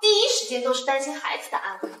况，第一时间都是担心孩子的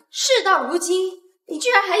安危。事到如今，你居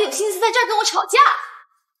然还有心思在这儿跟我吵架？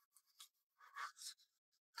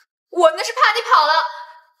我那是怕你跑了。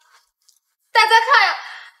大家看呀，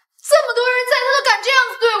这么多人在，他都敢这样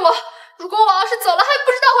子对我。如果我要是走了，还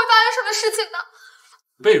不知道会发生什么事情呢。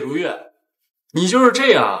魏如月，你就是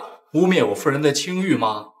这样污蔑我夫人的清誉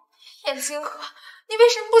吗？燕清河，你为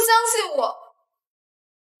什么不相信我？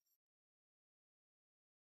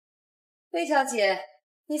魏小姐，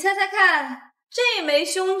你猜猜看，这枚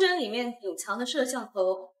胸针里面隐藏的摄像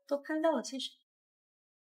头都拍到了些什么？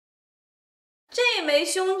这枚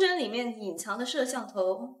胸针里面隐藏的摄像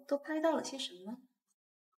头都拍到了些什么？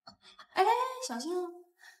哎，小心哦！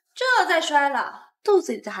这再摔了，肚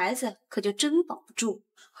子里的孩子可就真保不住。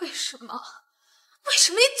为什么？为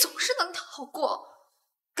什么你总是能逃过？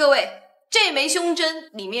各位，这枚胸针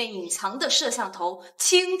里面隐藏的摄像头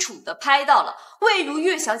清楚地拍到了魏如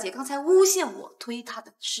月小姐刚才诬陷我推她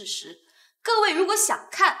的事实。各位如果想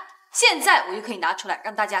看，现在我就可以拿出来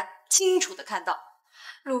让大家清楚地看到。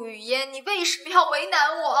陆雨嫣，你为什么要为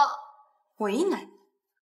难我？为难你？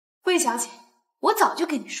魏小姐，我早就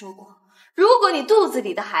跟你说过，如果你肚子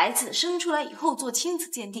里的孩子生出来以后做亲子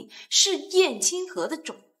鉴定是燕清河的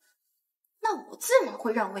种，那我自然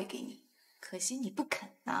会让位给你。可惜你不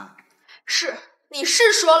肯啊。是，你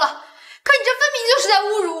是说了，可你这分明就是在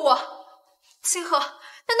侮辱我。清河，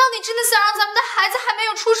难道你真的想让咱们的孩子还没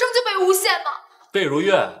有出生就被诬陷吗？魏如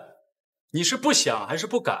月，你是不想还是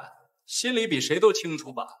不敢？心里比谁都清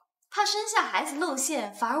楚吧。他生下孩子露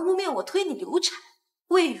馅，反而污蔑我推你流产。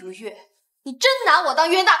魏如月，你真拿我当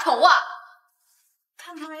冤大头啊！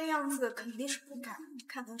看他的样子，肯定是不敢。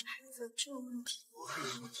看到这孩子这种问题，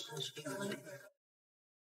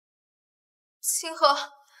清河，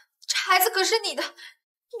这孩子可是你的，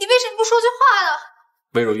你为什么不说句话呢？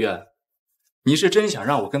魏如月，你是真想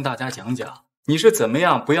让我跟大家讲讲，你是怎么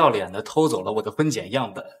样不要脸的偷走了我的婚检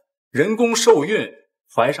样本，人工受孕，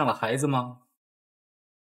怀上了孩子吗？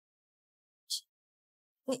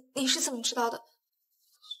你是怎么知道的？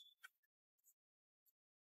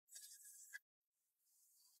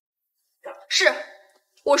是，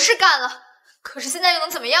我是干了，可是现在又能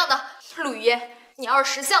怎么样呢？陆雨嫣，你要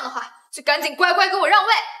是识相的话，就赶紧乖乖给我让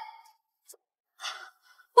位。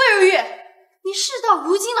魏如月，你事到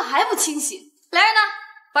如今了还不清醒？来人呐，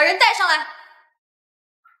把人带上来！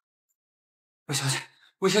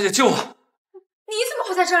魏小姐，救我！你怎么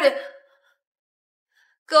会在这里？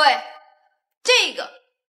各位，这个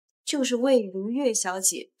就是魏如月小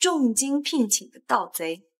姐重金聘请的盗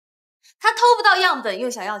贼。她偷不到样本又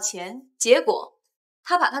想要钱，结果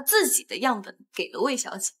她把她自己的样本给了魏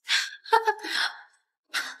小姐。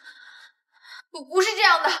不是这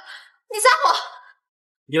样的，你撒谎！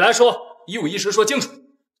你来说，一五一十说清楚。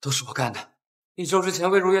都是我干的。1周之前，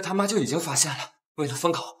魏如月他妈就已经发现了，为了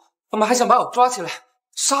封口，他们还想把我抓起来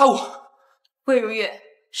杀我。魏如月，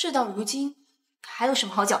事到如今，还有什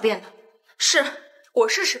么好狡辩的？是，我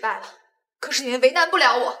是失败了，可是你们为难不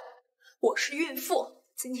了我。我是孕妇，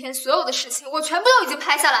今天所有的事情我全部都已经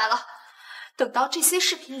拍下来了。等到这些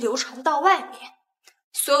视频流传到外面，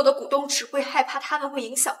所有的股东只会害怕他们会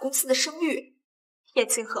影响公司的声誉。燕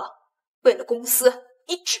清河，为了公司，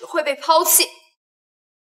你只会被抛弃。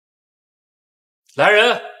来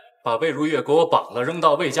人，把魏如月给我绑了，扔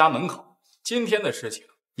到魏家门口。今天的事情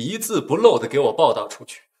一字不漏的给我报道出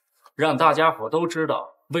去，让大家伙都知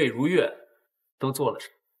道魏如月都做了什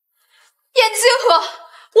么。燕清河，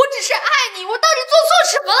我只是爱你，我到底做错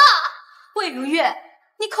什么了？魏如月，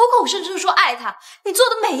你口口声声说爱他，你做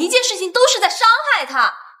的每一件事情都是在伤害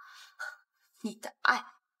他。你的爱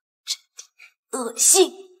真的恶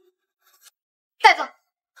心，带走。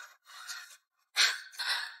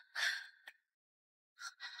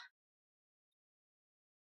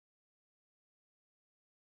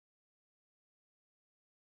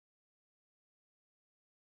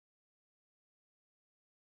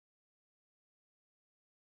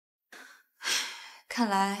看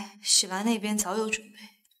来许兰那边早有准备，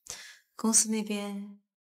公司那边……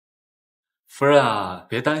夫人啊，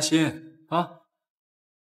别担心啊，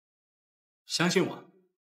相信我。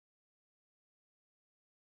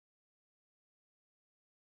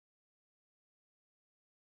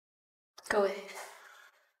各位，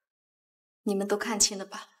你们都看清了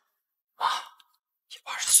吧？也不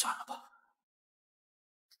还是算了吧。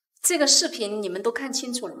这个视频你们都看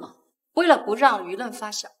清楚了吗？为了不让舆论发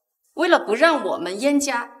酵，为了不让我们燕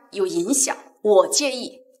家有影响，我建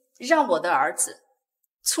议让我的儿子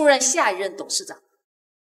出任下一任董事长。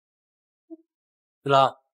对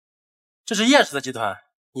了，这是燕氏的集团，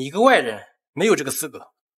你一个外人没有这个资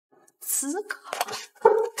格。资格？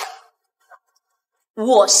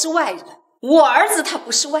我是外人，我儿子他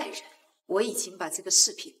不是外人。我已经把这个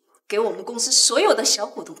视频给我们公司所有的小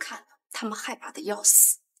股东看了，他们害怕的要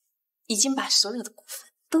死，已经把所有的股份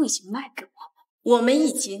都已经卖给我们，我们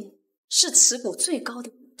已经是持股最高的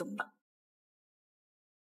股东了。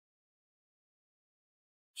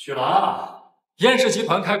许兰，燕氏集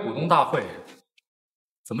团开股东大会，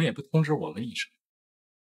怎么也不通知我们一声？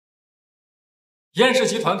燕氏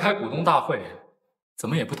集团开股东大会，怎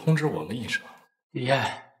么也不通知我们一声？李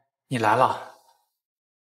燕，你来了。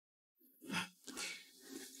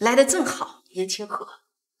来得正好，严清河。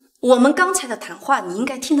我们刚才的谈话你应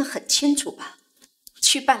该听得很清楚吧？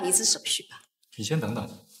去办离职手续吧。你先等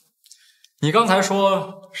等，你刚才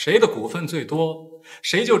说谁的股份最多，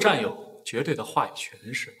谁就占有绝对的话语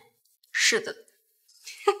权，是吗？是的。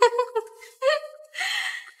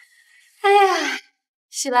哎呀，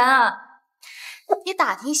许兰啊，你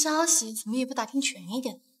打听消息怎么也不打听全一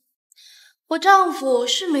点？我丈夫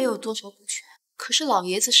是没有多少股权，可是老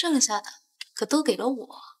爷子剩下的可都给了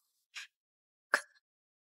我。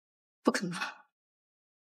不可能。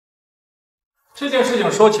这件事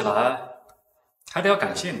情说起来，还得要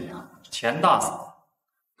感谢你啊，钱大嫂。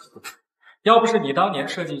要不是你当年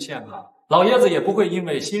设计陷阱，老爷子也不会因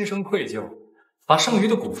为心生愧疚，把剩余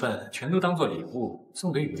的股份全都当做礼物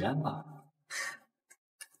送给雨嫣了。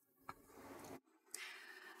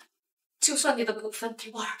就算你的股份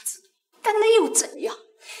给我儿子，但那又怎样？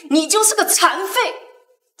你就是个残废，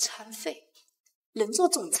残废能做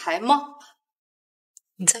总裁吗？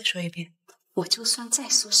你再说一遍。我就算再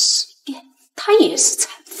说10遍，他也是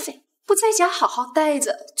残废，不在家好好待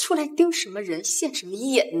着，出来丢什么人现什么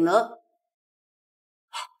眼呢？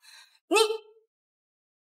你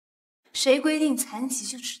谁规定残疾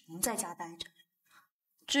就只能在家待着？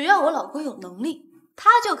只要我老公有能力，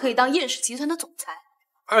他就可以当燕氏集团的总裁。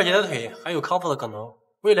二姐的腿还有康复的可能，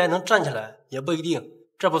未来能站起来也不一定，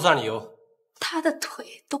这不算理由。他的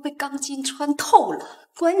腿都被钢筋穿透了，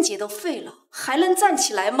关节都废了，还能站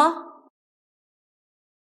起来吗？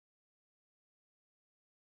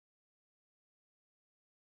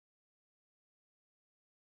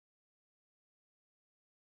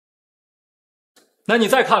那你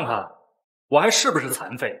再看看，我还是不是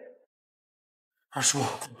残废？二叔，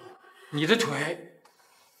你的腿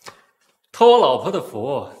托我老婆的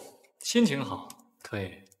福，心情好，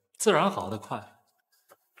腿自然好得快。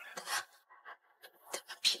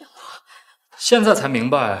骗我！现在才明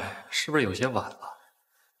白，是不是有些晚了？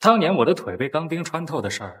当年我的腿被钢钉穿透的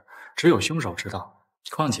事儿，只有凶手知道，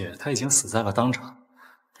况且他已经死在了当场。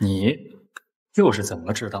你又是怎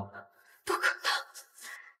么知道的？不可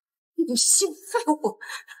能！你陷害我！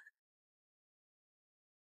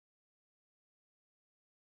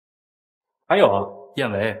还有啊，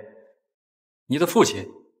燕维，你的父亲，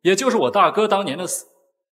也就是我大哥当年的死，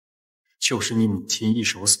就是你母亲一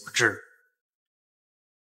手所致。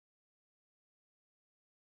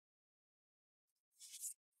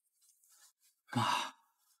妈，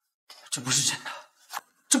这不是真的，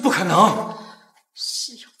这不可能！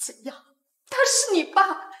是又怎样？他是你爸，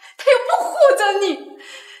他又不护着你，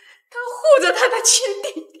他护着他的亲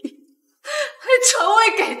弟弟，还传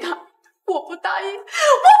位给他。我不答应，我不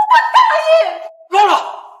答应！够了！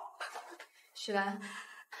许兰，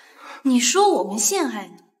你说我们陷害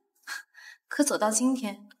你，可走到今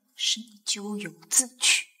天，是你咎由自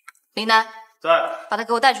取。林南，在。把他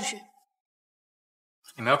给我带出去。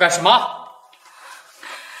你们要干什么？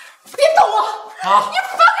别动我！啊！你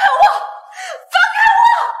放开我！放开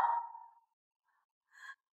我！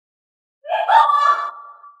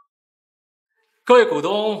各位股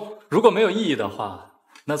东，如果没有异议的话，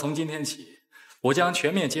那从今天起，我将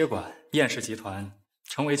全面接管燕氏集团，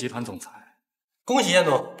成为集团总裁。恭喜燕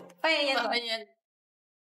总！欢迎燕总！欢迎！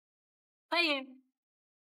欢迎！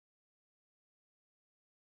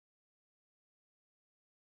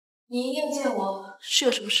你要见我是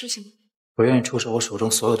有什么事情吗？我愿意出售我手中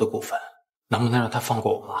所有的股份，能不能让他放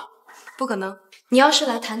过我吗？不可能！你要是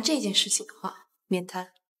来谈这件事情的话，免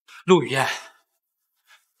谈。陆雨燕，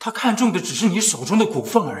他看中的只是你手中的股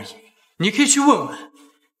份而已。你可以去问问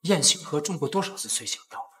燕清河中过多少次催情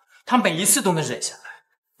药，他每一次都能忍下来，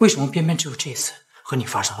为什么偏偏只有这次和你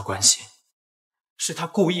发生了关系？是他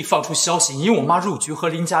故意放出消息引我妈入局和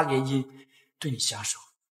林家联姻，对你下手，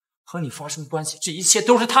和你发生关系，这一切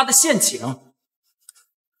都是他的陷阱。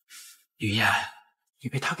雨燕，你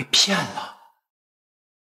被他给骗了。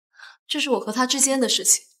这是我和他之间的事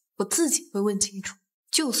情，我自己会问清楚。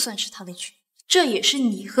就算是他的决定，这也是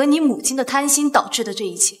你和你母亲的贪心导致的这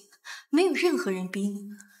一切，没有任何人逼你。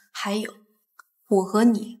还有，我和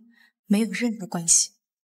你没有任何关系。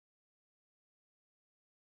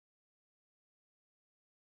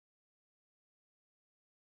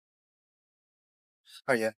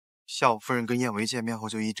二爷，下午夫人跟燕维见面后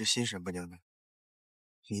就一直心神不宁的，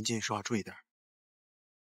您进去说话注意点。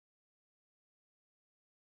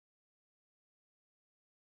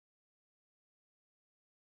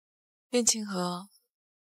苑清河，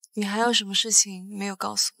你还有什么事情没有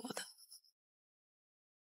告诉我的？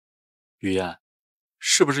雨燕，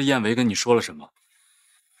是不是燕维跟你说了什么？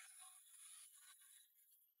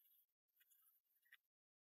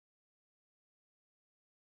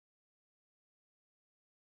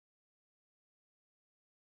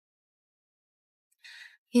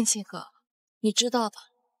苑清河，你知道的，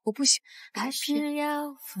我不喜欢改变。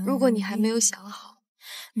如果你还没有想好，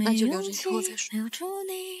那就留着以后再说。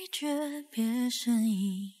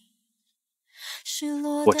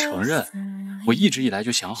我承认，我一直以来就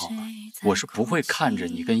想好了，我是不会看着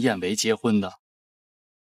你跟燕维结婚的。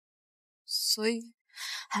所以，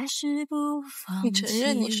你承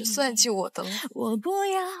认你是算计我的了？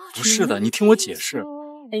不是的，你听我解释。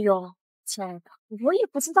哎呦，亲爱的，我也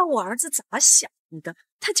不知道我儿子怎么想的，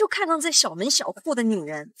他就看上这小门小户的女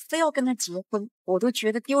人，非要跟他结婚，我都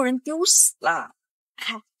觉得丢人丢死了。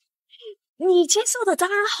嗨，你接受的当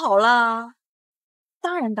然好了，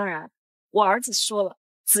当然，我儿子说了，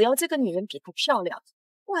只要这个女人比他漂亮，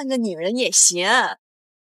换个女人也行。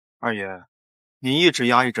二爷，您一直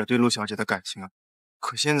压抑着对陆小姐的感情啊，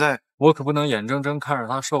可现在我可不能眼睁睁看着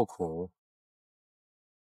她受苦。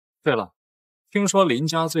对了，听说林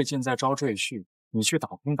家最近在招赘婿，你去打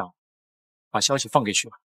听打听，把消息放给去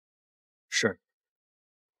吧。是，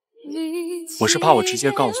我是怕我直接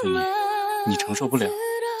告诉你，你承受不了，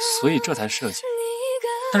所以这才设计。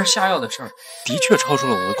但是下药的事儿的确超出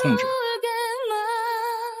了我的控制。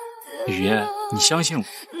雨燕，你相信我，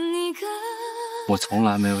我从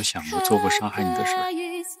来没有想过做过伤害你的事。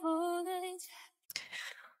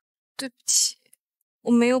对不起，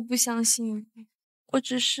我没有不相信你，我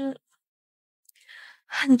只是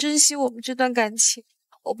很珍惜我们这段感情，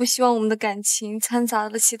我不希望我们的感情掺杂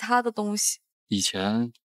了其他的东西。以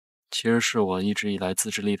前其实是我一直以来自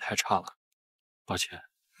制力太差了，抱歉，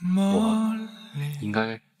我应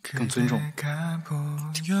该更尊重你。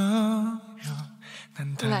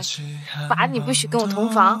来，罚你不许跟我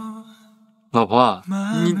同房。老婆，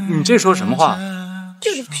你这说什么话？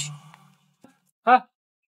就是不许。哎，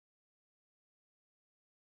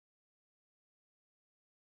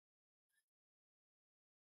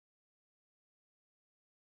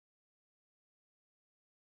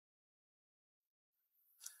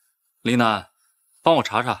李楠，帮我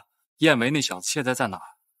查查燕维那小子现在在哪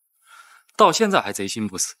儿？到现在还贼心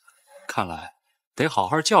不死，看来得好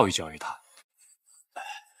好教育教育他。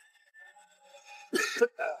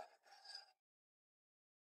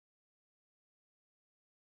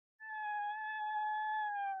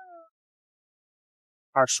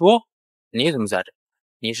二叔，你怎么在这？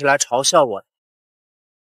你是来嘲笑我的？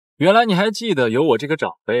原来你还记得有我这个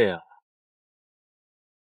长辈啊！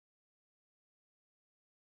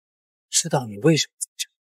知道你为什么在这，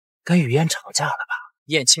跟雨燕吵架了吧？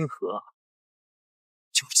燕清河，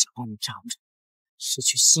就是想帮你丈夫失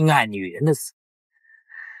去心爱女人的死。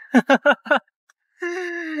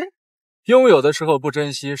拥有的时候不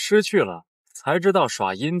珍惜，失去了才知道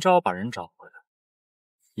耍阴招把人找回来。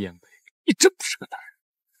燕维，你真不是个男人！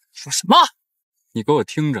说什么？你给我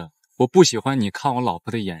听着，我不喜欢你看我老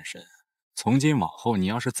婆的眼神，从今往后，你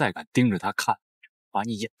要是再敢盯着他看，把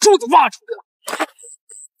你眼珠子挖出来！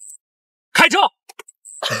开车！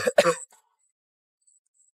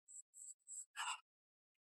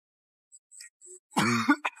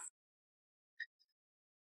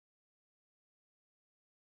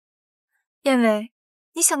燕尾，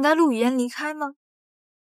你想带陆语言离开吗？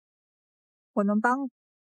我能帮你。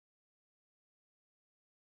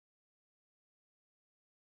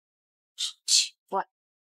真奇怪，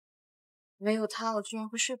没有他我居然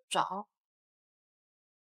会睡不着。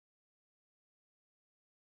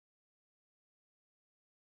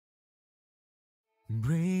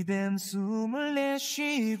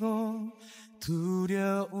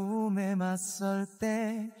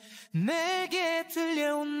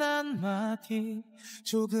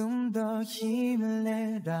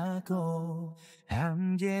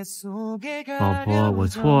老婆，我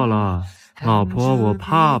错了，老婆，我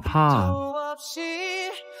怕。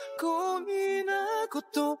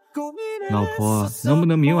老婆，能不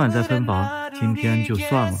能明晚再分房？今天就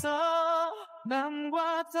算了。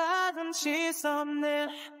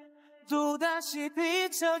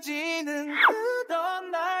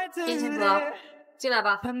叶千泽，进来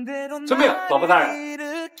吧。遵命，老婆大人。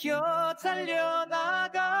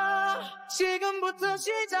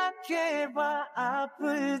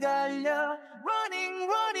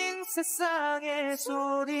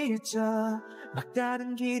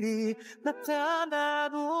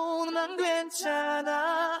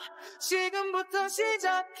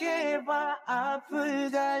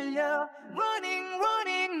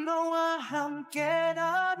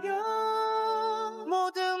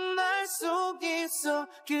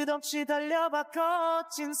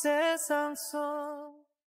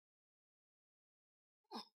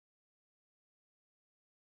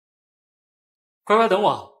乖乖等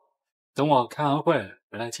我，等我开完会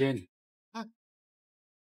回来接你。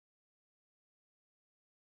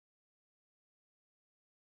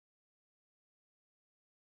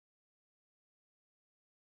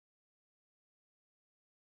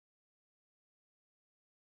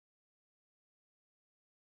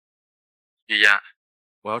雨嫣，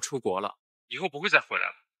我要出国了，以后不会再回来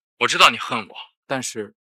了。我知道你恨我，但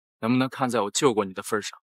是能不能看在我救过你的份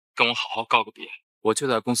上，跟我好好告个别？我就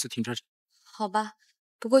在公司停车场。好吧，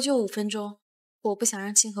不过就5分钟，我不想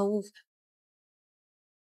让清河误会。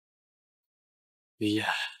雨嫣，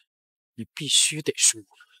你必须得是我的。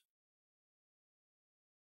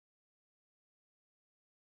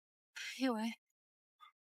叶维，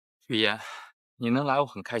雨嫣，你能来我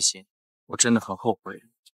很开心，我真的很后悔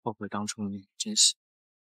当初没珍惜。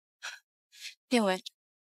叶维，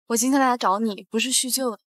我今天来找你不是叙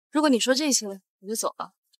旧的，如果你说这些，我就走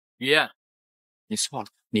了。雨嫣，你错了，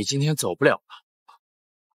你今天走不了了。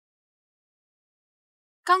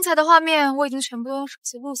刚才的画面我已经全部用手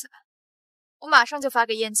机录下来，我马上就发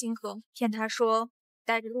给燕清河，骗他说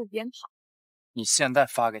带着陆边跑。你现在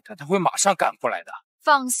发给他，他会马上赶过来的。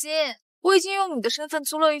放心，我已经用你的身份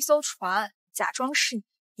租了一艘船，假装是你，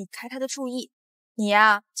引开他的注意。你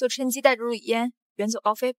呀，就趁机带着陆烟远走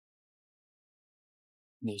高飞。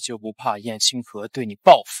你就不怕燕清河对你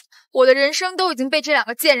报复？我的人生都已经被这2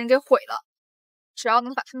个贱人给毁了，只要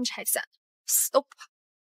能把他们拆散，死都不怕。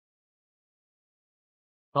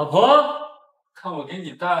老婆，看我给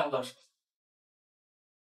你带了什么？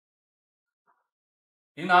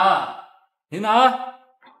林南，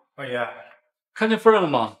二爷，看见夫人了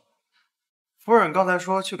吗？夫人刚才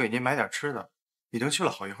说去给您买点吃的，已经去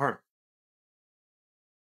了好一会儿了。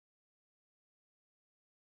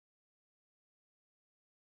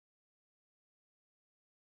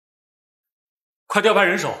快调派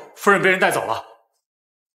人手，夫人被人带走了。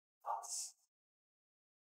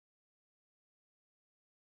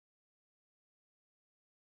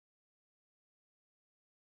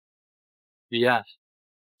雨嫣，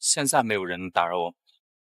现在没有人能打扰我们。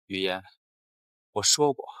雨嫣，我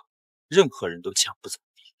说过，任何人都抢不走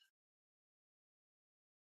你。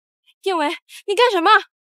叶维，你干什么？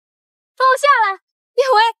放我下来！叶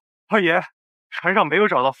维，二爷，船上没有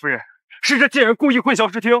找到夫人，是这贱人故意混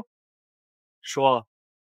淆视听。说，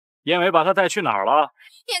燕尾把他带去哪儿了？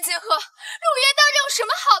燕清河，陆爷当着有什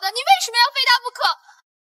么好的？你为什么要非他不可？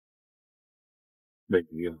尾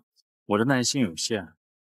鱼，我的耐心有限，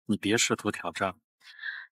你别试图挑战。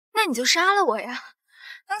那你就杀了我呀！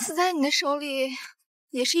能死在你的手里，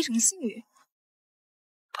也是一种幸运。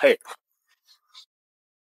配。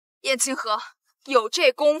燕清河，有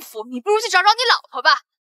这功夫，你不如去找找你老婆吧。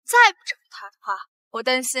再不找她的话，我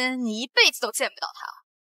担心你一辈子都见不到她。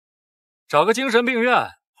找个精神病院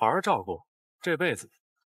好好照顾，这辈子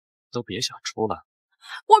都别想出来。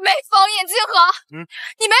我没疯，燕清河，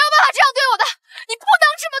你没有办法这样对我的，你不能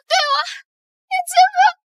这么对我，燕清河。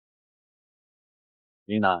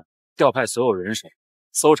林南，调派所有人手，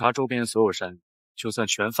搜查周边所有山，就算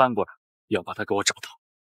全翻过来，也要把他给我找到。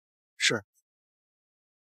是。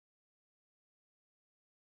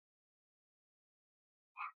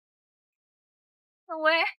小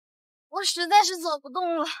薇，我实在是走不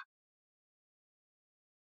动了。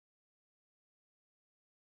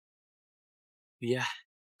别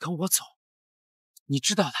跟我走，你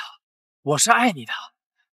知道的，我是爱你的，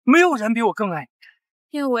没有人比我更爱你。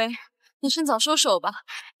燕薇，你趁早收手吧，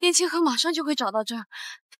燕清河马上就会找到这儿。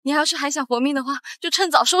你要是还想活命的话，就趁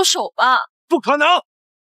早收手吧。不可能，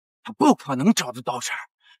他不可能找得到这儿。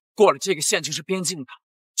过了这个县就是边境的，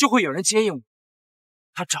就会有人接应我。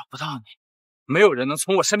他找不到你，没有人能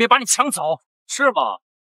从我身边把你抢走，是吗？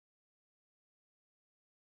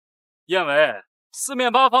燕薇，四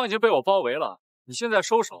面八方已经被我包围了，你现在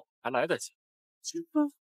收手还来得及。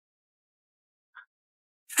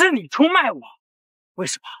是你出卖我，为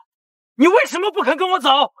什么？你为什么不肯跟我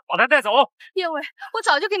走？把他带走！燕薇，我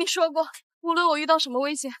早就跟你说过，无论我遇到什么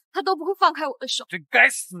危险，他都不会放开我的手。真该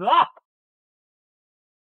死啊！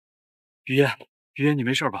雨嫣，你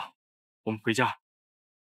没事吧？我们回家。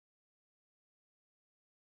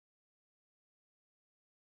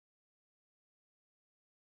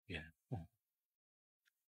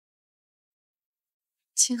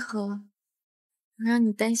清河，我让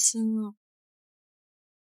你担心了。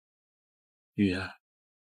雨嫣，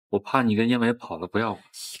我怕你跟燕薇跑了不要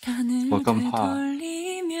我更怕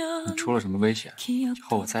你出了什么危险，以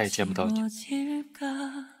后我再也见不到你。你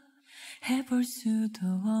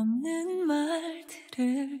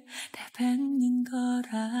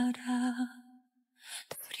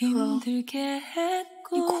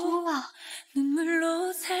哭了？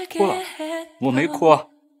哭了？我没哭啊，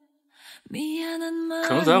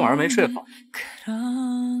可能昨天晚上没睡好。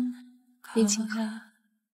林清河，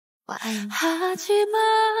我爱你。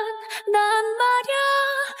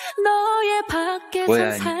我也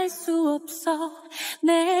爱你。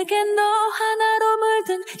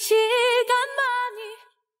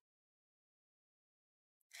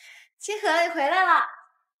清河，你回来啦？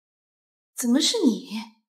怎么是你？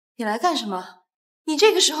你来干什么？你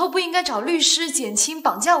这个时候不应该找律师减轻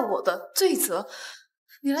绑架我的罪责，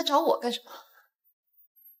你来找我干什么？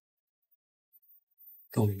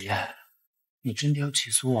陆雨嫣，你真的要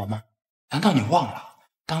起诉我吗？难道你忘了，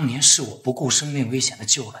当年是我不顾生命危险的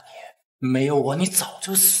救了你，没有我你早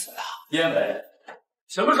就死了。燕薇，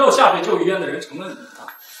什么时候下水救雨嫣的人成了你的？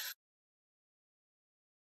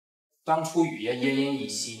当初雨嫣奄奄一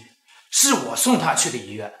息，是我送她去的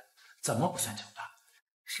医院，怎么不算救她？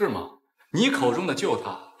是吗？你口中的救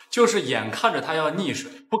她，就是眼看着她要溺水，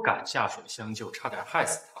不敢下水相救，差点害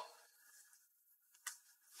死她。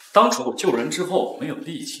当初我救人之后没有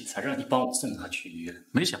力气，才让你帮我送她去医院，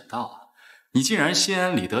没想到啊，你竟然心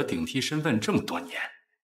安理得顶替身份这么多年。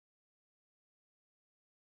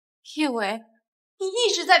叶维，你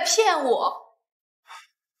一直在骗我。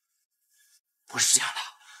不是这样的，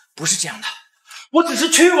不是这样的，我只是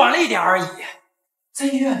去晚了一点而已。在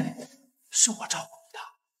医院里，是我照顾你的，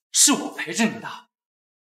是我陪着你的，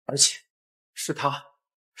而且是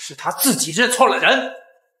他自己认错了人，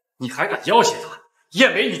你还敢要挟他？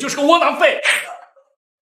燕薇，你就是个窝囊废！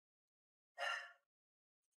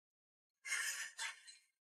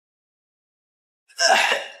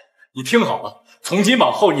你听好了，从今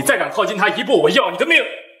往后，你再敢靠近他一步，我要你的命！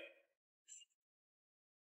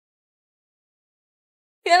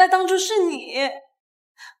原来当初是你，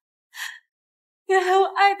原来我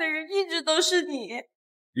爱的人一直都是你。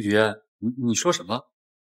雨嫣，你说什么？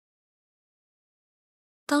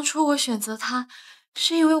当初我选择他，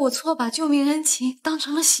是因为我错把救命恩情当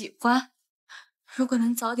成了喜欢。如果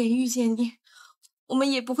能早点遇见你，我们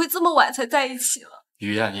也不会这么晚才在一起了。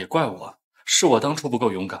雨嫣，也怪我，是我当初不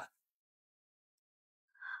够勇敢。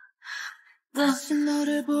那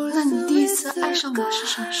你第一次爱上我是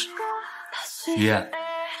什么时候？雨嫣，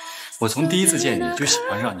我从第一次见你就喜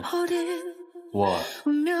欢上你，我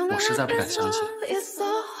实在不敢相信，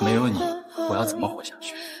没有你，我要怎么活下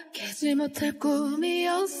去？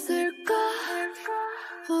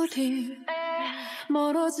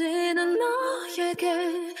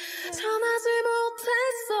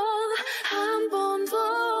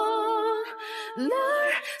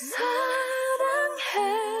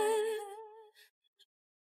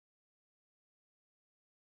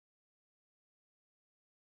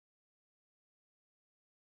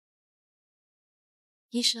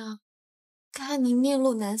医生，看您面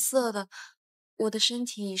露难色的，我的身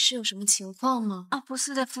体是有什么情况吗？不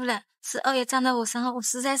是的，夫人，是二爷站在我身后，我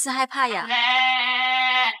实在是害怕呀。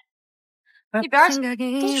一边去！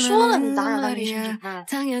都说了你打扰到女生就不。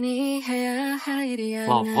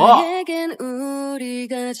老婆。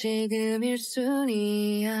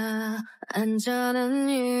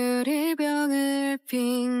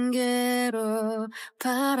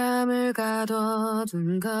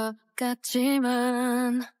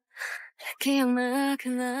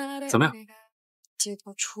怎么样？街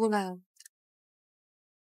头出来了。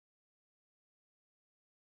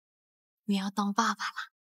你要当爸爸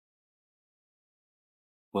了。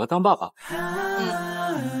我要当爸爸。爸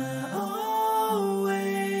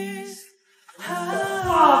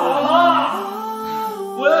爸，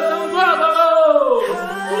我要当爸爸喽！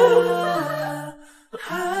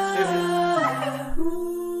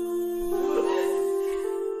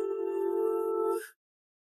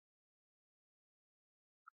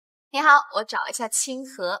你好，我找一下清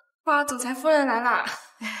河。哇，总裁夫人来啦！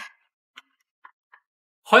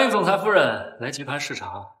欢迎总裁夫人来集团视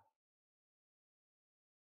察。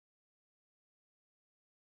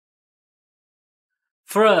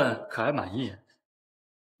夫人可还满意？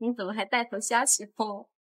你怎么还带头瞎起哄？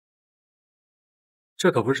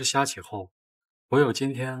这可不是瞎起哄，我有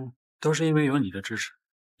今天都是因为有你的支持。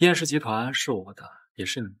燕氏集团是我的，也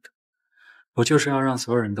是你的，我就是要让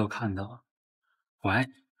所有人都看到我爱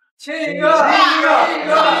你。亲一个，亲一个，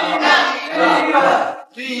亲一个，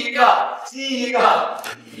亲一个，亲一个，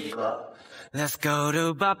亲一个。Let's go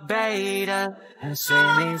to Barbados， 随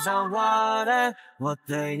你上我的，我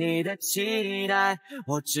对你的期待，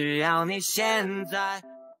我只要你现在。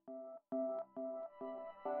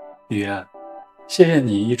雨言，谢谢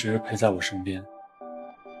你一直陪在我身边。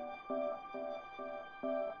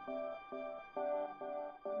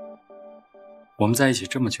我们在一起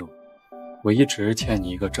这么久，我一直欠你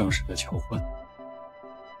一个正式的求婚。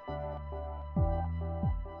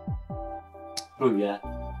陆雨言，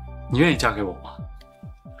你愿意嫁给我吗？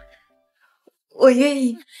我愿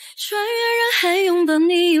意。穿越人海拥抱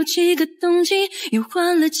你有几个动机，又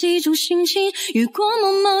换了几种心情，越过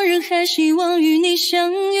茫茫人海，希望与你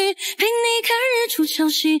相遇，陪你看日出潮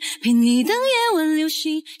汐，陪你等夜晚流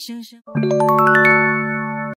星，想象。